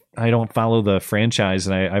don't follow the franchise,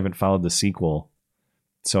 and I haven't followed the sequel,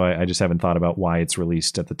 so I just haven't thought about why it's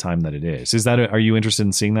released at the time that it is. Are you interested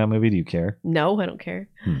in seeing that movie? Do you care? No, I don't care.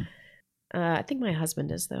 I think my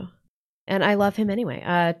husband is, though. And I love him anyway.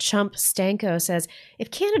 Chump Stanko says,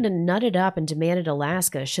 if Canada nutted up and demanded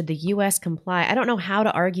Alaska, should the U.S. comply? I don't know how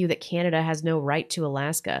to argue that Canada has no right to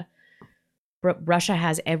Alaska. Russia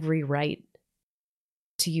has every right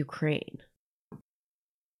to Ukraine.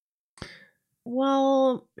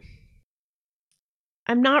 Well,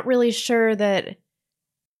 I'm not really sure that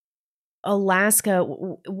Alaska.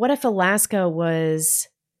 What if Alaska was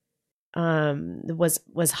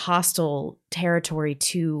hostile territory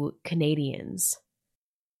to Canadians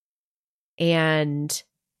and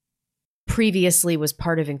previously was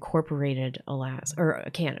part of incorporated Alaska or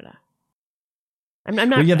Canada? I'm not.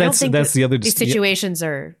 Well, yeah, that's the other. These situations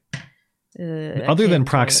are. Other than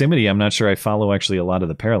proximity, I'm not sure I follow actually a lot of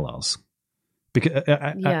the parallels. Because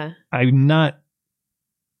I'm not.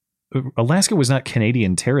 Alaska was not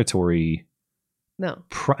Canadian territory. No.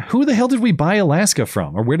 Who the hell did we buy Alaska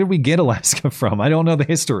from, or where did we get Alaska from? I don't know the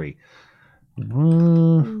history.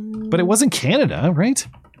 But it wasn't Canada, right?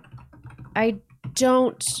 I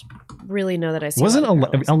don't really know that I see. Wasn't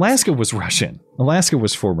Alaska was Russian. Alaska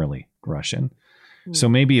was formerly Russian. So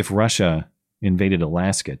maybe if Russia invaded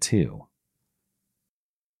Alaska too,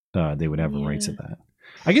 they would have rights of that.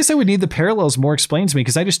 I guess I would need the parallels more explained to me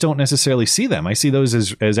because I just don't necessarily see them. I see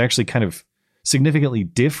those as actually kind of significantly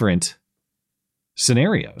different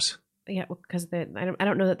scenarios. Yeah, because I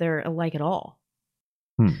don't know that they're alike at all.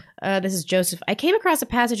 This is Joseph. I came across a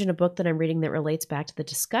passage in a book that I'm reading that relates back to the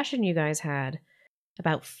discussion you guys had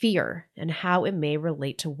about fear and how it may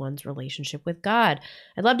relate to one's relationship with God.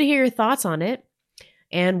 I'd love to hear your thoughts on it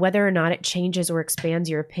and whether or not it changes or expands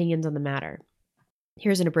your opinions on the matter.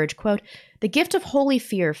 Here's an abridged quote. The gift of holy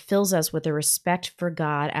fear fills us with a respect for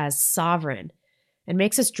God as sovereign and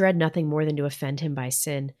makes us dread nothing more than to offend him by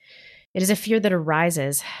sin. It is a fear that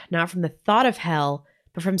arises not from the thought of hell,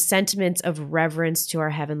 but from sentiments of reverence to our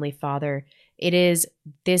Heavenly Father. It is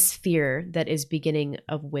this fear that is the beginning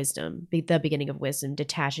of wisdom,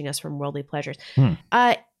 detaching us from worldly pleasures.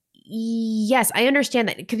 Yes, I understand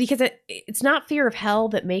that because it's not fear of hell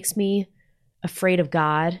that makes me afraid of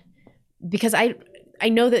God, because I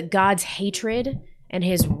know that God's hatred and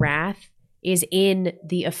his wrath is in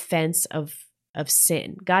the offense of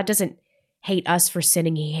sin. God doesn't hate us for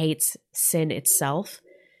sinning. He hates sin itself.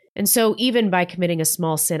 And so even by committing a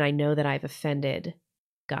small sin, I know that I've offended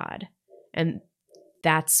God. And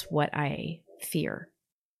that's what I fear.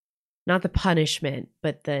 Not the punishment,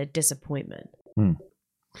 but the disappointment.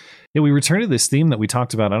 Yeah, we return to this theme that we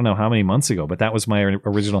talked about, I don't know how many months ago, but that was my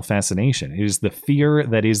original fascination. It is the fear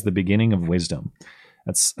that is the beginning of wisdom.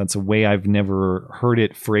 That's a way I've never heard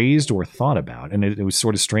it phrased or thought about. And it was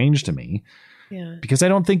sort of strange to me. Yeah. Because I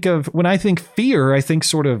don't think when I think fear, I think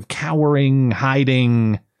sort of cowering,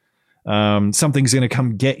 hiding, something's going to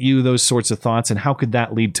come get you, those sorts of thoughts. And how could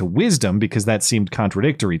that lead to wisdom? Because that seemed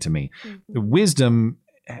contradictory to me. Wisdom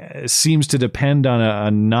seems to depend on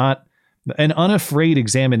an unafraid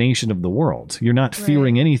examination of the world. You're not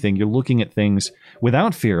fearing anything. You're looking at things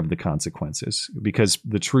without fear of the consequences because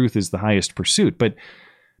the truth is the highest pursuit. But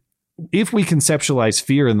if we conceptualize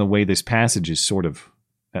fear in the way this passage is sort of,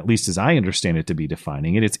 at least as I understand it to be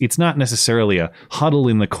defining it, it's not necessarily a huddle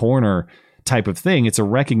in the corner type of thing. It's a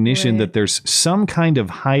recognition that there's some kind of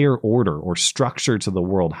higher order or structure to the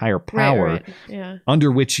world, higher power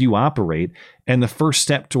under which you operate. And the first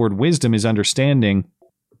step toward wisdom is understanding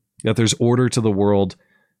that there's order to the world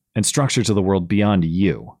and structure to the world beyond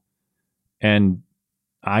you. And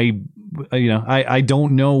I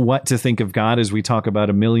don't know what to think of God, as we talk about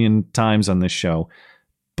a million times on this show,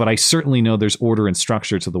 but I certainly know there's order and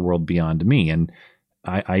structure to the world beyond me. And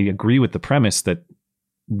I agree with the premise that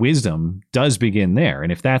wisdom does begin there.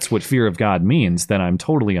 And if that's what fear of God means, then I'm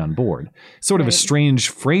totally on board. Sort of a strange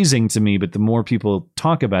phrasing to me, but the more people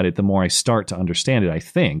talk about it, the more I start to understand it, I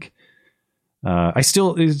think.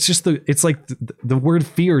 It's like the word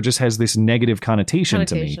fear just has this negative connotation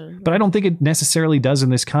to me, but I don't think it necessarily does in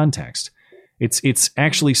this context. It's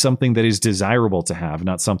actually something that is desirable to have,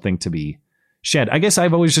 not something to be shed. I guess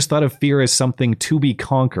I've always just thought of fear as something to be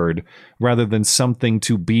conquered rather than something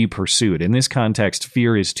to be pursued. In this context,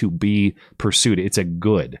 fear is to be pursued. It's a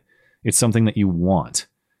good. It's something that you want.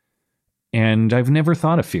 And I've never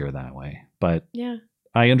thought of fear that way, but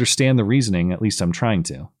I understand the reasoning. At least I'm trying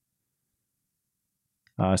to.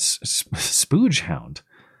 Spooge Hound.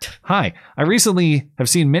 Hi. I recently have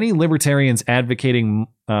seen many libertarians advocating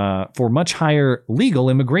for much higher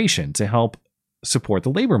legal immigration to help support the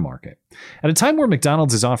labor market. At a time where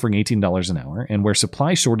McDonald's is offering $18 an hour and where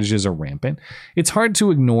supply shortages are rampant, it's hard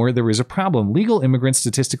to ignore there is a problem. Legal immigrants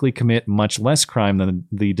statistically commit much less crime than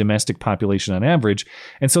the domestic population on average,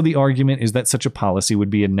 and so the argument is that such a policy would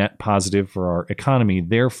be a net positive for our economy,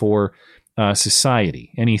 therefore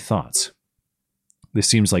society. Any thoughts? This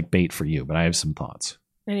seems like bait for you, but I have some thoughts.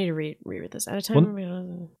 I need to reread this. At a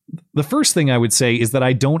time the first thing I would say is that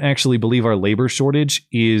I don't actually believe our labor shortage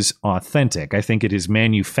is authentic. I think it is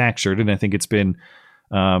manufactured, and I think it's been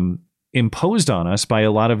imposed on us by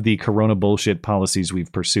a lot of the corona bullshit policies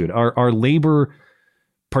we've pursued. Our labor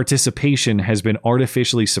participation has been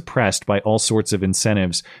artificially suppressed by all sorts of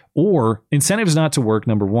incentives, or incentives not to work,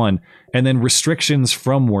 number one, and then restrictions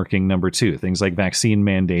from working, number two. Things like vaccine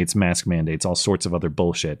mandates, mask mandates, all sorts of other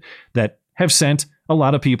bullshit that have sent a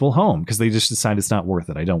lot of people home because they just decide it's not worth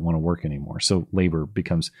it. I don't want to work anymore. So labor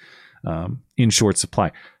becomes in short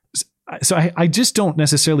supply. So I just don't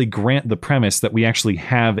necessarily grant the premise that we actually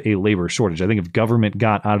have a labor shortage. I think if government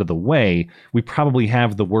got out of the way, we probably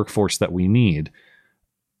have the workforce that we need.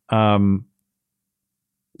 So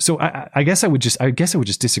I guess I would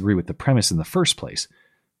just disagree with the premise in the first place.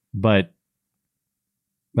 But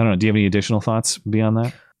I don't know. Do you have any additional thoughts beyond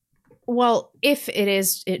that? Well, if it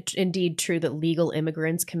is indeed true that legal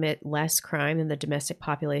immigrants commit less crime than the domestic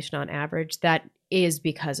population on average, that is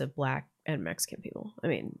because of Black and Mexican people. I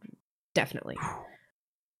mean, definitely.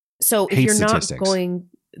 So if you're not going,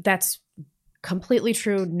 that's completely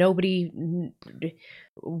true. Nobody,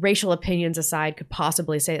 racial opinions aside, could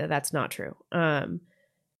possibly say that that's not true.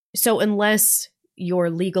 So unless your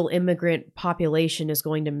legal immigrant population is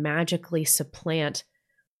going to magically supplant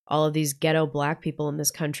all of these ghetto Black people in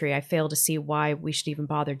this country, I fail to see why we should even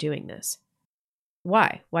bother doing this.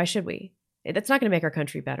 Why? Why should we? That's not going to make our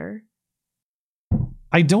country better.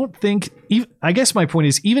 I don't think, I guess my point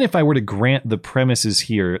is, even if I were to grant the premises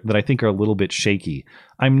here that I think are a little bit shaky,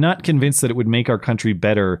 I'm not convinced that it would make our country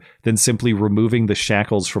better than simply removing the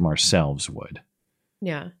shackles from ourselves would.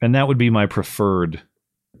 Yeah. And that would be my preferred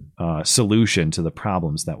solution to the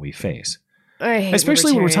problems that we face.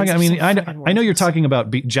 Especially when we're talking, I mean, I know you're talking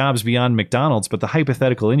about jobs beyond McDonald's, but the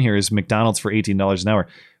hypothetical in here is McDonald's for $18 an hour.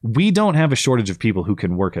 We don't have a shortage of people who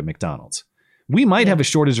can work at McDonald's. We might have a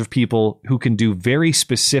shortage of people who can do very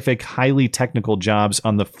specific, highly technical jobs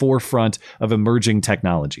on the forefront of emerging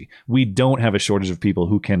technology. We don't have a shortage of people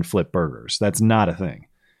who can flip burgers. That's not a thing.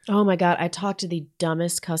 Oh my God. I talked to the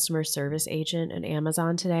dumbest customer service agent at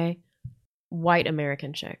Amazon today. White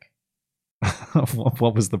American chick.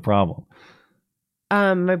 What was the problem?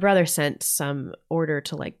 My brother sent some order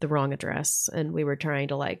to like the wrong address, and we were trying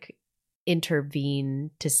to like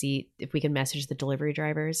intervene to see if we can message the delivery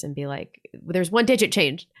drivers and be like, there's one digit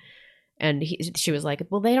changed. And she was like,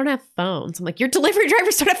 well, they don't have phones. I'm like, your delivery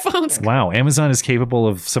drivers don't have phones. Wow. Amazon is capable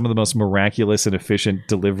of some of the most miraculous and efficient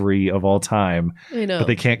delivery of all time. I know. But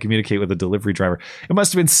they can't communicate with a delivery driver. It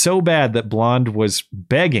must have been so bad that Blonde was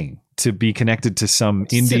begging to be connected to some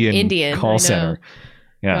Indian call center.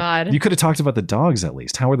 Yeah. God. You could have talked about the dogs at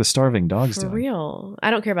least. How are the starving dogs doing? For real.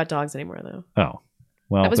 I don't care about dogs anymore, though. Oh.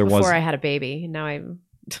 Well, that was before I had a baby. Now I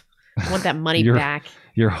want that money back.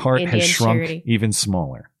 Your heart Indian has shrunk charity. even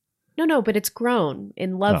smaller. No, but it's grown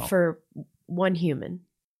in love for one human.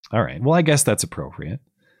 All right. Well, I guess that's appropriate.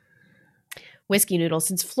 Whiskey Noodle,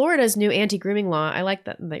 since Florida's new anti-grooming law, I like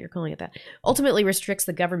that you're calling it that, ultimately restricts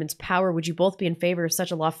the government's power, would you both be in favor of such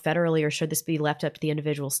a law federally, or should this be left up to the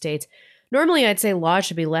individual states? Normally, I'd say laws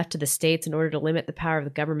should be left to the states in order to limit the power of the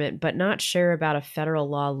government, but not sure about a federal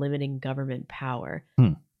law limiting government power.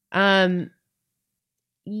 Yeah,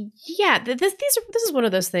 this is one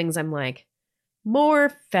of those things I'm like,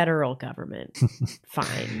 more federal government.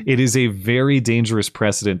 Fine. It is a very dangerous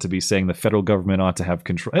precedent to be saying the federal government ought to have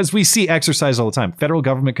control. As we see exercise all the time, federal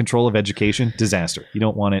government control of education, disaster. You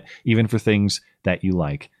don't want it, even for things that you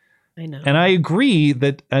like. I know. And I agree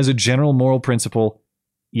that as a general moral principle,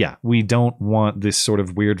 yeah, we don't want this sort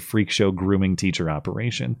of weird freak show grooming teacher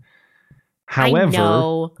operation.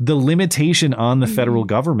 However, the limitation on the federal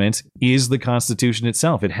government is the Constitution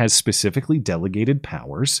itself. It has specifically delegated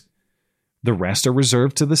powers. The rest are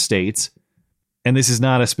reserved to the states. And this is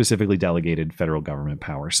not a specifically delegated federal government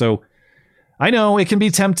power. So I know it can be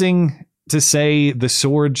tempting to say the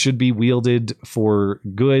sword should be wielded for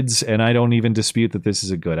goods. And I don't even dispute that this is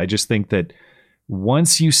a good. I just think that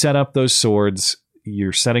once you set up those swords,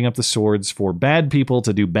 you're setting up the swords for bad people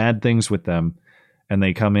to do bad things with them. And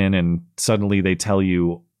they come in and suddenly they tell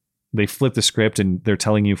you, they flip the script and they're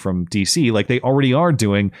telling you from DC, like they already are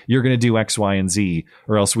doing, you're going to do X, Y, and Z,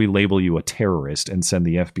 or else we label you a terrorist and send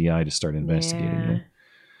the FBI to start investigating you.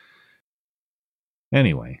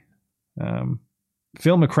 Anyway,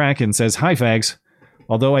 Phil McCracken says, hi, fags.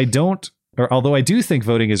 Although I do think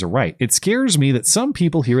voting is a right, it scares me that some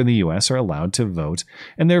people here in the U.S. are allowed to vote,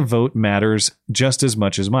 and their vote matters just as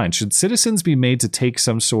much as mine. Should citizens be made to take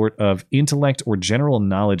some sort of intellect or general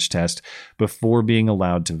knowledge test before being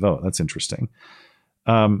allowed to vote? That's interesting.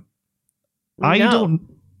 I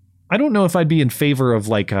don't know if I'd be in favor of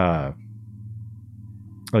I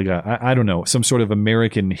don't know, some sort of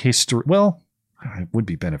American history. Well, it would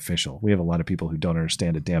be beneficial. We have a lot of people who don't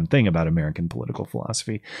understand a damn thing about American political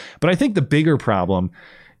philosophy. But I think the bigger problem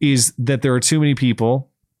is that there are too many people,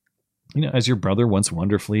 you know, as your brother once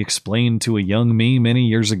wonderfully explained to a young me many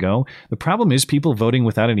years ago, the problem is people voting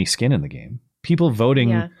without any skin in the game. People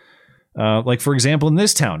voting, like, for example, in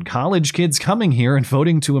this town, college kids coming here and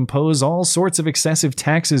voting to impose all sorts of excessive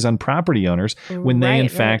taxes on property owners when they, in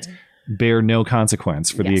fact, bear no consequence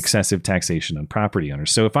for the excessive taxation on property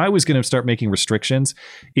owners. So if I was going to start making restrictions,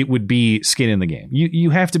 it would be skin in the game. You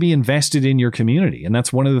have to be invested in your community. And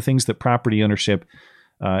that's one of the things that property ownership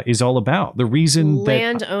is all about. The reason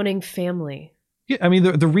land owning family. Yeah, I mean,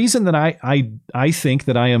 the reason that I think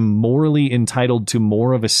that I am morally entitled to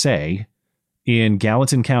more of a say in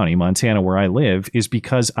Gallatin County, Montana, where I live, is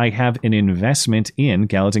because I have an investment in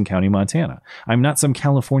Gallatin County, Montana. I'm not some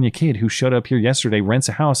California kid who showed up here yesterday, rents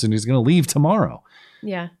a house, and is going to leave tomorrow.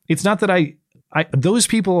 Yeah. It's not that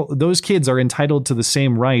those kids are entitled to the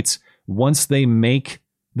same rights once they make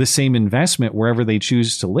the same investment wherever they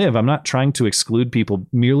choose to live. I'm not trying to exclude people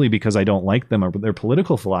merely because I don't like them or their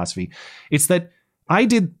political philosophy. It's that I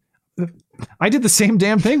did the same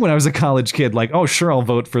damn thing when I was a college kid. Like, oh, sure, I'll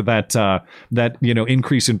vote for that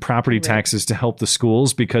increase in property taxes to help the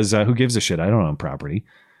schools because who gives a shit? I don't own property.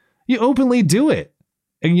 You openly do it,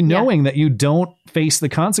 and knowing that you don't face the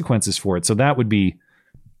consequences for it. So that would be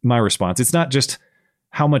my response. It's not just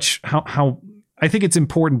how I think it's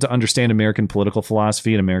important to understand American political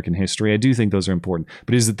philosophy and American history. I do think those are important.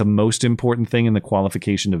 But is it the most important thing in the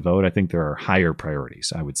qualification to vote? I think there are higher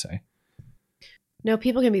priorities, I would say. No,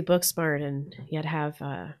 people can be book smart and yet have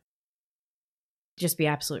just be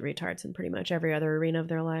absolute retards in pretty much every other arena of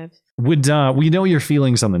their lives. We know your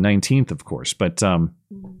feelings on the 19th, of course, but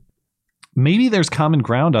maybe there's common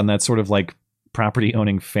ground on that sort of like property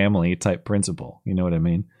owning family type principle. You know what I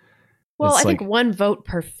mean? Well, I think one vote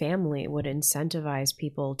per family would incentivize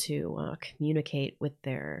people to communicate with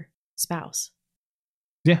their spouse.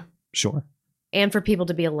 Yeah, sure. And for people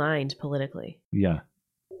to be aligned politically. Yeah.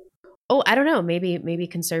 Oh, I don't know. Maybe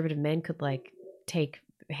conservative men could like take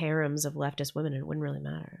harems of leftist women and it wouldn't really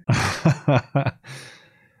matter.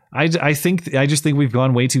 I just think we've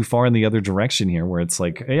gone way too far in the other direction here, where it's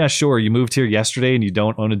like, yeah, sure, you moved here yesterday and you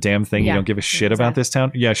don't own a damn thing. You don't give a shit about this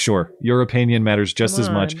town. Yeah, sure. Your opinion matters just as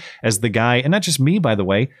much as the guy. And not just me, by the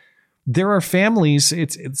way. There are families.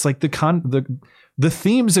 It's like the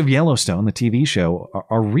themes of Yellowstone, the TV show,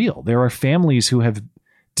 are real. There are families who have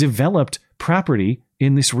developed property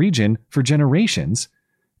in this region for generations.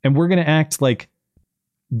 And we're going to act like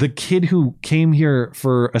the kid who came here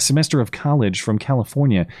for a semester of college from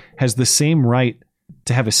California has the same right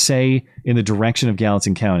to have a say in the direction of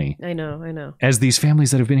Gallatin County. I know. As these families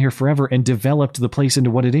that have been here forever and developed the place into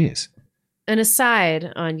what it is. An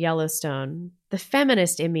aside on Yellowstone, the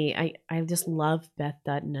feminist in me, I just love Beth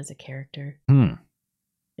Dutton as a character.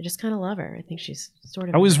 I just kind of love her. I think she's sort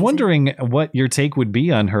of. I was wondering what your take would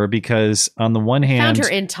be on her, because on the one hand, I found her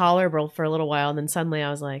intolerable for a little while, and then suddenly I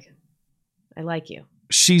was like, I like you.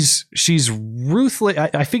 She's ruthless.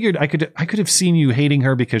 I figured I could have seen you hating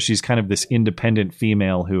her because she's kind of this independent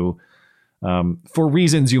female who, for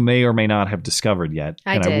reasons you may or may not have discovered yet,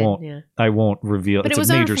 I won't reveal. But it's it was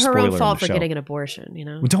a major her own spoiler fault in the for show. getting an abortion. You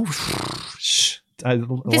know, don't. A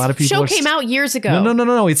lot of people. This show came out years ago.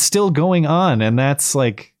 No. It's still going on, and that's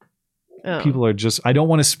like. People are just. I don't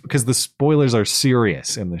want to, because the spoilers are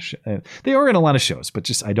serious in the show. They are in a lot of shows, but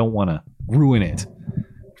just I don't want to ruin it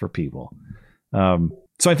for people.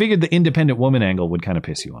 So I figured the independent woman angle would kind of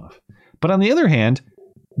piss you off. But on the other hand,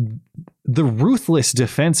 the ruthless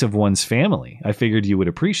defense of one's family, I figured you would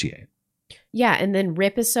appreciate. Yeah, and then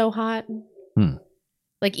Rip is so hot.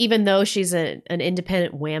 Like, even though she's an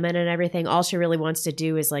independent woman and everything, all she really wants to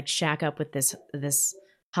do is like shack up with this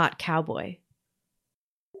hot cowboy.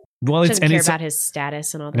 Well, she doesn't care about his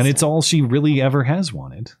status and all this. And it's all she really ever has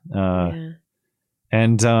wanted.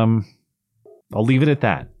 And I'll leave it at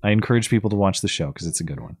that. I encourage people to watch the show because it's a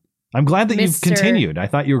good one. I'm glad that you've continued. I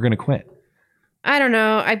thought you were going to quit. I don't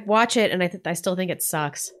know. I watch it and I still think it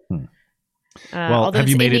sucks. Well, although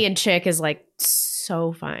this Indian chick is like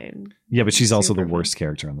so fine. Yeah, but she's also the worst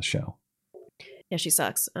character on the show. Yeah, she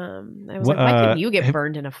sucks. I was like, why couldn't you get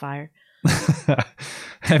burned in a fire?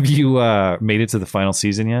 Have you made it to the final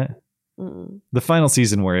season yet? The final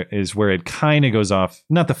season where it kind of goes off.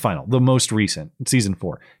 Not the final, the most recent, season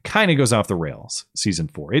 4, kind of goes off the rails. Season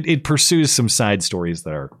 4, it pursues some side stories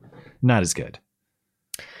that are not as good.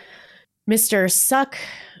 Mr. Suck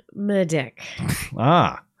My Dick.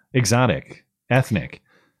 Exotic, ethnic.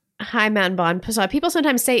 Hi, Mountain Bond. So people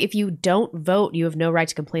sometimes say if you don't vote, you have no right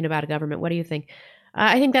to complain about a government. What do you think?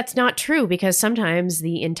 I think that's not true, because sometimes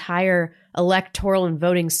the entire electoral and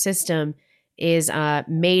voting system is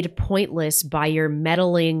made pointless by your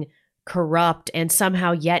meddling, corrupt, and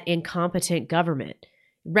somehow yet incompetent government. It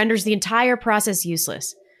renders the entire process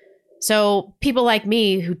useless. So people like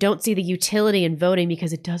me who don't see the utility in voting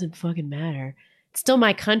because it doesn't fucking matter. It's still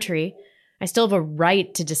my country. I still have a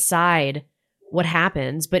right to decide what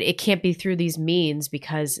happens, but it can't be through these means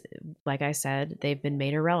because, like I said, they've been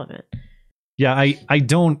made irrelevant. Yeah,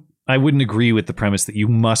 I wouldn't agree with the premise that you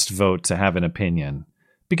must vote to have an opinion,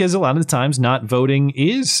 because a lot of the times not voting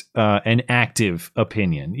is an active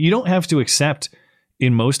opinion. You don't have to accept,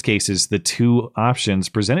 in most cases, the two options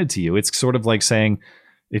presented to you. It's sort of like saying,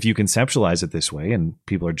 if you conceptualize it this way and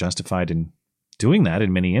people are justified in doing that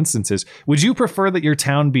in many instances. Would you prefer that your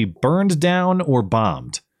town be burned down or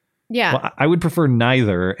bombed? Yeah. Well, I would prefer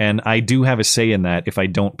neither, and I do have a say in that if I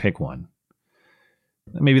don't pick one.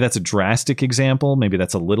 Maybe that's a drastic example. Maybe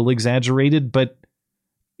that's a little exaggerated, but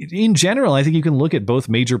in general, I think you can look at both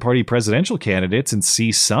major party presidential candidates and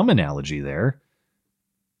see some analogy there.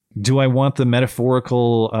 Do I want the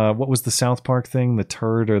metaphorical, what was the South Park thing? The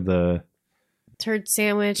turd or the... Turd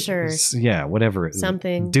sandwich or... Yeah, whatever.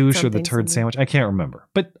 Something. Douche something, or the turd something. sandwich. I can't remember.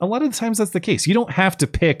 But a lot of the times that's the case. You don't have to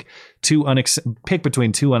pick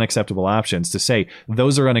between two unacceptable options to say,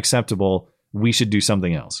 those are unacceptable, we should do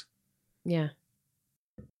something else. Yeah.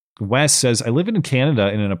 Wes says, I live in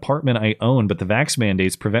Canada in an apartment I own, but the vax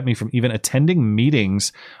mandates prevent me from even attending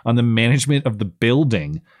meetings on the management of the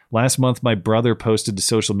building. Last month, my brother posted to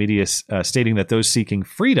social media stating that those seeking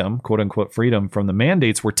freedom, quote unquote freedom, from the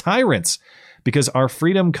mandates were tyrants because our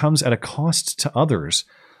freedom comes at a cost to others,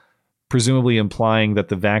 presumably implying that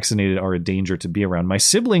the vaccinated are a danger to be around. My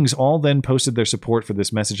siblings all then posted their support for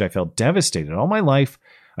this message. I felt devastated. All my life,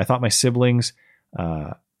 I thought my siblings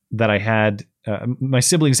my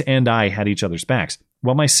siblings and I had each other's backs.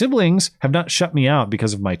 While my siblings have not shut me out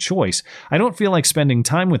because of my choice, I don't feel like spending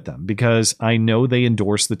time with them because I know they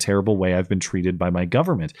endorse the terrible way I've been treated by my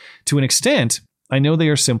government. To an extent, I know they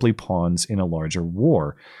are simply pawns in a larger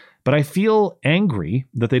war. But I feel angry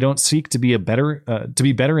that they don't seek to be better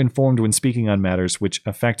informed when speaking on matters which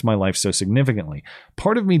affect my life so significantly.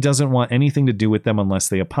 Part of me doesn't want anything to do with them unless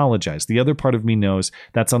they apologize. The other part of me knows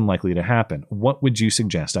that's unlikely to happen. What would you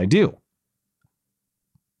suggest I do?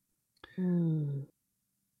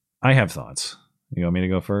 I have thoughts. You want me to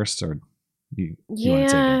go first, or you want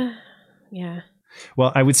to take it? Yeah.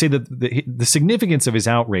 Well, I would say that the significance of his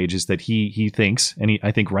outrage is that he thinks, and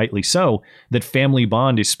I think rightly so, that family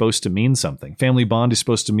bond is supposed to mean something. Family bond is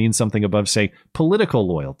supposed to mean something above, say, political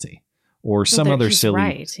loyalty or some other silly.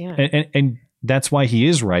 Right, yeah. And that's why he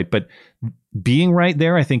is right. But being right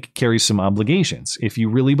there, I think, carries some obligations. If you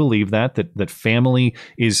really believe that family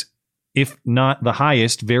is, if not the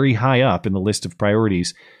highest, very high up in the list of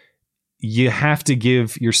priorities, you have to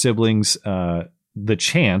give your siblings the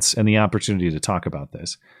chance and the opportunity to talk about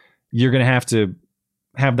this. You're going to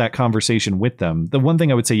have that conversation with them. The one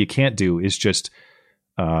thing I would say you can't do is just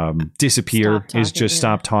disappear,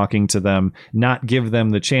 stop talking to them, not give them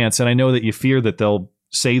the chance. And I know that you fear that they'll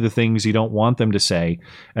say the things you don't want them to say,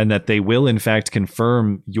 and that they will in fact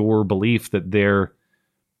confirm your belief that their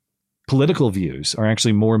political views are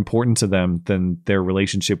actually more important to them than their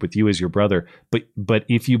relationship with you as your brother. But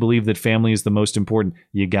if you believe that family is the most important,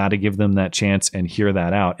 you got to give them that chance and hear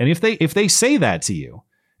that out. And if they say that to you,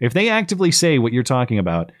 if they actively say what you're talking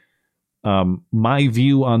about, my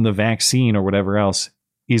view on the vaccine or whatever else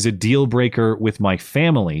is a deal breaker with my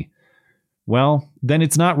family, well, then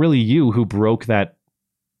it's not really you who broke that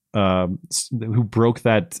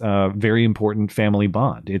very important family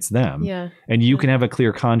bond. It's them. Yeah. And you can have a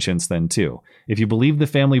clear conscience then too. If you believe the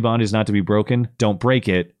family bond is not to be broken, don't break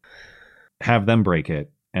it. Have them break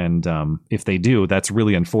it. And if they do, that's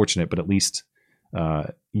really unfortunate, but at least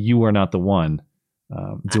you are not the one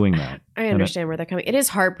doing that. I understand where they're coming. It is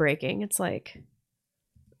heartbreaking. It's like,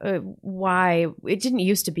 why? It didn't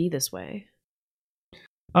used to be this way.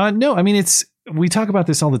 No, I mean, we talk about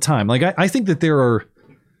this all the time. Like, I think that there are,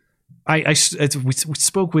 we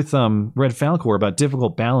spoke with Red Falcor about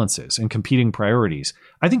difficult balances and competing priorities.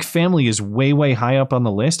 I think family is way, way high up on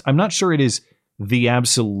the list. I'm not sure it is the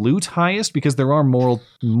absolute highest, because there are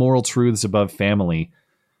moral truths above family.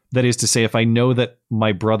 That is to say, if I know that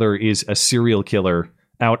my brother is a serial killer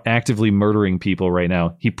out actively murdering people right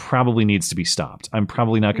now, he probably needs to be stopped. I'm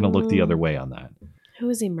probably not going to look the other way on that. Who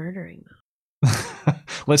is he murdering, though?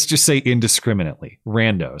 Let's just say indiscriminately.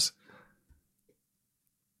 Randos.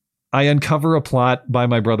 I uncover a plot by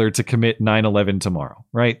my brother to commit 9/11 tomorrow,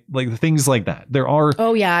 right? Like things like that. There are.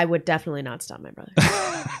 Oh yeah, I would definitely not stop my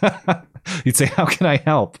brother. You'd say, "How can I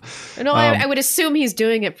help?" No, I would assume he's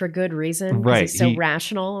doing it for good reason. Right? He's so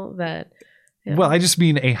rational that. You know. Well, I just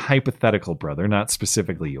mean a hypothetical brother, not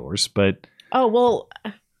specifically yours, but. Oh well.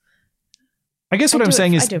 I guess what I'm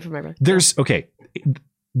saying is, I do it for my brother. There's okay.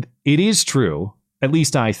 It is true, at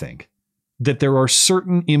least I think, that there are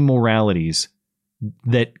certain immoralities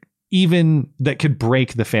that could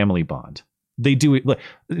break the family bond. They do it. Look,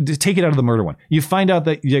 take it out of the murder one. You find out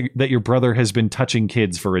that your brother has been touching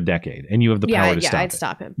kids for a decade, and you have the power to stop it. Yeah, I'd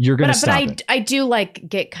stop him. You're going to stop it. I do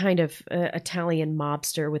get kind of Italian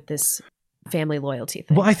mobster with this family loyalty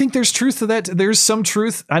thing. Well, I think there's truth to that. There's some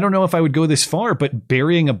truth. I don't know if I would go this far, but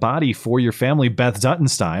burying a body for your family, Beth Dutton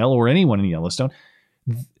style, or anyone in Yellowstone,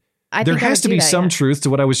 there has to be some truth to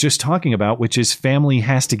what I was just talking about, which is family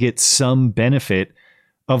has to get some benefit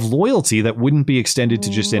of loyalty that wouldn't be extended to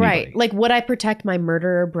just anybody. Right. Like, would I protect my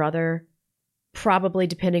murderer brother? Probably,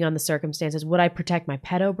 depending on the circumstances. Would I protect my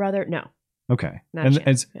pedo brother? No. Okay.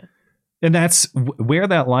 And that's where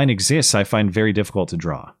that line exists. I find very difficult to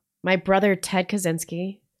draw. My brother, Ted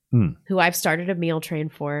Kaczynski, who I've started a meal train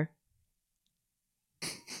for.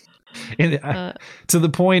 And, to the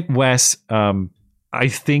point, Wes, I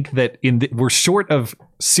think that we're short of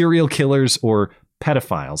serial killers or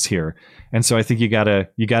pedophiles here. And so I think you gotta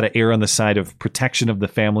err on the side of protection of the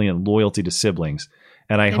family and loyalty to siblings.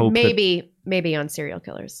 And I hope maybe on serial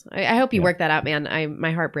killers. I hope you work that out, man.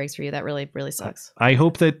 My heart breaks for you. That really, really sucks. I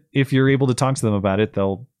hope that if you're able to talk to them about it,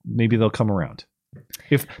 they'll come around.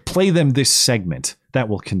 Play them this segment, that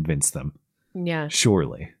will convince them. Yeah.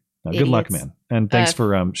 Surely. Good luck, man. And thanks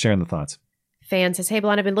for sharing the thoughts. Fan says, hey,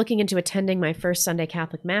 Blonde, I've been looking into attending my first Sunday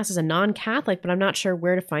Catholic Mass as a non-Catholic, but I'm not sure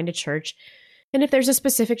where to find a church. And if there's a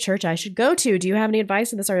specific church I should go to. Do you have any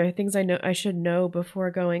advice on this? Are there things I should know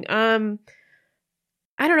before going? I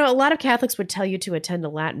don't know. A lot of Catholics would tell you to attend a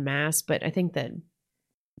Latin Mass, but I think that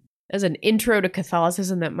as an intro to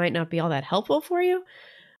Catholicism, that might not be all that helpful for you.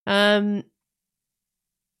 Finding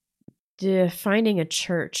a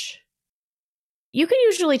church. You can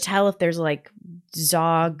usually tell if there's like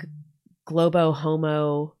Zog, Globo,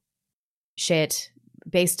 Homo shit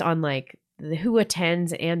based on like who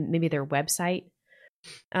attends and maybe their website.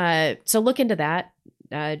 So look into that.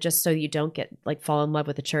 Just so you don't get like fall in love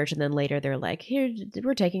with the church and then later they're like, here,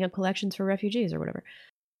 we're taking up collections for refugees or whatever.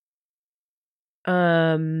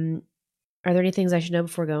 Are there any things I should know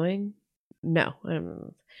before going? No.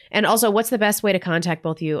 And also, what's the best way to contact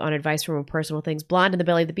both of you on advice from personal things?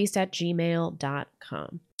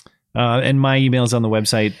 blondeinthebellyofthebeast@gmail.com. And my email is on the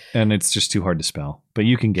website, and it's just too hard to spell, but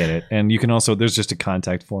you can get it. And you can also, there's just a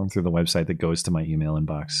contact form through the website that goes to my email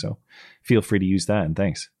inbox. So feel free to use that, and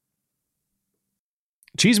thanks.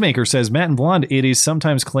 Cheesemaker says, Matt and Blonde, it is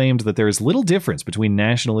sometimes claimed that there is little difference between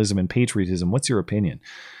nationalism and patriotism. What's your opinion?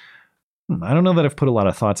 I don't know that I've put a lot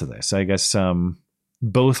of thought to this. I guess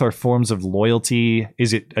both are forms of loyalty.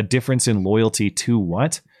 Is it a difference in loyalty to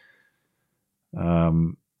what?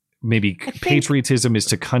 Maybe patriotism is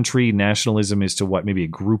to country, nationalism is to what? Maybe a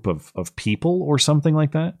group of people or something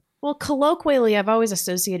like that? Well, colloquially, I've always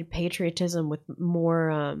associated patriotism with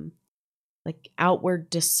more like outward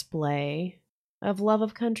display of love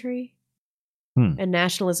of country. And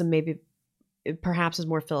nationalism maybe perhaps is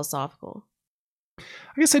more philosophical.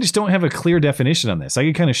 I guess I just don't have a clear definition on this. I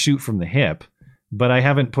could kind of shoot from the hip, but I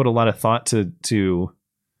haven't put a lot of thought to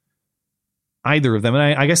either of them.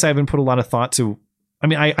 And I guess I haven't put a lot of thought to,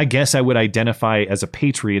 I guess I would identify as a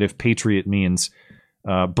patriot if patriot means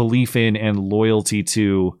belief in and loyalty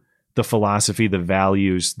to the philosophy, the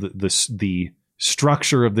values, the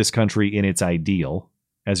structure of this country in its ideal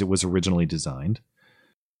as it was originally designed.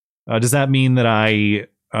 Does that mean that I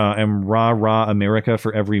am rah America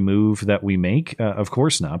for every move that we make? Of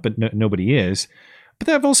course not, but nobody is. But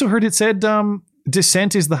I've also heard it said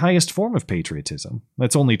dissent is the highest form of patriotism.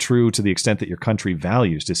 That's only true to the extent that your country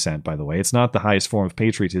values dissent, by the way. It's not the highest form of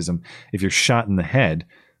patriotism if you're shot in the head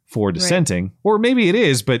for dissenting. Right. Or maybe it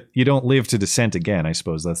is, but you don't live to dissent again. I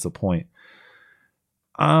suppose that's the point.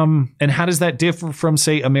 And how does that differ from,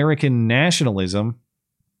 say, American nationalism?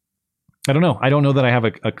 I don't know. I don't know that I have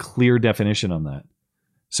a clear definition on that.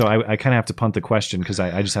 So I kind of have to punt the question because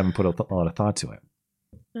I just haven't put a lot of thought to it.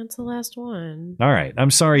 That's the last one. All right.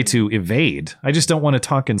 I'm sorry to evade. I just don't want to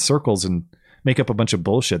talk in circles and make up a bunch of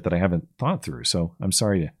bullshit that I haven't thought through. So I'm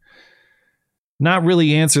sorry to not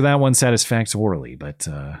really answer that one satisfactorily, but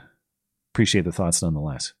appreciate the thoughts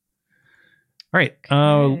nonetheless. All right.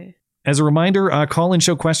 Okay. As a reminder, call-in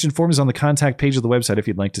show question form is on the contact page of the website if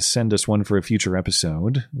you'd like to send us one for a future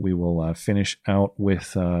episode. We will finish out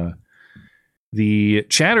with the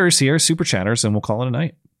chatters here, super chatters, and we'll call it a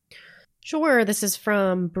night. Sure. This is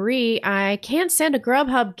from Bree. I can't send a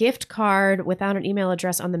Grubhub gift card without an email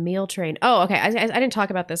address on the meal train. Oh, okay. I didn't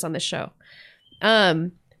talk about this on this show.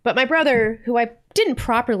 But my brother, who I didn't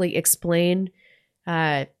properly explain,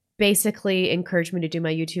 basically encouraged me to do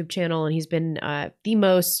my YouTube channel, and he's been the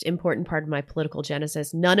most important part of my political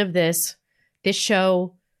genesis. None of this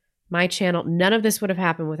show, my channel, none of this would have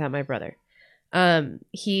happened without my brother.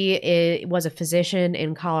 He was a physician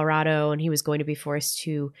in Colorado, and he was going to be forced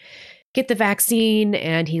to get the vaccine,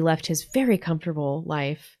 and he left his very comfortable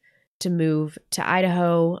life to move to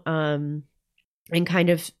Idaho and kind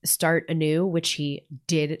of start anew, which he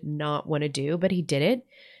did not want to do, but he did it.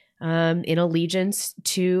 in allegiance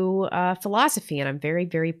to philosophy. And I'm very,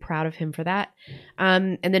 very proud of him for that.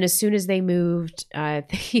 And then as soon as they moved,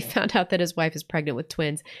 he found out that his wife is pregnant with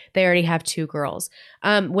twins. They already have 2 girls.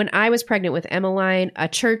 When I was pregnant with Emmeline, a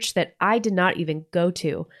church that I did not even go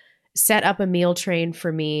to set up a meal train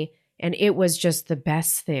for me. And it was just the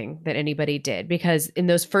best thing that anybody did, because in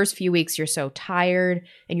those first few weeks, you're so tired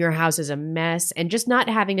and your house is a mess, and just not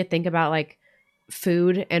having to think about like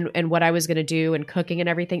food and what I was going to do and cooking and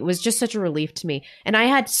everything. It was just such a relief to me. And I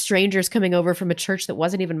had strangers coming over from a church that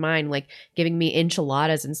wasn't even mine, like giving me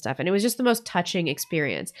enchiladas and stuff. And it was just the most touching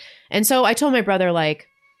experience. And so I told my brother, like,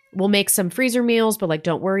 we'll make some freezer meals, but like,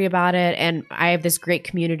 don't worry about it. And I have this great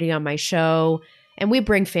community on my show, and we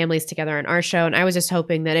bring families together on our show. And I was just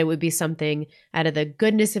hoping that it would be something out of the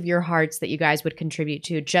goodness of your hearts that you guys would contribute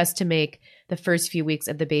to, just to make the first few weeks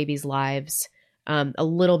of the baby's lives a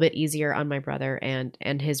little bit easier on my brother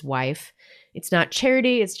and his wife. It's not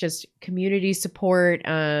charity. It's just community support.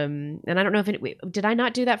 And I don't know if did I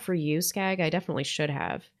not do that for you, Skag? I definitely should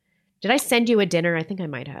have. Did I send you a dinner? I think I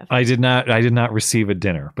might have. I did not receive a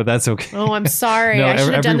dinner, but that's okay. Oh, I'm sorry. No, I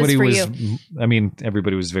should have done this for you. I mean,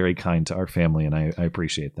 everybody was very kind to our family, and I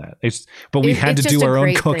appreciate that. But we had to do our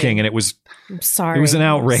own cooking, and it was. I'm sorry. It was an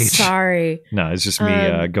outrage. Sorry. No, it's just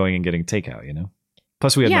me going and getting takeout.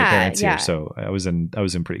 Plus, we had my parents here, so I was in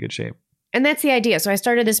pretty good shape. And that's the idea. So I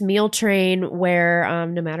started this meal train where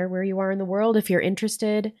no matter where you are in the world, if you're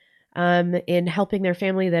interested in helping their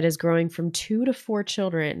family that is growing from 2 to 4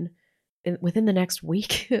 children within the next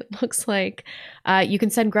week, it looks like, you can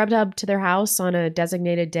send Grubhub to their house on a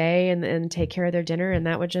designated day and take care of their dinner. And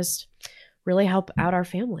that would just really help out our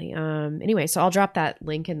family. Anyway, so I'll drop that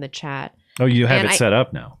link in the chat. Oh, you have it set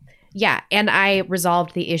up now. Yeah. And I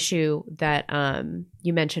resolved the issue that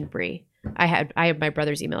you mentioned, Bree. I have my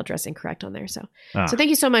brother's email address incorrect on there. So thank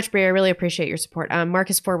you so much, Bree. I really appreciate your support.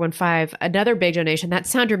 Marcus415, another big donation. That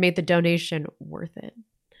sounder made the donation worth it.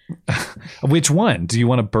 Which one? Do you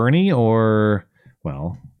want a Bernie or,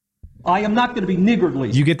 well, I am not going to be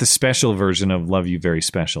niggardly. You get the special version of Love You Very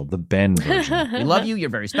Special, the Ben version. We love you. You're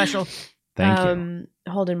very special. Thank you.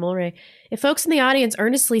 Holden Mulray. If folks in the audience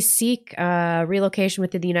earnestly seek relocation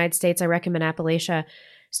within the United States, I recommend Appalachia.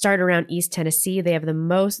 Start around East Tennessee. They have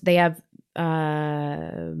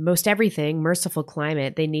most everything, merciful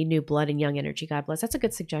climate. They need new blood and young energy. God bless. That's a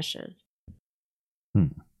good suggestion.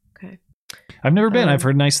 Okay. I've never been. I've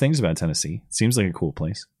heard nice things about Tennessee. It seems like a cool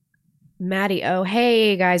place. Maddie, oh,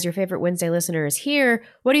 hey guys, your favorite Wednesday listener is here.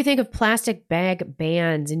 What do you think of plastic bag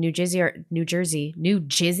bans in New Jersey? New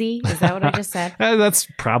Jizzy? Is that what I just said? That's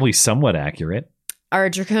probably somewhat accurate. Our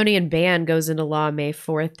draconian ban goes into law May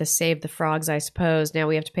 4th to save the frogs, I suppose. Now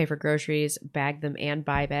we have to pay for groceries, bag them, and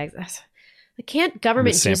buy bags. Can't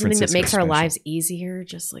government do something that makes our lives easier?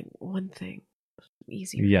 Just like one thing.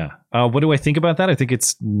 Easier. Yeah. What do I think about that? I think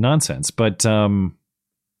it's nonsense, but I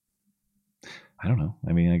don't know.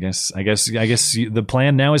 I mean, I guess the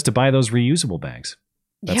plan now is to buy those reusable bags.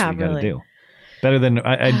 That's what you got to do. Better than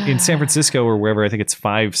in San Francisco or wherever. I think it's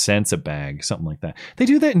 5 cents a bag, something like that. They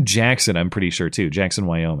do that in Jackson, I'm pretty sure too. Jackson,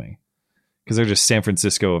 Wyoming, because they're just San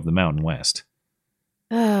Francisco of the Mountain West.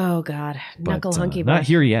 Oh God, knuckle hunky. Not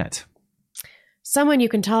here yet. Someone you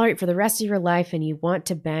can tolerate for the rest of your life and you want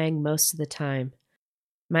to bang most of the time.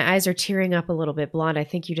 My eyes are tearing up a little bit. Blonde, I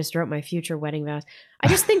think you just wrote my future wedding vows. I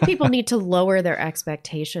just think people need to lower their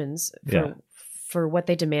expectations for what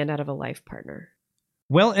they demand out of a life partner.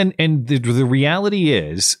 Well, and the reality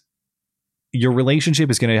is your relationship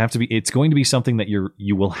is going to have to be, it's going to be something that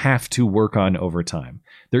you will have to work on over time.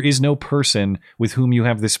 There is no person with whom you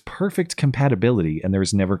have this perfect compatibility and there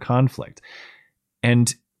is never conflict.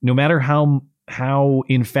 And no matter how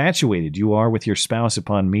infatuated you are with your spouse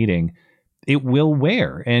upon meeting, it will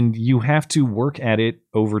wear, and you have to work at it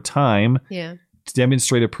over time to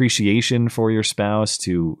demonstrate appreciation for your spouse,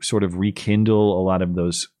 to sort of rekindle a lot of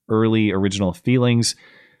those early original feelings.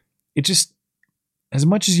 It just, as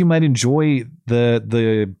much as you might enjoy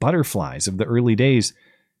the butterflies of the early days,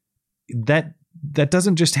 that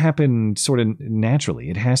doesn't just happen sort of naturally.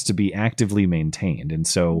 It has to be actively maintained. And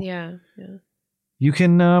so you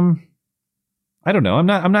can, I don't know.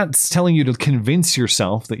 I'm not telling you to convince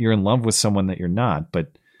yourself that you're in love with someone that you're not,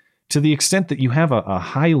 but to the extent that you have a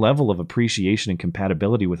high level of appreciation and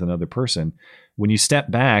compatibility with another person, when you step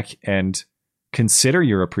back and consider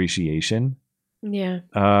your appreciation,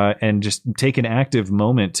 and just take an active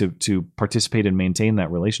moment to participate and maintain that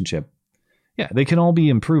relationship, they can all be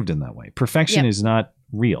improved in that way. Perfection is not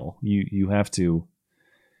real. You have to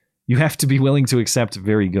be willing to accept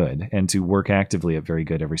very good and to work actively at very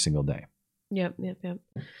good every single day. Yep.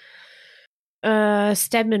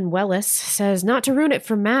 Stedman Wellis says, not to ruin it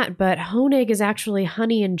for Matt, but Honig is actually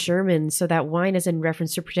honey in German, so that wine is in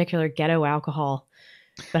reference to particular ghetto alcohol.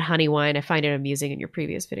 But honey wine, I find it amusing in your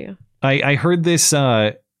previous video. I heard this.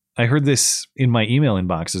 I heard this in my email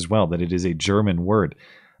inbox as well, that it is a German word.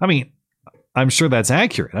 I mean, I'm sure that's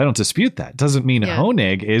accurate. I don't dispute that. Doesn't mean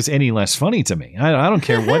Honig is any less funny to me. I don't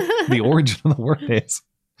care what the origin of the word is.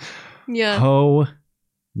 Yeah.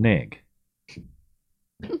 Honig.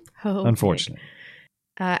 Oh, unfortunate.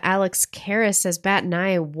 Alex Karras says, Bat and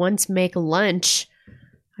I once make lunch.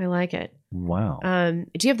 I like it. Wow.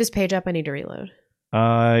 Do you have this page up? I need to reload.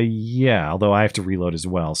 Yeah, although I have to reload as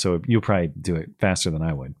well, so you'll probably do it faster than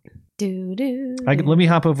I would. Let me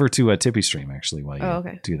hop over to a Tippy Stream actually while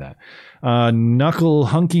you do that. Knuckle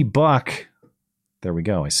Hunky Buck. There we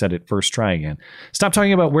go. I said it first try again. Stop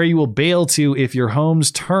talking about where you will bail to if your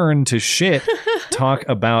home's turn to shit. Talk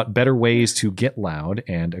about better ways to get loud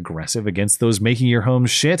and aggressive against those making your home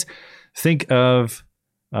shit. Think of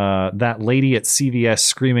that lady at CVS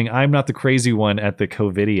screaming, I'm not the crazy one at the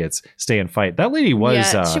COVIDiots. Stay and fight. That lady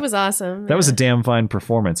was... she was awesome. That was a damn fine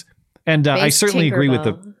performance. And I certainly agree with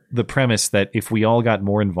the premise that if we all got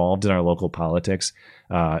more involved in our local politics,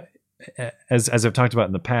 as I've talked about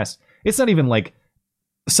in the past, it's not even like...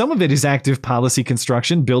 Some of it is active policy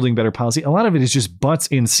construction, building better policy. A lot of it is just butts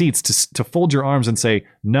in seats to fold your arms and say,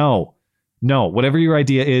 no, whatever your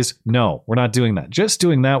idea is, no, we're not doing that. Just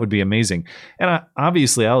doing that would be amazing. And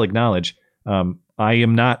obviously, I'll acknowledge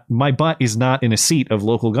my butt is not in a seat of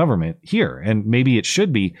local government here, and maybe it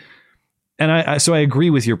should be. And so I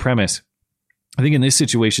agree with your premise. I think in this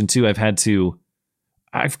situation, too, I've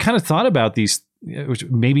kind of thought about these.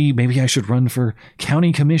 Maybe I should run for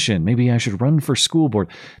county commission. Maybe I should run for school board.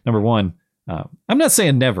 Number one, I'm not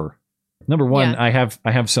saying never. Number one, I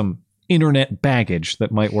have some internet baggage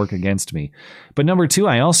that might work against me. But number two,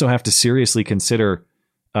 I also have to seriously consider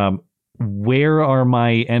where are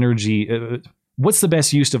my energy? What's the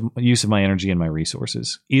best use of my energy and my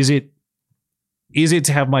resources? Is it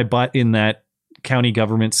to have my butt in that county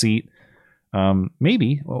government seat?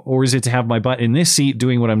 Maybe, or is it to have my butt in this seat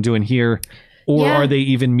doing what I'm doing here? Or are they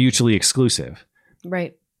even mutually exclusive?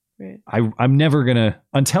 Right. I'm never gonna,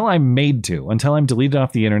 until I'm deleted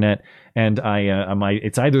off the internet, and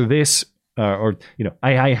it's either this or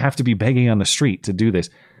I have to be begging on the street to do this.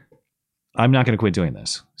 I'm not gonna quit doing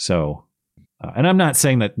this. So, and I'm not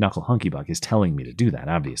saying that Knuckle Hunky Buck is telling me to do that.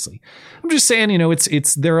 Obviously, I'm just saying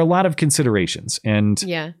there are a lot of considerations, and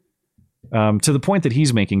to the point that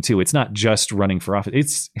he's making too. It's not just running for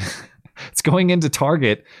office. It's going into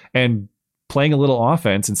Target and playing a little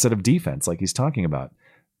offense instead of defense, like he's talking about.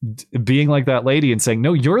 Being like that lady and saying,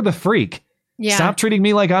 no, you're the freak. Yeah. Stop treating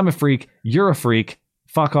me like I'm a freak. You're a freak.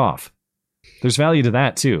 Fuck off. There's value to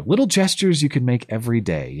that, too. Little gestures you can make every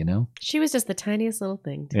day, She was just the tiniest little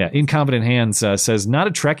thing. Yeah. Incompetent Hands says, not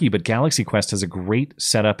a Trekkie, but Galaxy Quest has a great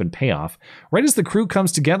setup and payoff. Right as the crew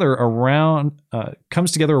comes together around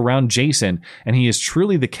Jason, and he is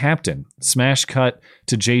truly the captain. Smash cut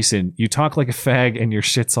to Jason. You talk like a fag and your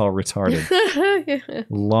shit's all retarded.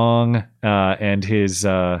 Long and his...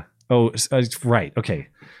 right. Okay.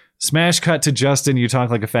 Smash cut to Justin, you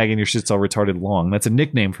talk like a fag and your shit's all retarded long. That's a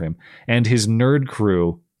nickname for him. And his nerd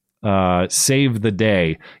crew save the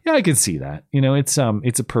day. Yeah, I can see that.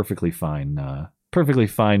 It's a perfectly fine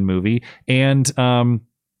movie. And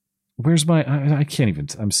where's my I can't even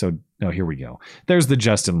here we go. There's the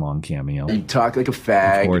Justin Long cameo. You talk like a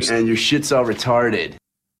fag and your shit's all retarded.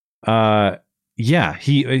 Yeah,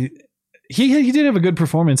 he did have a good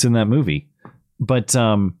performance in that movie. But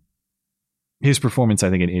his performance,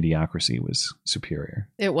 I think, in Idiocracy was superior.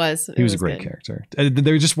 It was. He was a great character.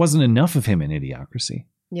 There just wasn't enough of him in Idiocracy.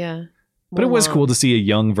 Yeah. But it was cool to see a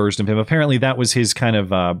young version of him. Apparently, that was his kind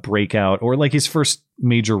of breakout, or like his first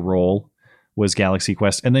major role was Galaxy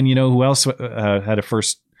Quest. And then, who else had a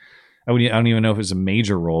first... I don't even know if it was a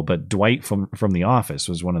major role, but Dwight from The Office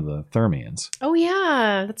was one of the Thermians. Oh,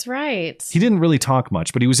 yeah. That's right. He didn't really talk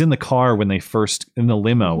much, but he was in the car in the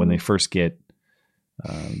limo when they first get...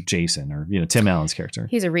 Jason, or Tim Allen's character.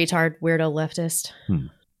 He's a retard, weirdo leftist.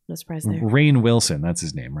 No surprise there. Rainn Wilson, that's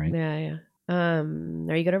his name, right? Yeah.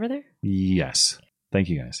 Are you good over there? Yes. Thank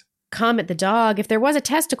you, guys. Comet the Dog. If there was a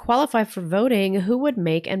test to qualify for voting, who would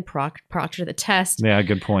make and proctor the test? Yeah,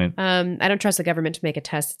 good point. I don't trust the government to make a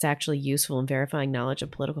test that's actually useful in verifying knowledge of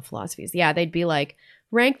political philosophies. Yeah, they'd be like,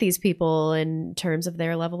 rank these people in terms of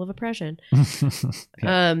their level of oppression. Joe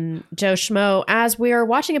Schmo, as we are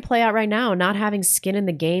watching it play out right now, not having skin in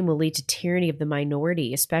the game will lead to tyranny of the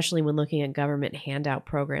minority, especially when looking at government handout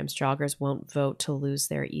programs. Joggers won't vote to lose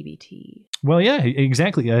their EBT. Well, yeah,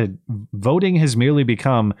 exactly. Voting has merely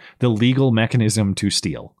become the legal mechanism to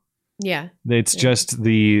steal. Yeah. It's just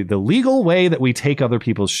the legal way that we take other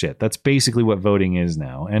people's shit. That's basically what voting is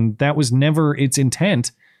now. And that was never its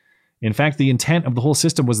intent. In fact, the intent of the whole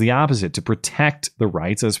system was the opposite, to protect the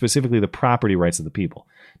rights, specifically the property rights of the people.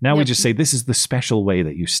 Now we just say this is the special way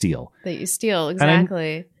that you steal. That you steal,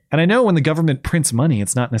 exactly. And I know when the government prints money,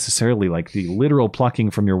 it's not necessarily like the literal plucking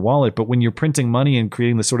from your wallet, but when you're printing money and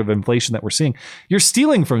creating the sort of inflation that we're seeing, you're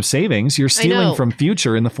stealing from savings. You're stealing from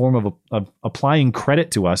future in the form of applying credit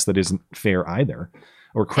to us that isn't fair either.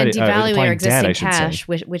 Or credit, and devaluing our existing debt, I should cash,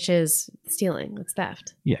 say. which is stealing. It's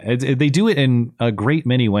theft. Yeah, they do it in a great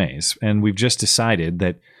many ways. And we've just decided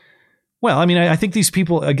that, well, I mean, I think these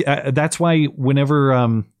people, that's why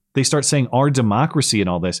whenever they start saying our democracy and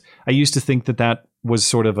all this, I used to think that was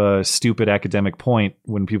sort of a stupid academic point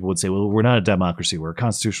when people would say, well, we're not a democracy, we're a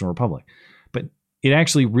constitutional republic. But it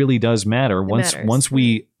actually really does matter.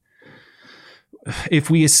 If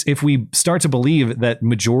we start to believe that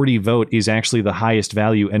majority vote is actually the highest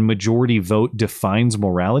value and majority vote defines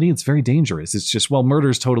morality, it's very dangerous. It's just, well, murder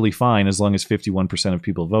is totally fine as long as 51% of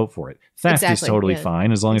people vote for it. Theft is totally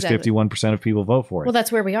fine as long as 51% of people vote for it. Well,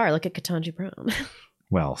 that's where we are. Look at Ketanji Brown.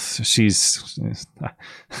 Well, she's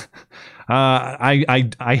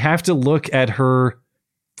I have to look at her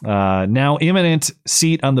now imminent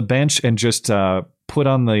seat on the bench and just put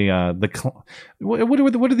on what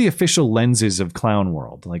are the official lenses of Clown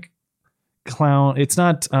World? Like clown, it's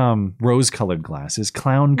not rose-colored glasses,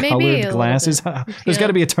 clown-colored glasses. There's got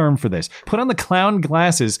to be a term for this. Put on the clown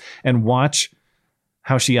glasses and watch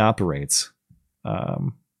how she operates. I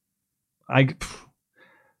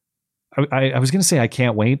was going to say I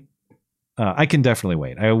can't wait. I can definitely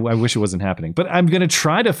wait. I wish it wasn't happening, but I'm going to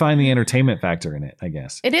try to find the entertainment factor in it, I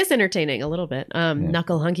guess. It is entertaining a little bit.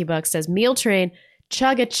 Knuckle Hunky Buck says, meal train,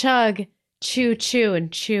 chug a chug, chew chew,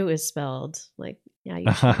 and chew is spelled like, yeah.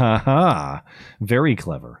 You very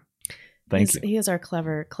clever. Thank you. He is our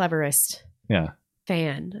cleverest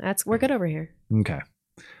fan. We're good over here. Okay.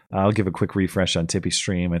 I'll give a quick refresh on Tippy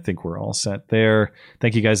Stream. I think we're all set there.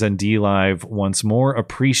 Thank you guys on DLive once more.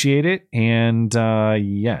 Appreciate it. And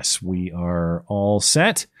yes, we are all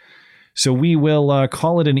set. So we will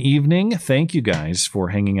call it an evening. Thank you guys for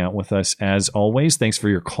hanging out with us as always. Thanks for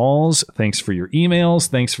your calls. Thanks for your emails.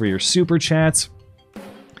 Thanks for your super chats.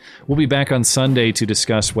 We'll be back on Sunday to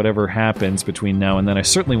discuss whatever happens between now and then. I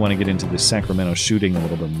certainly want to get into the Sacramento shooting a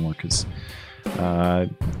little bit more because...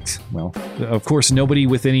 well, of course, nobody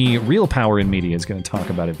with any real power in media is going to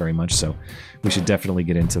talk about it very much, so we should definitely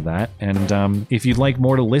get into that. And if you'd like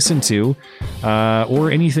more to listen to,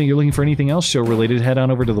 or anything, you're looking for anything else show related, head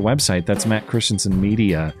on over to the website. That's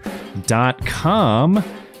mattchristiansenmedia.com.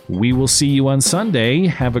 We will see you on Sunday.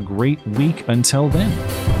 Have a great week until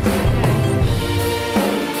then.